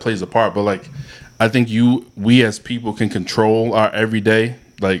stuff, that plays a part. But like, I think we as people can control our everyday,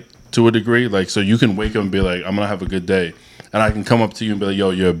 like to a degree. Like, so you can wake up and be like, I'm gonna have a good day, and I can come up to you and be like, yo,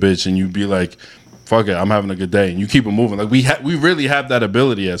 you're a bitch, and you be like, fuck it, I'm having a good day, and you keep it moving. Like we really have that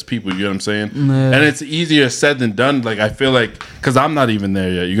ability as people. You know what I'm saying? Yeah. And it's easier said than done. Like I feel like, because I'm not even there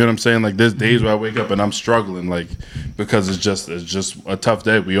yet. You know what I'm saying? Like there's days where I wake up and I'm struggling, like because it's just a tough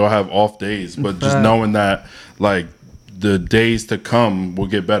day. We all have off days, but just knowing that like the days to come will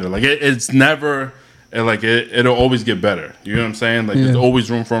get better. Like it's never. And like it'll always get better. You know what I'm saying? Like there's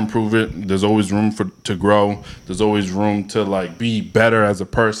always room for improvement. There's always room to grow. There's always room to like be better as a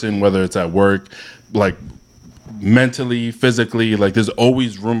person, whether it's at work, like mentally, physically. Like there's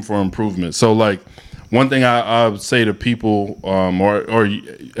always room for improvement. So like one thing I would say to people, or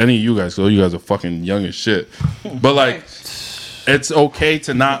any of you guys, so you guys are fucking young as shit, but like. It's okay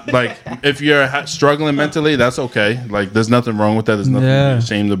to not, like, if you're struggling mentally, that's okay. Like, there's nothing wrong with that. There's nothing to be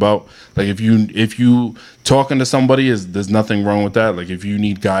ashamed about. Like, if you talking to somebody, there's nothing wrong with that. Like, if you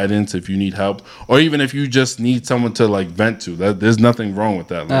need guidance, if you need help, or even if you just need someone to, like, vent to, there's nothing wrong with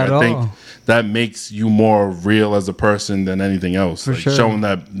that. Like, I think that makes you more real as a person than anything else. For like, sure. Showing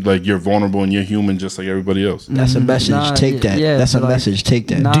that, like, you're vulnerable and you're human just like everybody else. That's a message. Take that. That's a message. Take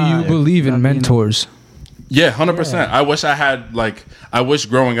that. Do you believe in mentors? Yeah, 100%. I wish I had I wish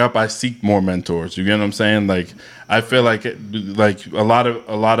growing up I seek more mentors. You get what I'm saying? Like I feel like a lot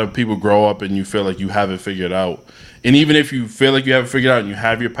of people grow up and you feel like you have it figured out. And even if you feel like you have it figured out and you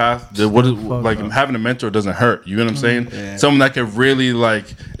have your path, having a mentor doesn't hurt. You know what I'm saying? Yeah. Someone that can really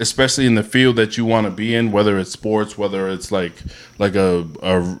especially in the field that you want to be in, whether it's sports, whether it's like a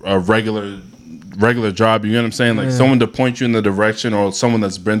regular job, you know what I'm saying? Like someone to point you in the direction, or someone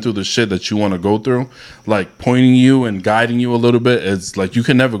that's been through the shit that you want to go through, like pointing you and guiding you a little bit. It's like you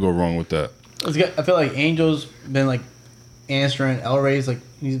can never go wrong with that. I feel like Angel's been answering Elray's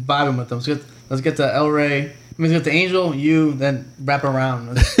he's vibing with them. Let's get to Elray. Let's get to Angel, you, then wrap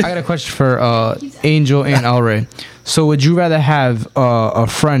around. I got a question for Angel and Elray. So would you rather have a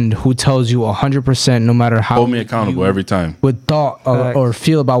friend who tells you 100% no matter how... Hold me accountable every time. ...with thought or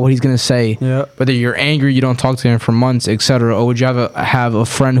feel about what he's going to say, whether you're angry, you don't talk to him for months, etc., or would you have a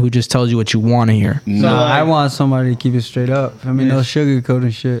friend who just tells you what you want to hear? No, I want somebody to keep it straight up. I mean, no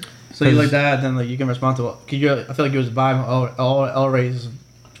sugarcoating shit. So you like that, then you can respond to it. I feel like you was vibing all Elray's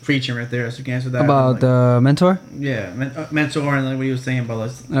preaching right there, so you can answer that. About the mentor? Yeah, mentor, and what he was saying about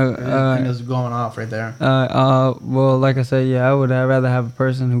everything that's going off right there. Well, like I said, I'd rather have a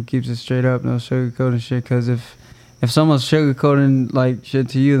person who keeps it straight up, no sugarcoating shit, because if someone's sugarcoating shit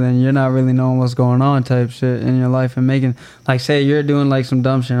to you, then you're not really knowing what's going on type shit in your life, and making, say you're doing some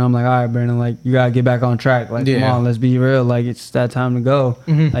dumb shit, and I'm like, all right, Brandon, you gotta get back on track, come on, let's be real, it's that time to go.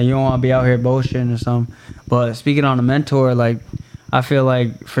 You don't want to be out here bullshitting or something. But speaking on a mentor, I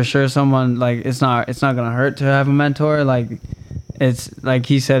feel for sure someone it's not gonna hurt to have a mentor. It's like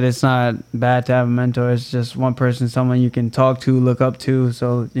he said, it's not bad to have a mentor. It's just one person, someone you can talk to, look up to.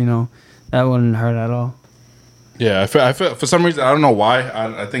 So that wouldn't hurt at all. Yeah, I feel for some reason, I don't know why.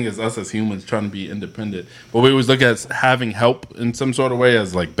 I think it's us as humans trying to be independent, but we always look at having help in some sort of way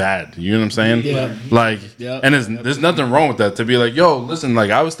as bad. You know what I'm saying? Yeah. And there's nothing wrong with that. To be like, yo, listen,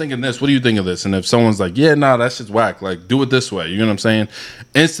 I was thinking this. What do you think of this? And if someone's like, yeah, nah, that's just whack. Do it this way. You know what I'm saying?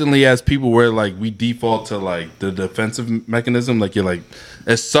 Instantly, as people, where we default to the defensive mechanism.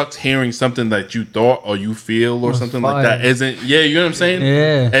 It sucks hearing something that you thought or you feel or something like that isn't. Yeah, you know what I'm saying?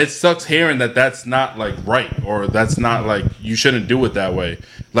 Yeah. It sucks hearing that's not right, or that's not you shouldn't do it that way.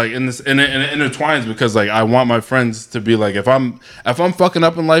 And it intertwines, because I want my friends to be if I'm fucking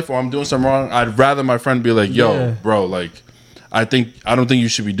up in life or I'm doing something wrong, I'd rather my friend be yo, bro, I don't think you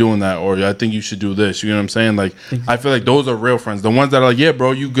should be doing that, or I think you should do this. You know what I'm saying? I feel those are real friends. The ones that are yeah,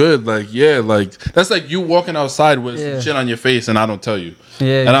 bro, you good? That's you walking outside with some shit on your face and I don't tell you.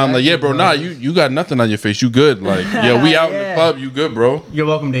 Yeah, and I'm yeah, bro, nah, you got nothing on your face. You good? we out in the club. You good, bro? You're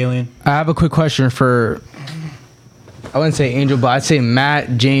welcome, Daylin. I have a quick question for, I wouldn't say Angel, but I'd say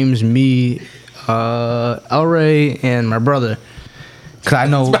Matt, James, me, Elray, and my brother. Cause I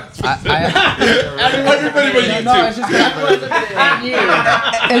know, everybody but you. No, it's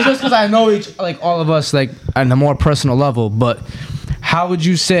just because I know all of us on a more personal level. But how would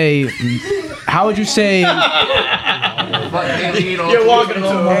you say? You're walking into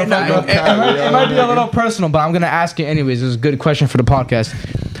it might be a little personal, but I'm gonna ask it anyways. It's a good question for the podcast.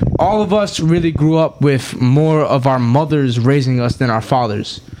 All of us really grew up with more of our mothers raising us than our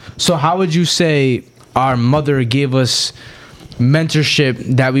fathers. So how would you say our mother gave us mentorship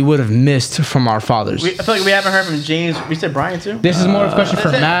that we would have missed from our fathers? I feel we haven't heard from James. We said Brian too. This is more of a question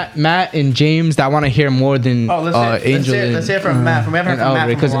for Matt and James that I want to hear more than Angel. Let's hear from Matt. We haven't heard from Matt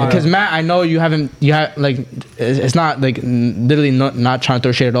because Matt, I know you have it's not literally not trying to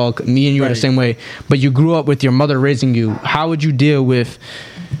throw shade at all. Me and you are the same way, but you grew up with your mother raising you. How would you deal with?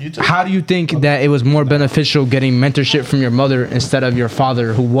 How do you think that it was more beneficial getting mentorship from your mother instead of your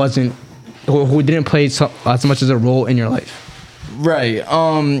father, who didn't play as much as a role in your life? Right.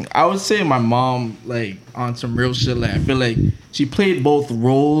 I would say my mom, on some real shit, I feel she played both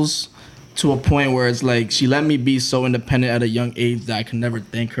roles to a point where it's she let me be so independent at a young age that I can never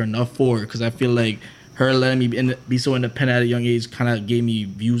thank her enough for. Because I feel her letting me be so independent at a young age kind of gave me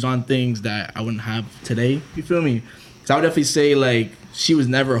views on things that I wouldn't have today. You feel me? So I would definitely say she was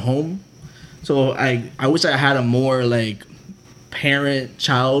never home. So I wish I had a more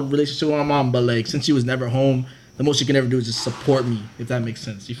parent-child relationship with my mom. But since she was never home, the most you can ever do is just support me, if that makes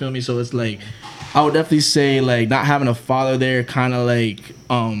sense. You feel me? So it's I would definitely say not having a father there kind of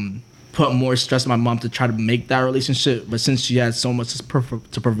put more stress on my mom to try to make that relationship. But since she had so much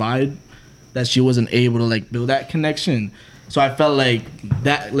to provide, that she wasn't able to build that connection. So I felt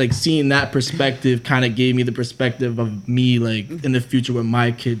that seeing that perspective kind of gave me the perspective of me in the future with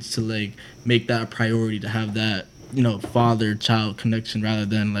my kids to make that a priority, to have that father-child connection rather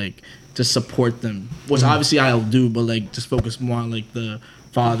than just support them, which obviously I'll do, but just focus more on the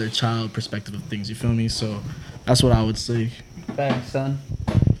father-child perspective of things. You feel me? So that's what I would say. Thanks, son.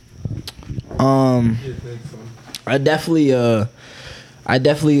 I definitely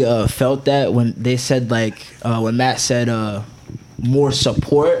felt that when they said like when Matt said more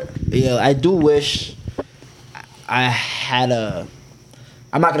support. Yeah, I do wish I had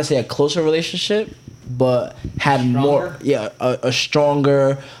I'm not gonna say a closer relationship, but had more, a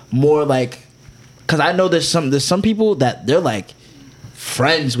stronger, more like, cause I know there's some people that they're like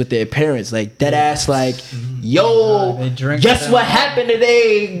friends with their parents, like dead ass, like, yo, guess what happened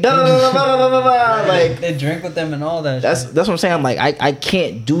today? Da, da, da, da, da, da, da. Like they drink with them and all that. That's what I'm saying. I'm like, I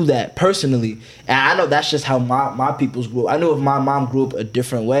can't do that personally, and I know that's just how my people's grew up. I knew if my mom grew up a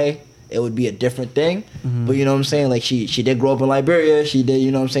different way, it would be a different thing. But you know what I'm saying? Like she did grow up in Liberia. She did,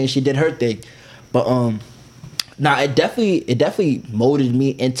 you know what I'm saying? She did her thing. But it definitely molded me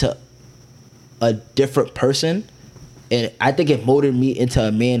into a different person. And I think it molded me into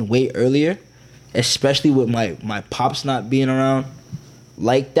a man way earlier, especially with my pops not being around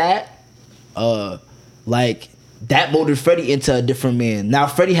like that. Like that molded Freddie into a different man. Now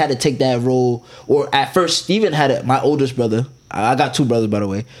Freddie had to take that role, or at first Steven had it. My oldest brother, I got two brothers by the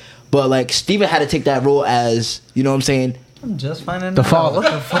way, but like Steven had to take that role as, you know what I'm saying? I'm just finding the out. father.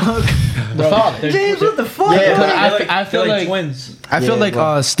 What the fuck? The father. James, what the fuck? Yeah, I feel like twins. I feel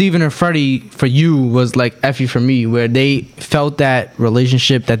like Steven and Freddie for you was like Efi for me, where they felt that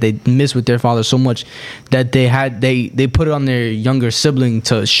relationship that they missed with their father so much that they put it on their younger sibling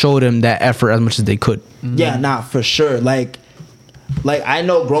to show them that effort as much as they could. Yeah, nah, for sure. Like I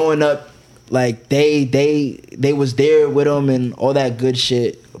know growing up, like they was there with them and all that good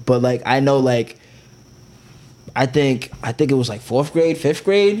shit. But like I know, like I think it was like 4th grade, 5th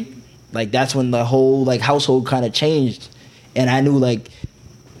grade. Like that's when the whole like household kind of changed, and I knew like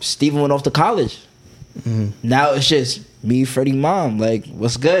Steven went off to college. Now it's just me, Freddie, mom. Like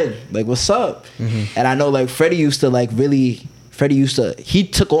what's good? Like what's up? And I know like Freddie used to he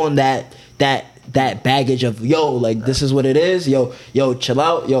took on that baggage of yo, this is what it is. Yo, chill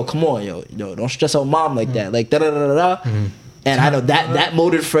out. Yo, come on. Yo, don't stress out mom like that. Like da da da da. And I know that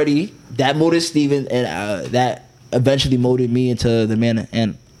molded Freddie, that molded Steven, and that eventually molded me into the man.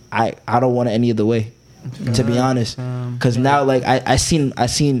 And I don't want it any other way, to be honest. Because now, like, I seen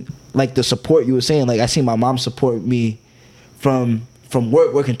like the support you were saying. Like, I seen my mom support me from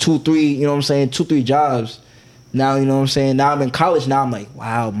working 2-3, you know what I'm saying, 2-3 jobs. Now, you know what I'm saying, now I'm in college. Now I'm like,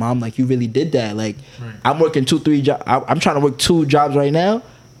 wow, mom, like, you really did that. Like, I'm working 2-3 jobs. I'm trying to work 2 jobs right now.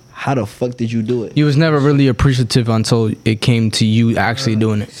 How the fuck did you do it? You was never really appreciative until it came to you actually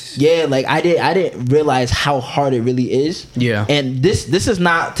doing it. Yeah, like I didn't realize how hard it really is. Yeah. And this is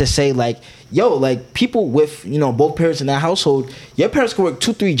not to say like, yo, like people with, you know, both parents in that household, your parents can work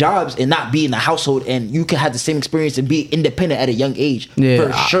 2-3 jobs and not be in the household, and you can have the same experience and be independent at a young age. Yeah,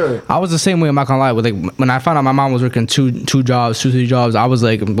 for sure. I was the same way. I'm not gonna lie. With like when I found out my mom was working 2-3 jobs, I was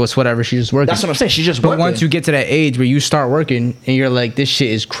like, what's whatever. She's just working. That's what I'm saying. She's just But working. once you get to that age where you start working and you're like, this shit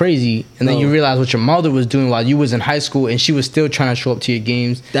is crazy, and then you realize what your mother was doing while you was in high school, and she was still trying to show up to your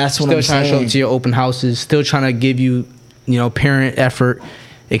games. That's what still I'm trying saying. to show up to your open houses, still trying to give you, you know, parent effort,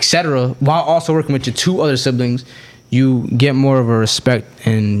 etc. While also working with your 2 other siblings, you get more of a respect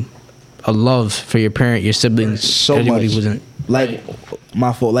and a love for your parent, your siblings. So Everybody much. wasn't Like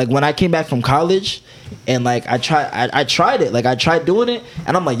my fault. Like when I came back from college, and like I tried it. Like I tried doing it,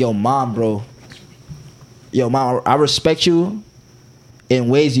 and I'm like, yo, mom, bro. Yo, mom, I respect you in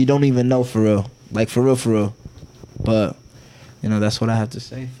ways you don't even know, for real. Like for real. But you know, that's what I have to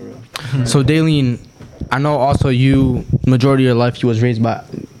say, for real. So Daylin, I know also you, majority of your life, you was raised by,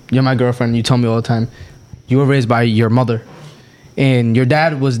 you're my girlfriend, you tell me all the time, you were raised by your mother. And your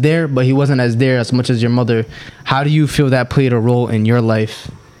dad was there, but he wasn't as there as much as your mother. How do you feel that played a role in your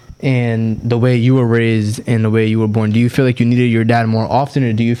life and the way you were raised and the way you were born? Do you feel like you needed your dad more often,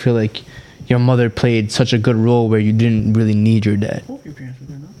 or do you feel like your mother played such a good role where you didn't really need your dad?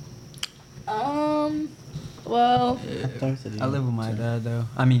 Well, I live with my dad though.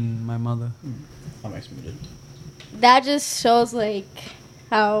 I mean, my mother. that just shows like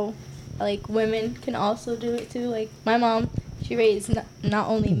how like women can also do it too. Like my mom, she raised not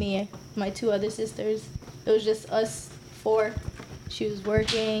only me, my 2 other sisters. It was just us 4. She was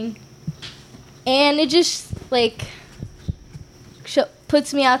working, and it just like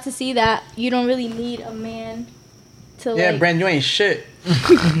puts me out to see that you don't really need a man to like. Brand, you ain't shit.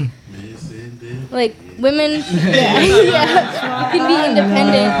 Like women, can be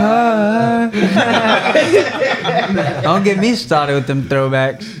independent. Don't get me started with them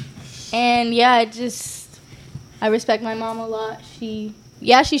throwbacks. And I respect my mom a lot. She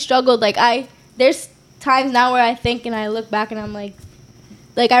struggled. Like there's times now where I think and I look back and I'm like,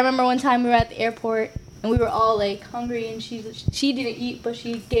 like I remember one time we were at the airport and we were all like hungry, and she didn't eat, but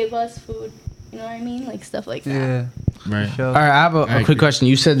she gave us food. You know what I mean? Like stuff like that. Yeah. Right. Sure. All right, I have a quick question.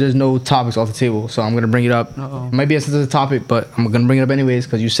 You said there's no topics off the table, so I'm gonna bring it up. It might be a sensitive topic, but I'm gonna bring it up anyways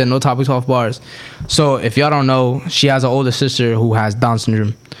because you said no topics off bars. So if y'all don't know, she has an older sister who has Down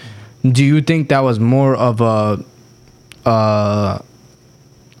syndrome. Do you think that was more of a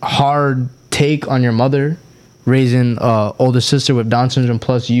hard take on your mother raising an older sister with Down syndrome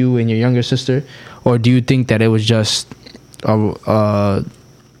plus you and your younger sister, or do you think that it was just a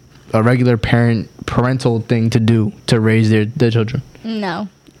regular parental thing to do to raise their children? No,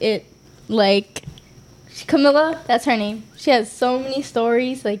 it like Camilla, that's her name. She has so many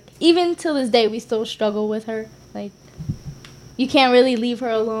stories. Like even till this day, we still struggle with her. Like you can't really leave her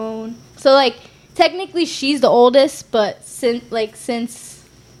alone. So like technically she's the oldest, but since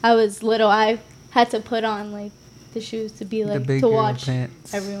I was little, I had to put on like the shoes to be like to watch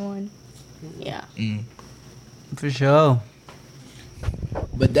pants. Everyone. Yeah. For sure.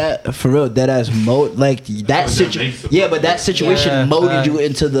 But that for real, that as like that situation. Yeah, but that situation molded you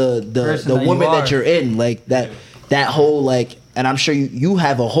into the woman that you're in. Like that whole like, and I'm sure you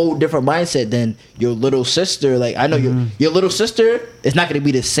have a whole different mindset than your little sister. Like I know your little sister is not going to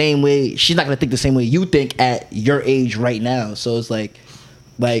be the same way. She's not going to think the same way you think at your age right now. So it's like.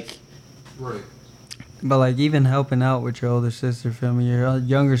 Right. But like even helping out with your older sister, feel me? Your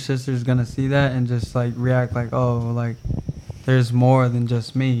younger sister's gonna see that and just like react like, oh, like there's more than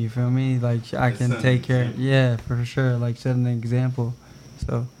just me. You feel me? Like I can take care. Yeah, for sure. Like set an example.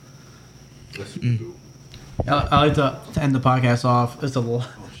 So. I like to end the podcast off. It's a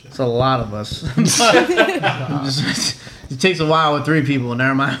lot of us. It takes a while with 3 people.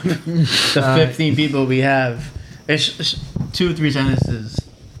 Never mind the 15 people we have. It's 2-3 sentences.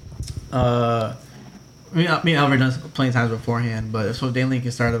 Me and Elray done plenty of times beforehand, but so Daylin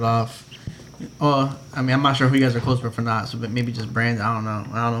can start it off. I mean, I'm not sure who you guys are close with or not, so maybe just Brandon. I don't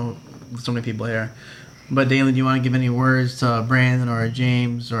know. So many people here. But Daylin, do you want to give any words to Brandon or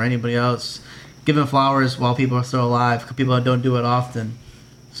James or anybody else? Giving flowers while people are still alive, because people don't do it often.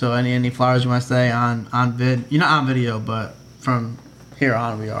 So any flowers you want to say on vid? You're not on video, but from here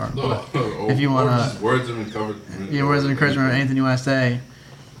on we are. If you want to, words of encouragement. Yeah, words of encouragement or anything you want to say.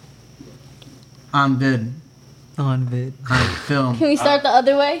 On vid. On film. Can we start the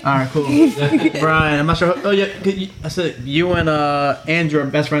other way? All right, cool. Brian, I'm not sure. Oh yeah, I said you and Andrew are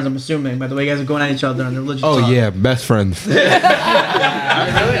best friends. I'm assuming by the way you guys are going at each other on the religious. Oh talk. yeah, best friends. Really?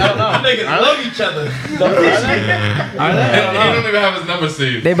 I don't know. Niggas love each other. Are they? He don't even have his number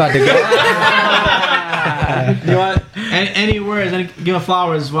saved. They about to go. You want any words? Give them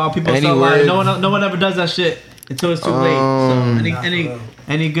flowers while people are Any still alive. words? No one ever does that shit until it's too late. So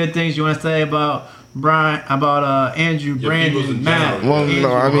any good things you want to say about Brian, about Andrew, Brandon, Matt? Well,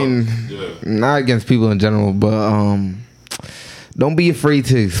 no, I mean, not against people in general, but don't be afraid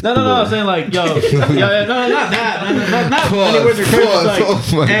to explore. No, I'm saying like, yo, not that, not any words of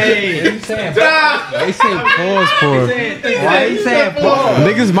encouragement. Hey, They say pause for. Why are you saying pause?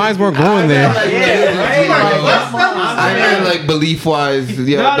 Niggas' minds weren't going there. I mean, like belief wise, don't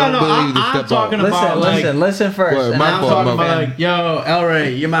believe the I'm step talking out. about Listen first. What, and my I'm fault, talking my about like, yo,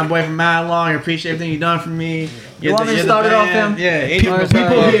 Elray, you're my boy from mad long. I appreciate everything you've done for me. You want me to start it off, him? Yeah, People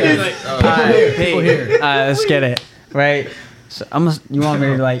here. Alright, let's get it. Right. So you want me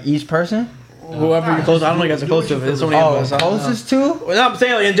to like each person? Whoever you're close, I don't know you guys are close to. There's so many of us. Closest to? Well, no, I'm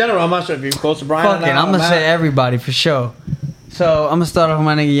saying like in general. I'm not sure if you're close to Brian. Fuck it, I'm gonna say everybody for sure. So I'm gonna start off with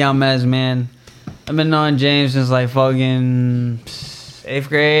my nigga UMass, man. I've been knowing James since like fucking 8th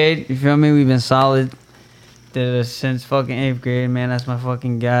grade. You feel me? We've been solid since fucking 8th grade, man. That's my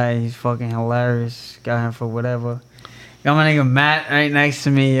fucking guy. He's fucking hilarious. Got him for whatever. Got my nigga Matt right next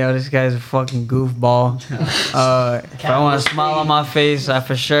to me. Yo, this guy's a fucking goofball. If I want a smile on my face, I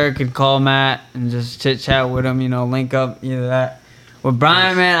for sure could call Matt and just chit chat with him, link up, either that. With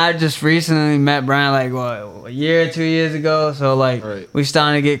Brian, man, I just recently met Brian like, a year or 2 years ago. So, like, we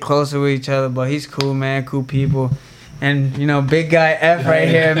starting to get closer with each other. But he's cool, man, cool people. And, big guy F right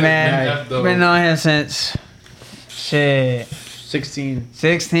here, man. Been knowing him since,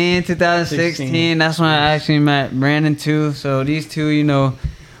 2016. That's when I actually met Brandon too. So these two,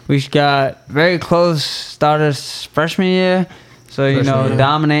 we got very close. Started freshman year, so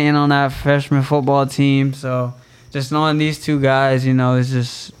dominating on that freshman football team. So just knowing these two guys, it's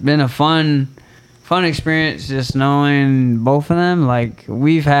just been a fun experience. Just knowing both of them, like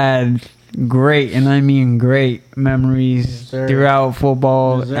we've had great, and I mean great memories throughout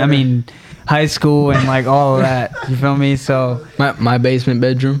football. I mean. High school and like all of that, you feel me? So my basement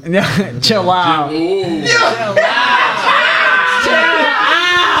bedroom. Chill out.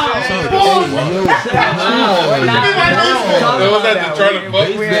 Was that to try to fuck?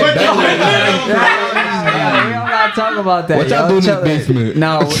 We don't gotta talk about that. What y'all doing in the basement?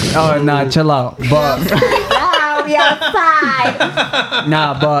 No, chill out. But We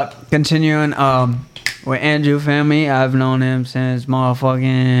outside. but continuing with Andrew family, I've known him since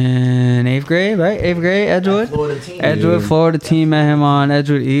motherfucking 8th grade, right? 8th grade, Edgewood. Edgewood, Florida team. Met him on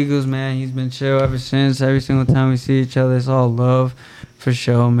Edgewood Eagles, man. He's been chill ever since. Every single time we see each other, it's all love for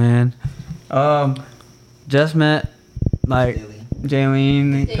sure, man. Just met like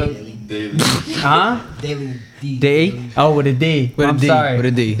Daylin. Huh? Day? Oh, with a D. With a I'm D. sorry. With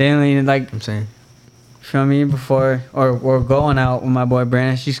a D. Daylin, like, I'm saying. feel me, before, or we're going out with my boy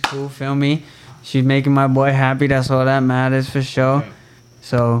Brandon. She's cool, feel me? She's making my boy happy. That's all that matters for sure.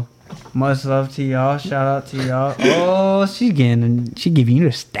 So, much love to y'all. Shout out to y'all. Oh, she giving you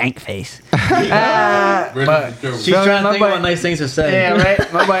the stank face. But She's trying to think about nice things to say. yeah,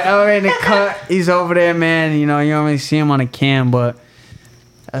 right. My boy Elray in the cut. He's over there, man. You know, you don't really see him on the cam, but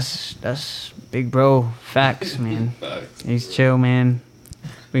that's big bro facts, man. He's chill, man.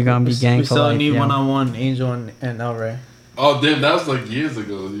 We gonna be gang We for still life. need yo. one-on-one Angel and Elray. Oh damn, that was like years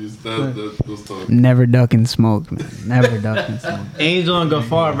ago. Those talk. Never ducking smoke, man. Never ducking smoke. Angel and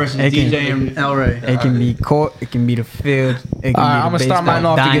Gafar versus It can- DJ and Elray. It can be court. It can be the field. It can I'm be gonna start mine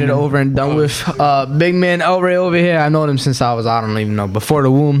off to get it over and done with. Big man Elray over here. I known him since I don't even know, before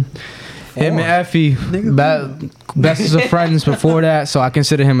the womb. Him and Efi, best of friends before that. So I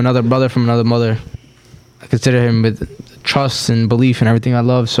consider him another brother from another mother. I consider him with trust and belief and everything I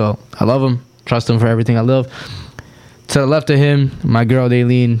love. So I love him, trust him for everything I love. To the left of him, my girl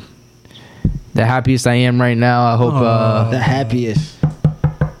Daylin. The happiest I am right now. I hope The happiest.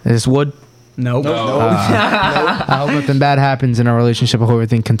 this wood. Nope. I hope nothing bad happens in our relationship. I hope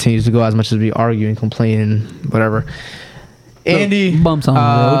everything continues to go as much as we argue and complain and whatever. Andy, Bumps on the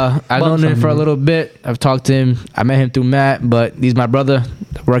road. I've known him for a little bit. I've talked to him. I met him through Matt, but he's my brother.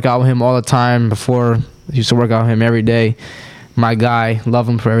 I work out with him all the time. Before, I used to work out with him every day. My guy, love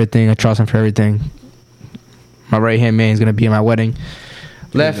him for everything. I trust him for everything. My right hand man is gonna be in my wedding.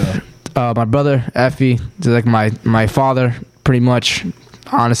 Left, my brother Efi is like my father, pretty much.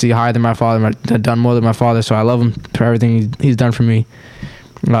 Honestly, higher than my father. Done more than my father, so I love him for everything he's done for me.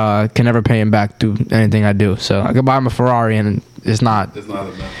 Can never pay him back through anything I do. So I could buy him a Ferrari and it's not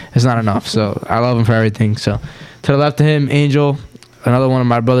enough. So I love him for everything. So to the left of him, Angel, another one of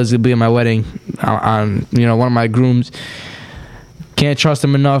my brothers will be at my wedding. One of my grooms. Can't trust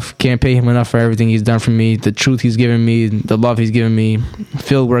him enough. Can't pay him enough for everything he's done for me. The truth he's given me, the love he's given me,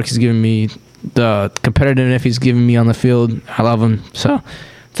 field work he's given me, the competitiveness he's given me on the field. I love him. So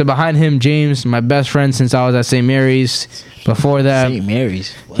to behind him, James, my best friend since I was at St. Mary's. Before that, St.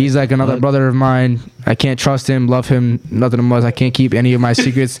 Mary's. He's like another brother of mine. I can't trust him, love him, nothing more. I can't keep any of my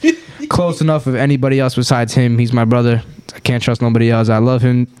secrets close enough with anybody else besides him. He's my brother. I can't trust nobody else. I love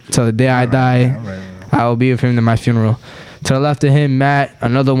him till the day I die. I will be with him to my funeral. To the left of him, Matt,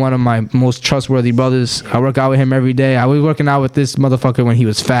 another one of my most trustworthy brothers. I work out with him every day. I was working out with this motherfucker when he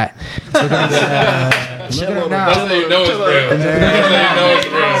was fat. Look at him now. That's how you know it's real. That's how you know it's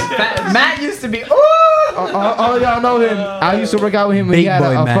real. Matt used to be. All y'all know him. I used to work out with him when he had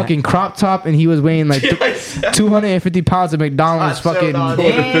a fucking crop top and he was weighing like 250 pounds of McDonald's. Fucking 50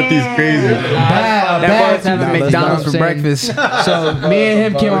 is crazy. That boy's having McDonald's for saying. breakfast. So me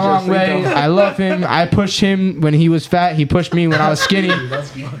and him came a long way. I love him. I pushed him when he was fat. He pushed me when I was skinny.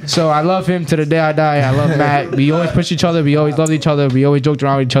 So I love him to the day I die. I love Matt. We always push each other. We always loved each other. We always joked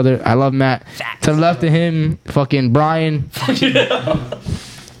around with each other. I love Matt. To the left of him, fucking Brian.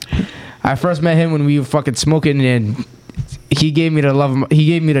 I first met him when we were fucking smoking, and he gave me the love. He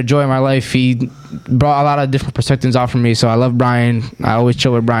gave me the joy of my life. He brought a lot of different perspectives out for me. So I love Brian. I always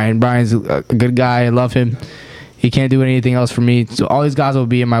chill with Brian. Brian's a good guy. I love him. He can't do anything else for me. So all these guys will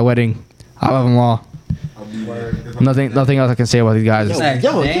be in my wedding. I love them all. Nothing else I can say about these guys.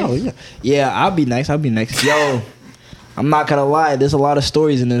 Yo. Yeah, I'll be next. Yo, I'm not gonna lie. There's a lot of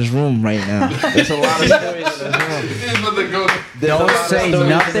stories in this room right now. There's a lot of stories in this room. Don't say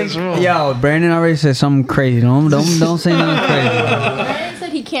nothing. Yo, Brandon already said something crazy. Don't say nothing crazy. Brandon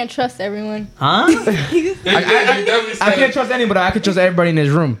said he can't trust everyone. Huh? I can't trust anybody. I can trust everybody in this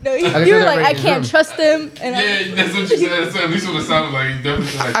room. No, you were like, I can't trust him. And Yeah, that's what you said. That's at least what it sounded like. You definitely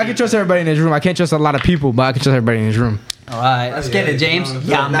said like, I can trust everybody in this room. I can't trust a lot of people, but I can trust everybody in this room. All right, let's get it, James.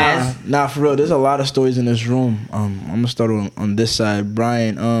 Nah, for real. There's a lot of stories in this room. I'm gonna start on this side.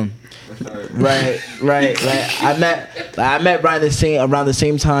 Brian. Right. I met Brian around the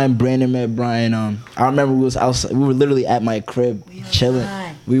same time Brandon met Brian. I remember we was outside. We were literally at my crib chilling.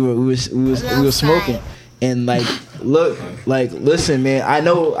 We were smoking, and like Look, like, listen, man. I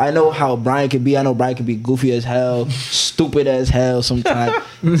know how Brian can be. I know Brian can be goofy as hell, stupid as hell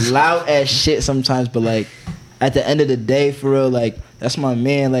sometimes, loud as shit sometimes. But like, at the end of the day, for real, like, that's my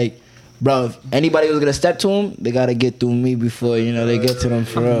man. Like, bro, if anybody was gonna step to him, they gotta get through me before they get to them.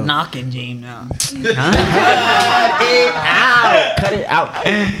 For real. Knocking James now. Cut it out.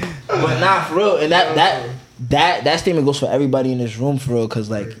 But nah, for real, and that statement goes for everybody in this room, for real. Cause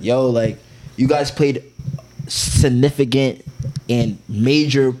like, yo, like, you guys played significant and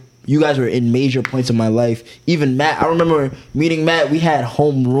major. You guys were in major points of my life. Even Matt, I remember meeting Matt. We had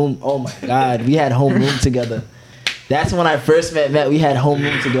homeroom. Oh my God, we had homeroom together. That's when I first met Matt. We had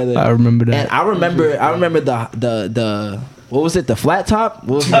homeroom together. I remember that. And I remember the what was it? The flat top?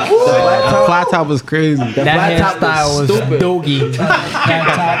 What was it? The flat top? Flat top was crazy. The flat top was stupid. doogie.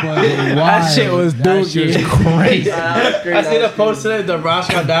 That shit was doogie. crazy. I see the post today, the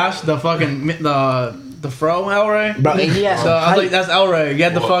Rashka Dash, the fucking the fro Elray. Bro, and he had So I was like, that's Elray. You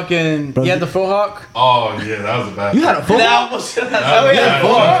had the fucking, you had the fro hawk. Oh yeah, that was a bad. You had a full That was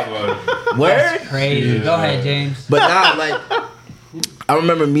Where? Crazy. Go ahead, James. But now, like, I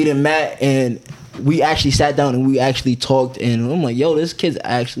remember meeting Matt, and we actually sat down and we actually talked, and I'm like, yo, this kid's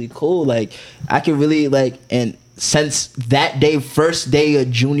actually cool. Like, I can really, like, and since that day, first day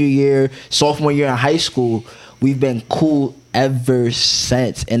of junior year, sophomore year in high school, we've been cool ever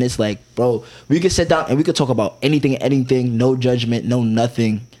since. And it's like, bro, we could sit down and we could talk about anything, no judgment, no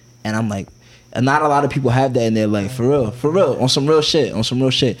nothing. And I'm like, and not a lot of people have that in their life, for real, on some real shit.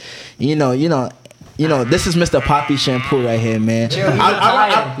 You know, this is Mr. Poppy Shampoo right here, man.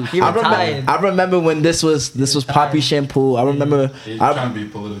 I remember when this was Poppy Shampoo. I remember. He's trying to be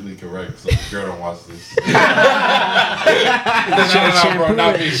politically correct, so the girl don't watch this.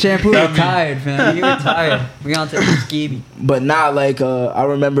 Shampoo retired, fam. He retired. We on to the skeevy. But now, like, I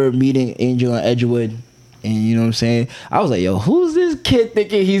remember meeting Angel and Edgewood, and you know what I'm saying? I was like, yo, who's this kid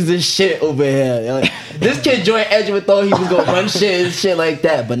thinking he's this shit over here? Like, this kid joined Edgewood, thought he was gonna run shit and shit like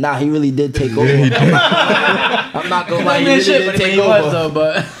that, but nah, he really did take over. I'm not gonna lie, he really did take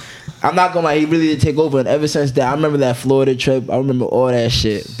over. I'm not gonna lie, he really did take over, and ever since that, I remember that Florida trip, I remember all that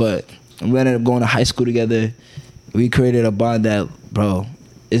shit, but we ended up going to high school together. We created a bond that, bro,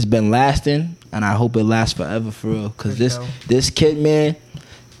 it's been lasting, and I hope it lasts forever, for real, because this kid, man,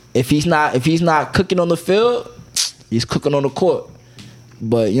 if he's not cooking on the field, he's cooking on the court.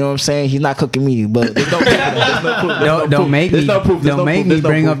 But you know what I'm saying? He's not cooking me. But there's no proof. Don't make me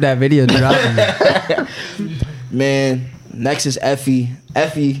bring up that video. Man, next is Efi.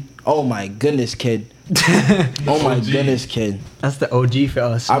 Efi, oh my goodness, kid. Oh my goodness, kid. That's the OG for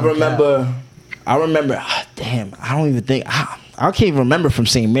us. I remember. Damn, I don't even think I can't even remember from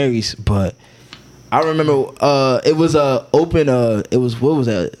St. Mary's, but I remember it was open. It was, what was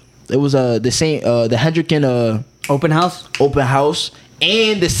that? It was the same the Hendricken open house,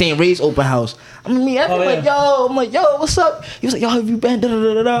 and the St. Ray's open house. I'm like, yo, what's up? He was like, yo, have you been? Da,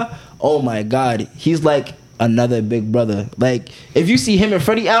 da, da, da. Oh my God, he's like another big brother. Like, if you see him and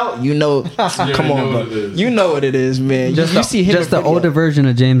Freddie out, you know, come on, bro, you know what it is, man. Just you see him, just the older version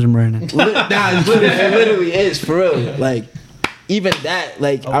of James and Brandon. It literally is, for real. Like, even that,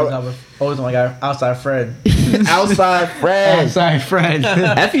 like, always my guy, outside Fred. Outside Fred.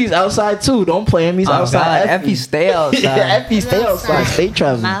 Effie's outside too. Don't play him. He's outside. Effie stay outside. Yeah, Effie stay outside. Stay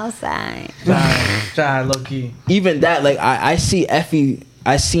traveling. Outside. Try low key. Even that, like, I see Effie.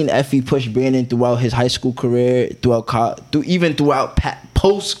 I seen Effie push Brandon throughout his high school career, throughout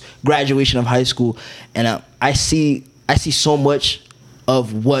post graduation of high school, and I see so much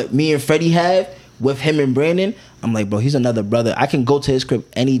of what me and Freddie have with him and Brandon. I'm like, bro, he's another brother. I can go to his crib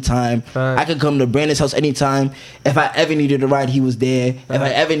anytime. I can come to Brandon's house anytime. If I ever needed a ride, he was there. If I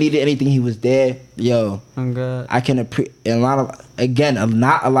ever needed anything, he was there. Yo, I'm good. I can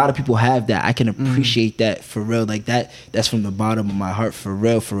not a lot of people have that. I can appreciate that, for real. Like, that's from the bottom of my heart, for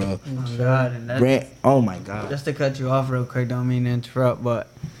real. Oh my God. And oh my God. Just to cut you off real quick, don't mean to interrupt, but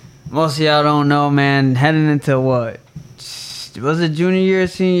most of y'all don't know, man, heading into what? Was it junior year,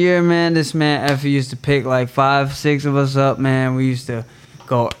 senior year, man? This man Efi used to pick like 5-6 of us up, man. We used to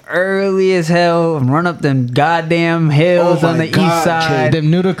go early as hell and run up them goddamn hills on the east side. Them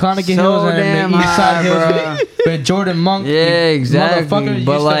New Carnegie Hills and the east side hills with Jordan Monk. Yeah, exactly.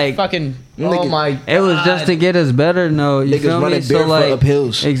 But like, fucking, it was just to get us better. No, you feel me? So like, up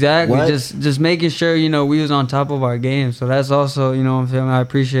hills. Exactly. What? Just making sure, you know, we was on top of our game. So that's also, you know what I'm saying? I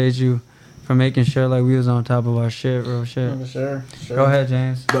appreciate you for making sure like we was on top of our shit, real shit. Sure. Go ahead,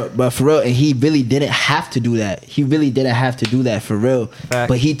 James. But for real, and he really didn't have to do that. For real. Fact.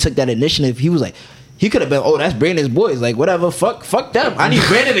 But he took that initiative. He was like, he could have been, oh, that's Brandon's boys. Like, whatever, fuck them. I need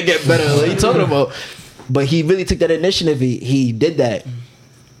Brandon to get better. What are you talking about? But he really took that initiative. He did that.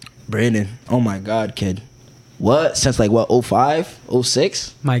 Brandon, oh my God, kid. What? Since like what, 05,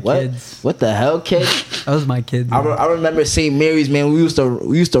 06? My what? kids. What the hell, kid? Those my kids. I remember St. Mary's, man. We used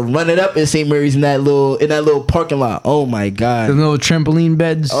to run it up in St. Mary's in that little parking lot. Oh my The God. little trampoline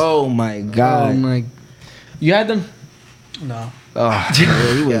beds. Oh my God. Oh my. You had them? No. Oh,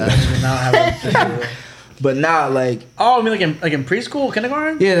 yeah. But now, like, Oh, I mean like in preschool,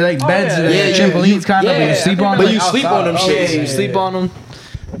 kindergarten? Yeah, they're like beds. yeah, Yeah, yeah, trampolines, kind of. yeah. You sleep on But them. you sleep on them Oh, shits. yeah, you sleep on them.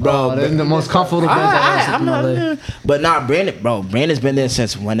 bro, They're the most comfortable beds I've ever slept in my life. but nah, Brandon's been there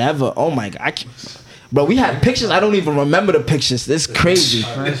since whenever. Oh my God. Bro, we had pictures. I don't even remember the pictures. It's crazy.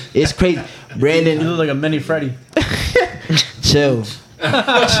 It's crazy. You Brandon, look like a mini Freddy. chill.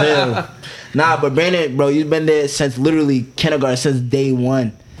 Chill. Nah, but Brandon, bro, you've been there since literally kindergarten, since day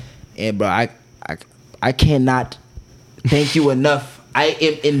one. And bro, I cannot thank you enough. I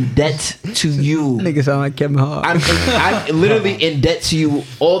am in debt to you. Nigga sound like Kevin Hart. I'm literally in debt to you.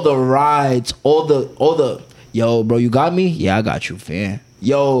 All the rides, all the. Yo, bro, you got me? Yeah, I got you, fam.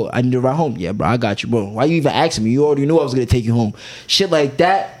 Yo, I need to ride home. Yeah, bro, I got you, bro. Why you even asking me? You already knew I was gonna take you home. Shit like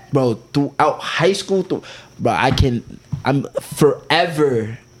that, bro. Throughout high school, bro, I'm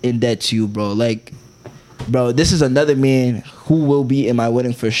forever in debt to you, bro. Like, bro, this is another man who will be in my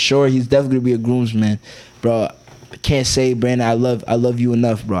wedding for sure. He's definitely gonna be a groomsman, bro. I can't say, Brandon, I love you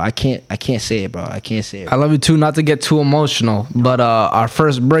enough, bro. I can't say it, bro. I can't say it. I love you too. Not to get too emotional, but our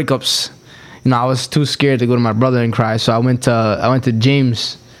first breakups, I was too scared to go to my brother and cry, so I went to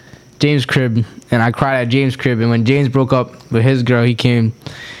James' crib, and I cried at James' crib. And when James broke up with his girl, he came.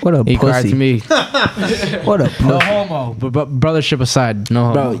 What a He cried to me. What a No pussy. homo, but brothership aside, no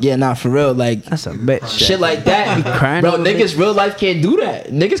homo. Bro, yeah, nah, for real, like That's a bitch. shit like that, crying bro. over Niggas, real life can't do that.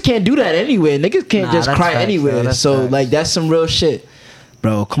 Niggas can't do that anywhere. Niggas can't Nah, just that's cry facts, anywhere. bro. That's So facts. like that's some real shit,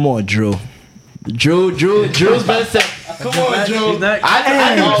 bro. Come on, Drew's been said. Come on, Drew.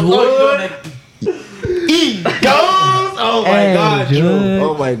 I would. He goes. Oh my God, Drew.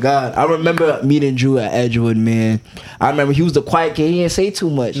 Oh my God. I remember meeting Drew at Edgewood, man. I remember he was the quiet kid. He didn't say too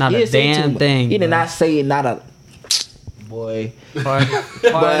much. Not he a didn't say damn too much. thing, He did bro. not say not a boy. Quiet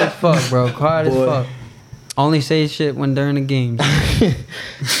as fuck, bro. Quiet as Boy. fuck. Only say shit when during the games.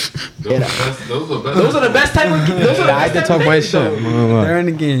 Those are the best type of. Those are the I best had to type talk of my niggas, though. shit. During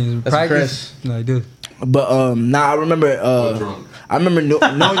the games. Practice. No, I do. But nah, I remember. I remember knowing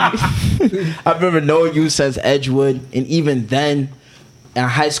you. I remember knowing you since Edgewood, and even then, in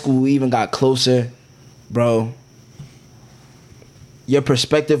high school, we even got closer, bro. Your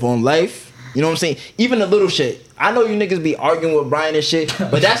perspective on life, you know what I'm saying? Even the little shit. I know you niggas be arguing with Brian and shit,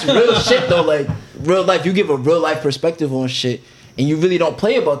 but that's real shit though. Like real life, you give a real life perspective on shit, and you really don't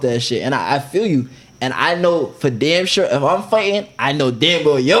play about that shit. And I feel you, and I know for damn sure if I'm fighting, I know damn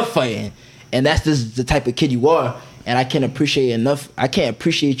well you're fighting. And that's just the type of kid you are. And I can't appreciate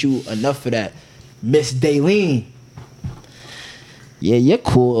you enough for that. Miss Daylin. Yeah, you're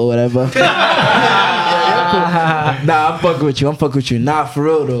cool or whatever. Yeah, you're cool. Nah, I'm fucking with you. Nah, for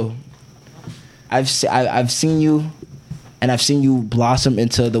real though. I've seen you, and I've seen you blossom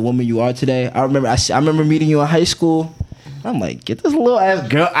into the woman you are today. I remember meeting you in high school. I'm like, get this little ass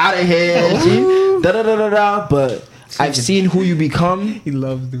girl out of here. But I've seen who you become. He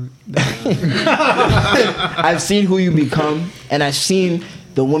loves dude. I've seen who you become, and I've seen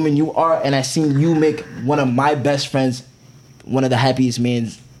the woman you are, and I've seen you make one of my best friends one of the happiest men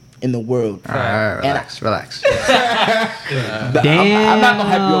in the world. All right, relax. Damn. I'm not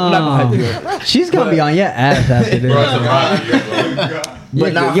gonna hype you up. She's gonna be on your ass after this.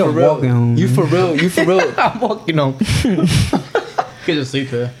 But nah, you're for walking home. real. You for real. I'm walking home. Kids asleep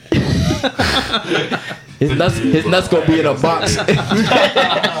here. His nuts gonna be in a box. You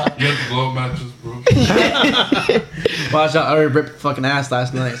have to blow up mattress, bro. Watch out! I already ripped fucking ass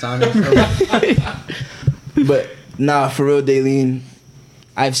last night. So But nah, for real, Daylin,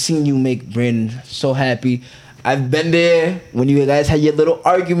 I've seen you make Brandon so happy. I've been there when you guys had your little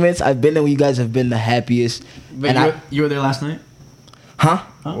arguments. I've been there when you guys have been the happiest. But you were there last night? Huh?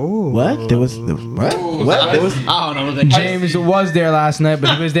 What? There was what? What? There was. I don't know. James was there last night,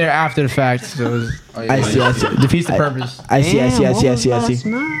 but he was there after the fact, so it was, I see. defeats the purpose. I see.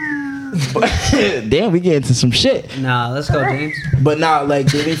 Damn, we get into some shit. Nah, let's go, James. But nah, like,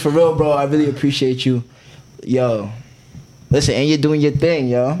 Daylin, for real, bro, I really appreciate you. Yo, listen, and you're doing your thing,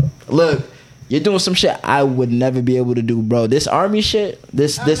 yo. Look, you're doing some shit I would never be able to do, bro. This army shit,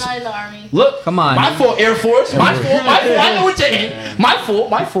 this. I'm not in the army. Look, Come on. my fault, Air Force. My fault. I know what you're in. My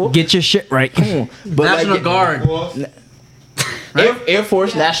fault. Get your shit right. Come on. But National like, Guard. Air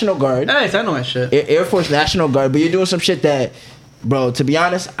Force, National Guard. Hey, I know that shit. Air Force, National Guard. But you're doing some shit that, bro, to be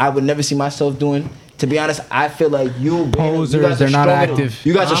honest, I would never see myself doing to be honest, I feel like you Posers, they're not active.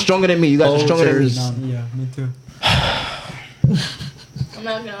 You guys are stronger than me. You guys are stronger than me. Yeah, me too. I'm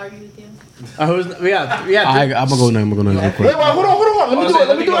not gonna argue with you. I'm gonna go now. I'm gonna go now real quick. Wait, hold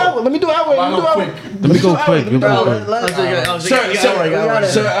on. Let me do it. Let me go quick.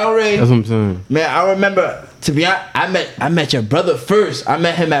 Sir Elray. That's what I'm saying. Man, I remember. To be honest, I met your brother first. I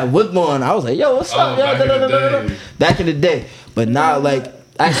met him at Woodlawn. I was like, yo, what's up? Back in the day. But now, like,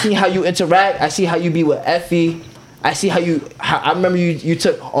 I see how you interact. I see how you be with Efi. I see I remember you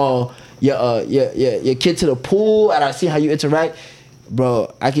took your kid to the pool, and I see how you interact.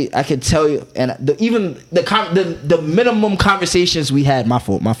 Bro, I could tell you, and the minimum conversations we had. My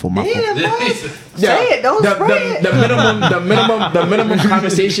fault. Say it, don't spray it. The minimum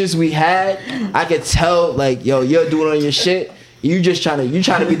conversations we had, I could tell, like, yo, you're doing on your shit. You trying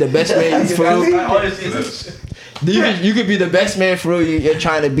to be the best man for real. You could be the best man for real. You're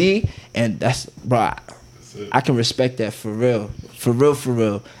trying to be, and that's, bro. I can respect that for real.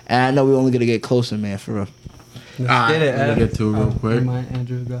 And I know we're only gonna get closer, man, for real. Let's get to it real quick.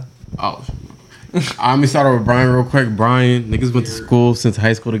 Andrew, go. Oh, I'm gonna start off with Brian real quick. Brian, niggas went to school since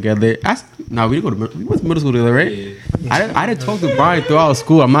high school together. We went to middle school together, right? Yeah. I didn't talk to Brian throughout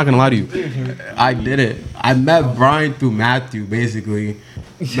school. I'm not gonna lie to you. I did it. I met Brian through Matthew, basically.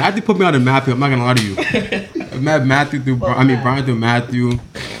 Matthew put me on the Matthew. I'm not gonna lie to you. I met Brian through Matthew.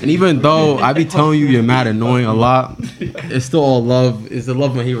 And even though I be telling you you're mad annoying a lot, it's still all love. It's a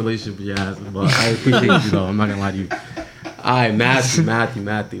love and hate relationship you have. But I appreciate you though. I'm not gonna lie to you. Alright, Matthew.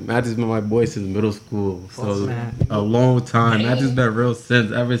 Matthew's been my boy since middle school. So a long time. Matthew's been real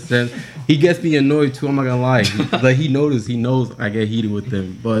ever since. He gets me annoyed too, I'm not gonna lie. Like he knows I get heated with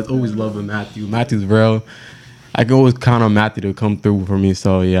him. But it's always love with Matthew. Matthew's real. I can always count on Matthew to come through for me.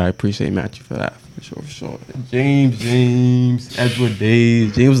 So yeah, I appreciate Matthew for that. For sure. James, Edgewood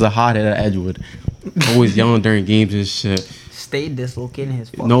days. James was a hothead at Edgewood. Always yelling during games and shit. Stayed dislocating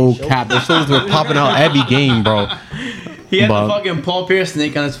his fucking No shoulder. cap. Those shoulders were popping out every game, bro. He had the fucking Paul Pierce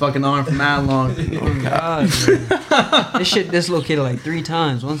snake on his fucking arm for mad long. Oh God, this shit dislocated like 3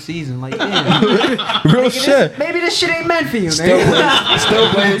 times one season. Like, damn. Real shit. Maybe this shit ain't meant for you, man.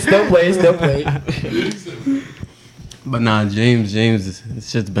 Still play. But nah, James,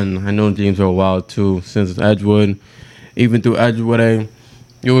 it's just been, I know James for a while too, since Edgewood. Even through Edgewood,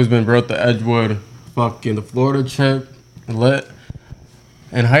 you always been brought to Edgewood. Fucking the Florida trip, lit.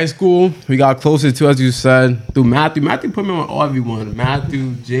 In high school, we got closer to, as you said, through Matthew. Matthew put me on everyone.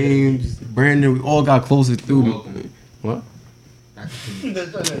 Matthew, James, Brandon, we all got closer through. What? Let's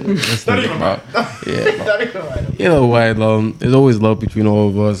think about. Yeah. Either way, though, there's always love between all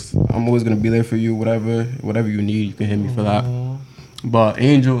of us. I'm always gonna be there for you. Whatever you need, you can hit me for that. But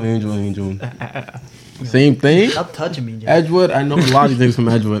Angel. Same thing. Stop touching me, Jay. Edgewood, I know a lot of things from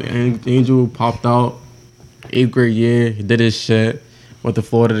Edgewood. Angel popped out 8th grade year. He did his shit. Went to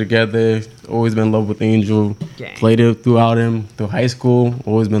Florida together. Always been in love with Angel. Gang. Played it throughout him through high school.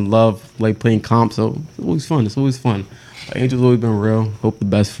 Always been in love, like playing comp. So it's always fun. But Angel's always been real. Hope the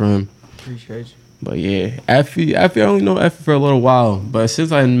best for him. Appreciate you. But yeah, Efi, I only know Efi for a little while. But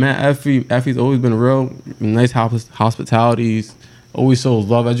since I met Efi's always been real. Nice hospitalities. Always shows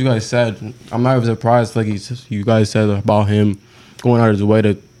love. As you guys said, I'm not even surprised. Like you guys said about him going out of his way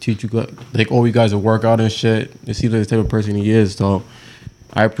to teach you, like all you guys to work out and shit. It seems like the type of person he is. So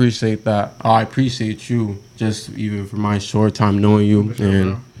I appreciate that. I appreciate you, just even for my short time knowing you,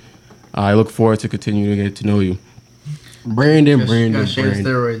 and I look forward to continue to get to know you. Brandon.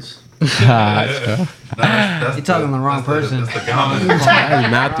 Steroids. You're talking to the wrong person. That's the Ghana. That's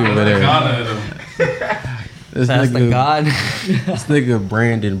Matthew over there. This That's the God. This nigga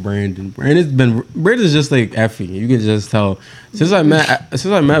Brandon's just like Efi. You can just tell. Since I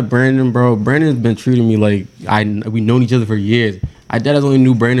met Brandon, bro, Brandon's been treating me like we known each other for years. I dead only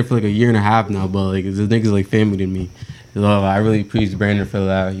knew Brandon for like a year and a half now, but like this nigga's like family to me. So I really appreciate Brandon for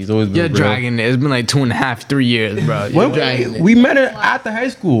that. He's always been You're real. dragging it. It's been like 2.5, 3 years, bro. You're dragging it. We met it at the high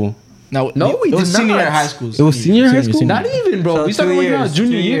school. No, we it was did senior not. year of high school. It was senior high school? Not even, bro. So we started 2 working out years.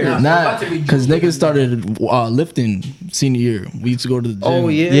 junior 2 year. years. Nah, because niggas started lifting senior year. We used to go to the gym. Oh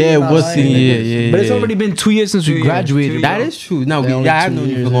yeah. Yeah, it was senior year. Yeah, But it's already been 2 years since we 2 years. graduated. That is true. No, Yeah, only I've 2 known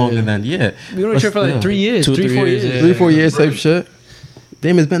you years, for longer yeah. than yeah. We were here for like 3 years, 2 or 3 3-4 years, years. yeah. 3-4 years type shit.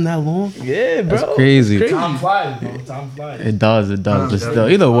 Damn, it's been that long. Yeah, bro. That's crazy. Time flies, bro. Time flies. It does. But still,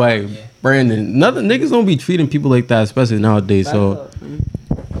 either way, Brandon, niggas don't be treating people like that, especially nowadays. So,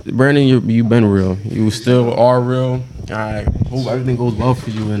 Brandon, you been real. You still are real. I hope everything goes well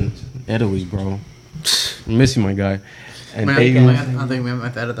for you in Italy, bro. I miss you, my guy. And I think we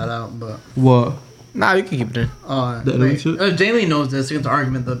have to edit that out, but what? Nah, you can keep it in. Daylin knows this. Against the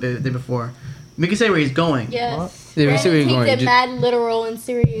argument the day before. We can say where he's going. Yes. Yeah, we see where you're Brandon going. takes it mad literal and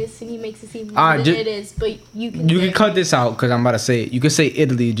serious, and he makes it seem more Alright, than ju- it is. But you can. You say can cut this out because I'm about to say it. You can say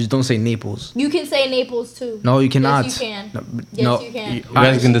Italy, just don't say Naples. You can say Naples too. No, you cannot. Yes, you can. No, Yes, no. you can. You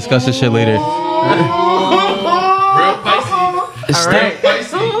guys can discuss this shit later. Real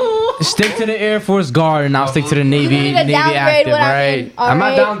spicy. Stick to the Air Force Guard and I'll stick to the Navy. need to Navy downgrade active, what I right? mean. I'm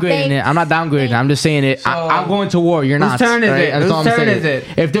not Alright, downgrading it. I'm not downgrading. I'm just saying it. I'm going to war. You're not. Whose turn is right? it? That's Whose all I'm turn saying. is it?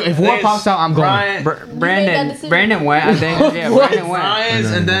 If war pops out, I'm going. Brandon went. I think. Yeah, Brandon went.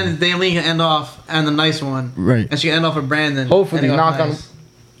 Ryan's, and then Daylin can end off on the nice one. Right. And she can end off with Brandon. Hopefully, Ending off knock on. nice.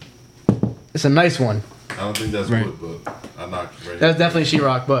 It's a nice one. I don't think that's Right. wood, but I knocked right. That's definitely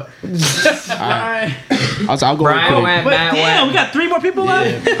She-Rock, but. Alright. I'll go real Brian quick. went. Wait, Matt damn, we went. got 3 more people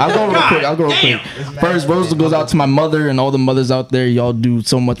left? I'll go real quick. First, rose goes out to my mother and all the mothers out there. Y'all do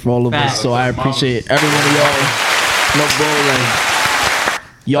so much for all of us, so I appreciate every one of y'all. No, bro, like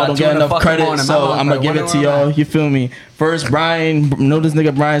y'all don't get enough credit, so I'm gonna give it to y'all. You feel me? First, Brian, know this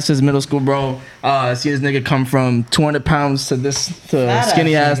nigga Brian since middle school, bro. See this nigga come from 200 pounds to this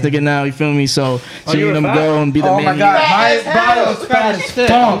skinny ass nigga now. You feel me? So seeing him go and be the man. Oh my God, Brian was fat as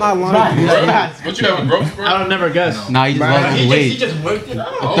shit. I'm not lying. What you have a growth spurt? I would never guess. Nah, he just lost his weight. just worked it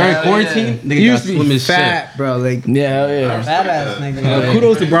out. During quarantine, nigga He got used to slim be as shit. fat, bro. Like, Yeah, hell yeah. Fat ass nigga.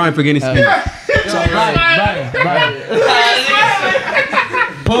 Kudos to Brian for getting skinny.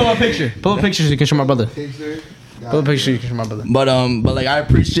 pull up a picture. Pull up a picture so you can show my brother. Pull up a picture so you can show my brother. But like I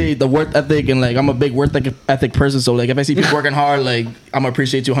appreciate the work ethic and like I'm a big work ethic person. So like if I see people working hard, like I'm gonna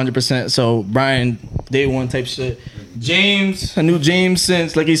appreciate you 100%. So Brian, day one type shit. James, I knew James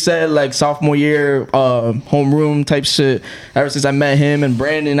since like he said like sophomore year, homeroom type shit. Ever since I met him and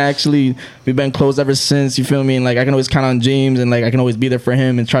Brandon, actually we've been close ever since. You feel me? And like I can always count on James and like I can always be there for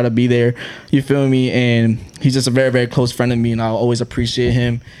him and try to be there. You feel me? And he's just a very very close friend of me and I'll always appreciate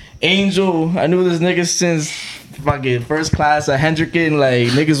him. Angel, I knew this nigga since fucking first class at Hendricken. Like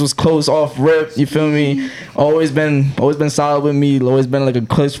niggas was close off rip. You feel me? Always been solid with me. Always been like a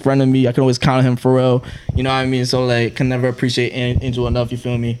close friend of me. I can always count on him for real. You know what I mean? So like, can never appreciate Angel enough. You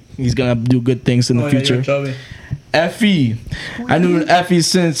feel me? He's gonna do good things in the future. Efi, I knew Efi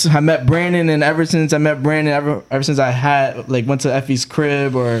since I met Brandon, and ever since I met Brandon, ever since I had like went to Efi's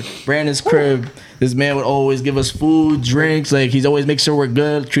crib or Brandon's crib, this man would always give us food, drinks. Like he's always make sure we're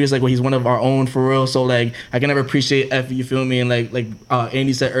good, treat us like he's one of our own for real. So like I can never appreciate Efi. You feel me? And like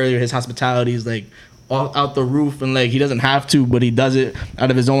Andy said earlier, his hospitality is like all out the roof, and like he doesn't have to, but he does it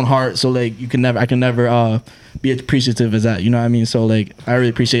out of his own heart. So like I can never be appreciative as that. You know what I mean? So like I really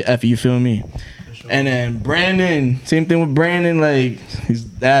appreciate Efi. You feel me? And then Brandon, same thing with Brandon, like his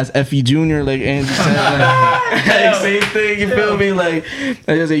dad's Efi Jr., like Andy said, like, same thing, you feel me? Like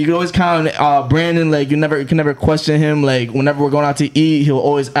I said, you can always count on Brandon, like you can never question him. Like whenever we're going out to eat, he'll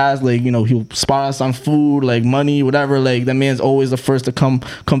always ask, like, you know, he'll spot us on food, like money, whatever. Like that man's always the first to come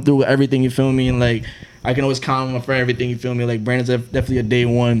through with everything, you feel me? And like I can always count on him for everything, you feel me? Like Brandon's definitely a day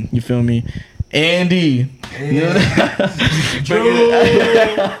one, you feel me? Andy.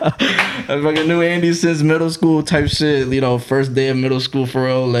 I fucking knew Andy since middle school type shit. You know, first day of middle school for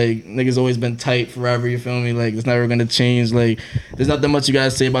real. Like niggas always been tight forever. You feel me? Like it's never gonna change. Like there's not that much you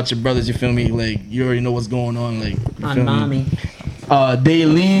gotta say about your brothers. You feel me? Like you already know what's going on. Like you feel me?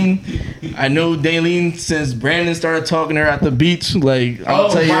 Daylin, I know Daylin since Brandon started talking to her at the beach. Like I'll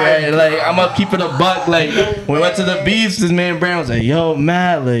tell you right, like I'm gonna keep it a buck. Like when we went to the beach, this man Brandon was like, "Yo,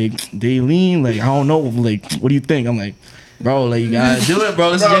 Matt, like Daylin, like I don't know, like what do you think?" I'm like, "Bro, like you gotta do it,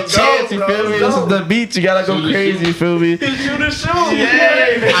 bro. This is your chance. You feel me? This is the beach. You gotta go crazy. You feel me?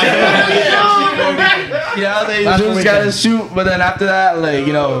 Yeah, I think you just gotta shoot. But then after that, like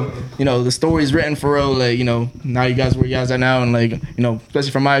you know, the story's written for real. Like you know, now you guys where you guys are now, and like you know,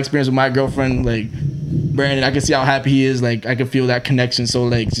 especially from my experience with my girlfriend, like Brandon, I can see how happy he is. Like I can feel that connection. So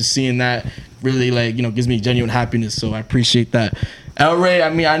like just seeing that really like you know gives me genuine happiness. So I appreciate that. Elray, I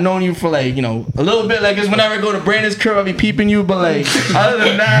mean, I known you for like, you know, a little bit. Like, cause whenever I go to Brandon's crib, I be peeping you. But like, other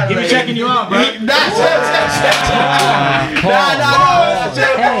than that, He be checking you out, bro.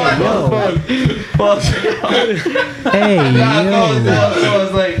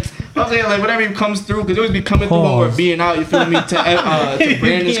 I'm saying like whenever he comes through, cause he always be coming through when we're being out. You feel me? To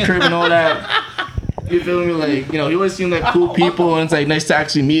Brandon's crib and all that. You feel me? Like, you know, he always seemed like cool people, and it's like nice to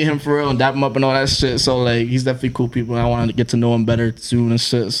actually meet him for real and dap him up and all that shit. So like, he's definitely cool people, and I wanted to get to know him better soon and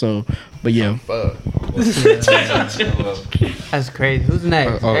shit. So, but yeah. That's crazy. Who's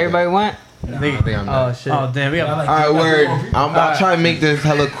next? Everybody went? Oh shit. Oh damn, we got. Alright, word. I'm about to try and make this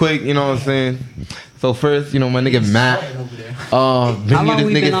hella quick, you know what I'm saying? So first, you know, my nigga Matt. Been How long with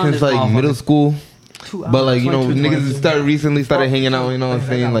we this been nigga on since this like motherfucker? middle school. But like, you know, niggas started hanging out, you know what I'm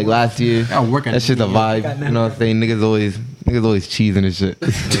saying? Like last year. That shit's a vibe. You know what I'm saying? Niggas always cheesing and shit.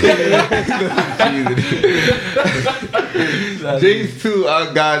 James too,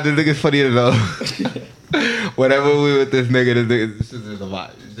 oh god, this nigga's funny as hell. Whenever we with this nigga, this is just a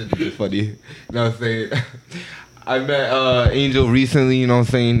vibe. It's just funny. You know what I'm saying? I met Angel recently, you know what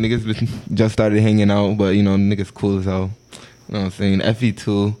I'm saying? Niggas just started hanging out, but you know, niggas cool as hell. You know what I'm saying? Efi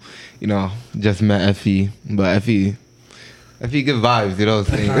too. You know, just met Efi. But Efi good vibes, you know what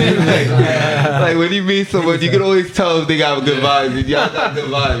I'm saying? like when you meet someone, you can always tell if they got good vibes. And y'all got good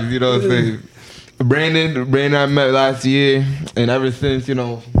vibes, you know what I'm saying? Brandon I met last year, and ever since, you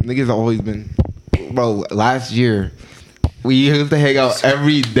know, niggas always been, bro, last year, we used to hang out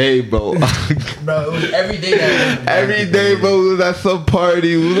every day, bro. Bro, it was every day. Every day, bro, we was at some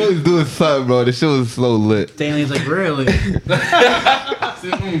party. We was always doing something, bro. The shit was so lit. Daylin's like, really?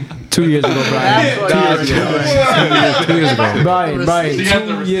 2 years ago, Brian. 2 years ago. Brian, 2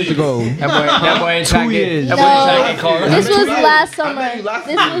 years ago. That boy ain't 2 years. No, this was last summer. This was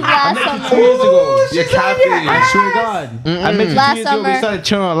last summer. 2 years ago. You're capping. I swear to God. I met you 2 Last years ago. We summer. started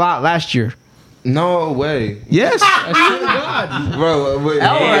chilling a lot last year. No way. Yes. I swear to God. Bro, wait.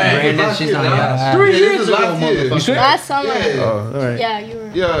 Brandon, she's not gonna 3 years ago, last year. motherfucker. You swear? Last summer. Yeah. Oh, all right. Yeah, you were.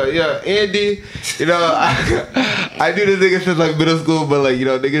 Yeah, Andy, you know, I knew this nigga since like middle school, but like, you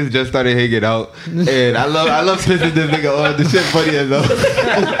know, niggas just started hanging out. And I love pissing this nigga on. The shit funny as hell.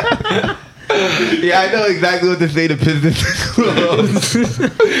 Yeah, I know exactly what to say to piss this nigga on.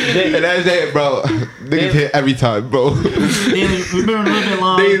 And that's it, bro. Niggas hit every time, bro. We've been a little bit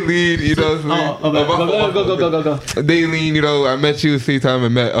long. They lead, you know what I'm saying? Go. They lean, you know, I met you the same time I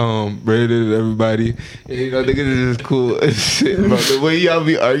met Brandon and everybody. And, you know, niggas is just cool as shit, bro. The way y'all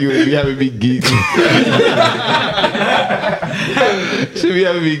be arguing, be having me geeked. Should be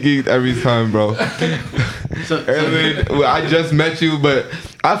having me geeked every time, bro. I just met you, but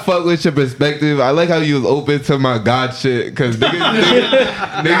I fuck with your perspective. I like how you was open to my God shit, cause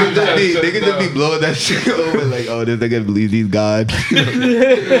niggas just be blowing that shit over like, oh, this nigga believes he's God.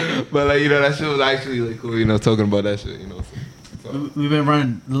 But like, you know, that shit was actually like cool, you know, talking about that shit, you know. So. We've been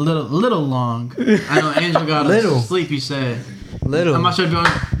running a little long. I know Angel got a sleep, you said. Little. I'm not sure if you want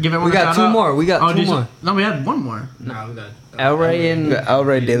to give everyone We got a two shout more. out. We got two more. No, we had one more. No, we got Elray and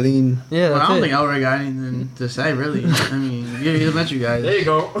Elray, Daylin. Yeah, Well, that's I don't it. think Elray got anything to say, really. I mean, he met you guys. There you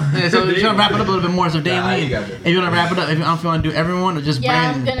go. Yeah, so if you want to wrap it up a little bit more, so Daylin, if you want to wrap it up, if you don't want to do everyone or just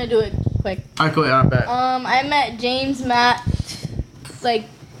Yeah, Brandon. I'm gonna do it quick. Alright, cool. Alright, bet. I met James, Matt, like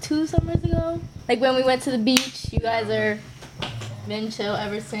 2 summers ago. Like when we went to the beach. You guys are been chill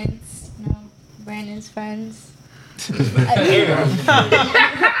ever since. You know, Brandon's friends.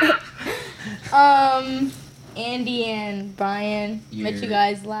 Andy and Brian met you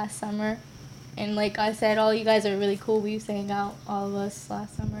guys last summer, and like I said, all you guys are really cool. We used to hang out, all of us,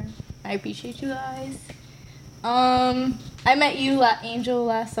 last summer. I appreciate you guys. I met you, Angel,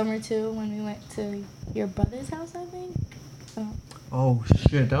 last summer too, when we went to your brother's house, I think. So. Oh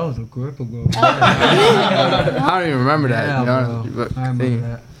shit, that was a grip ago. I don't even remember that. Yeah, you know, bro. but I remember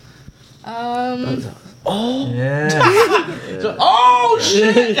that. Oh. Yeah. Oh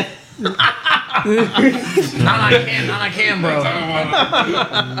shit! Not on cam, bro.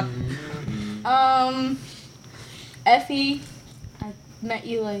 Efi, I met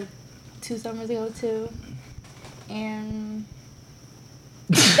you like 2 summers ago too, and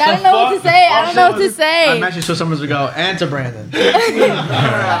I don't know what to say. I don't know what to say. I met you 2 summers ago, and to Brandon.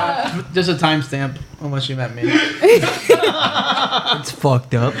 Just a timestamp on when she met me. It's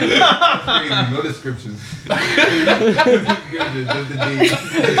fucked up. No descriptions.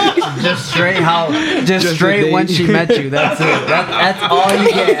 Just straight when she met you. That's it. That's all you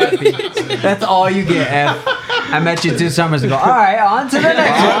get, Effie. That's all you get, F. I met you 2 summers ago. All right, on to the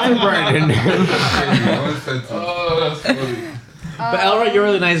next one, Brandon. Oh, that's funny. But Elray, you're a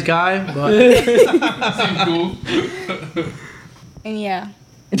really nice guy. But Seems cool. And yeah.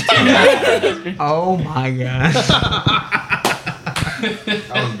 Oh my god.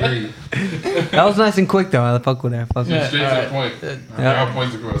 That was great. That was nice and quick though. I fuck with that. Fuck with Straight that. to the point. Yeah. All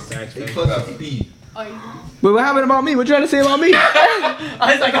points across. But what happened about me? What you trying to say about me? I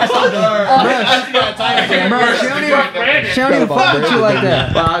was like, I saw She don't even fuck with you like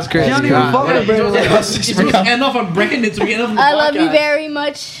that. Wow, that's crazy. She don't even fuck with Brandon like that. She's supposed to end off on Brandon, so we end off on the I love you podcast. very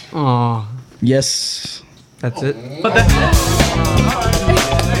much. Aw, Yes. that's it. But that's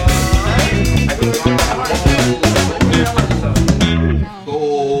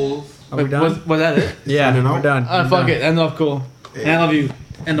Are we done? Was that it? Yeah, we're done. Fuck it. End off cool. And I love you.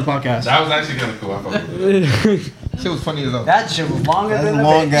 End the podcast. That was actually kind of cool. I fuck with it. Shit was funny as hell. That shit was longer than a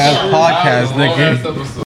Long bitch. ass podcast, nigga.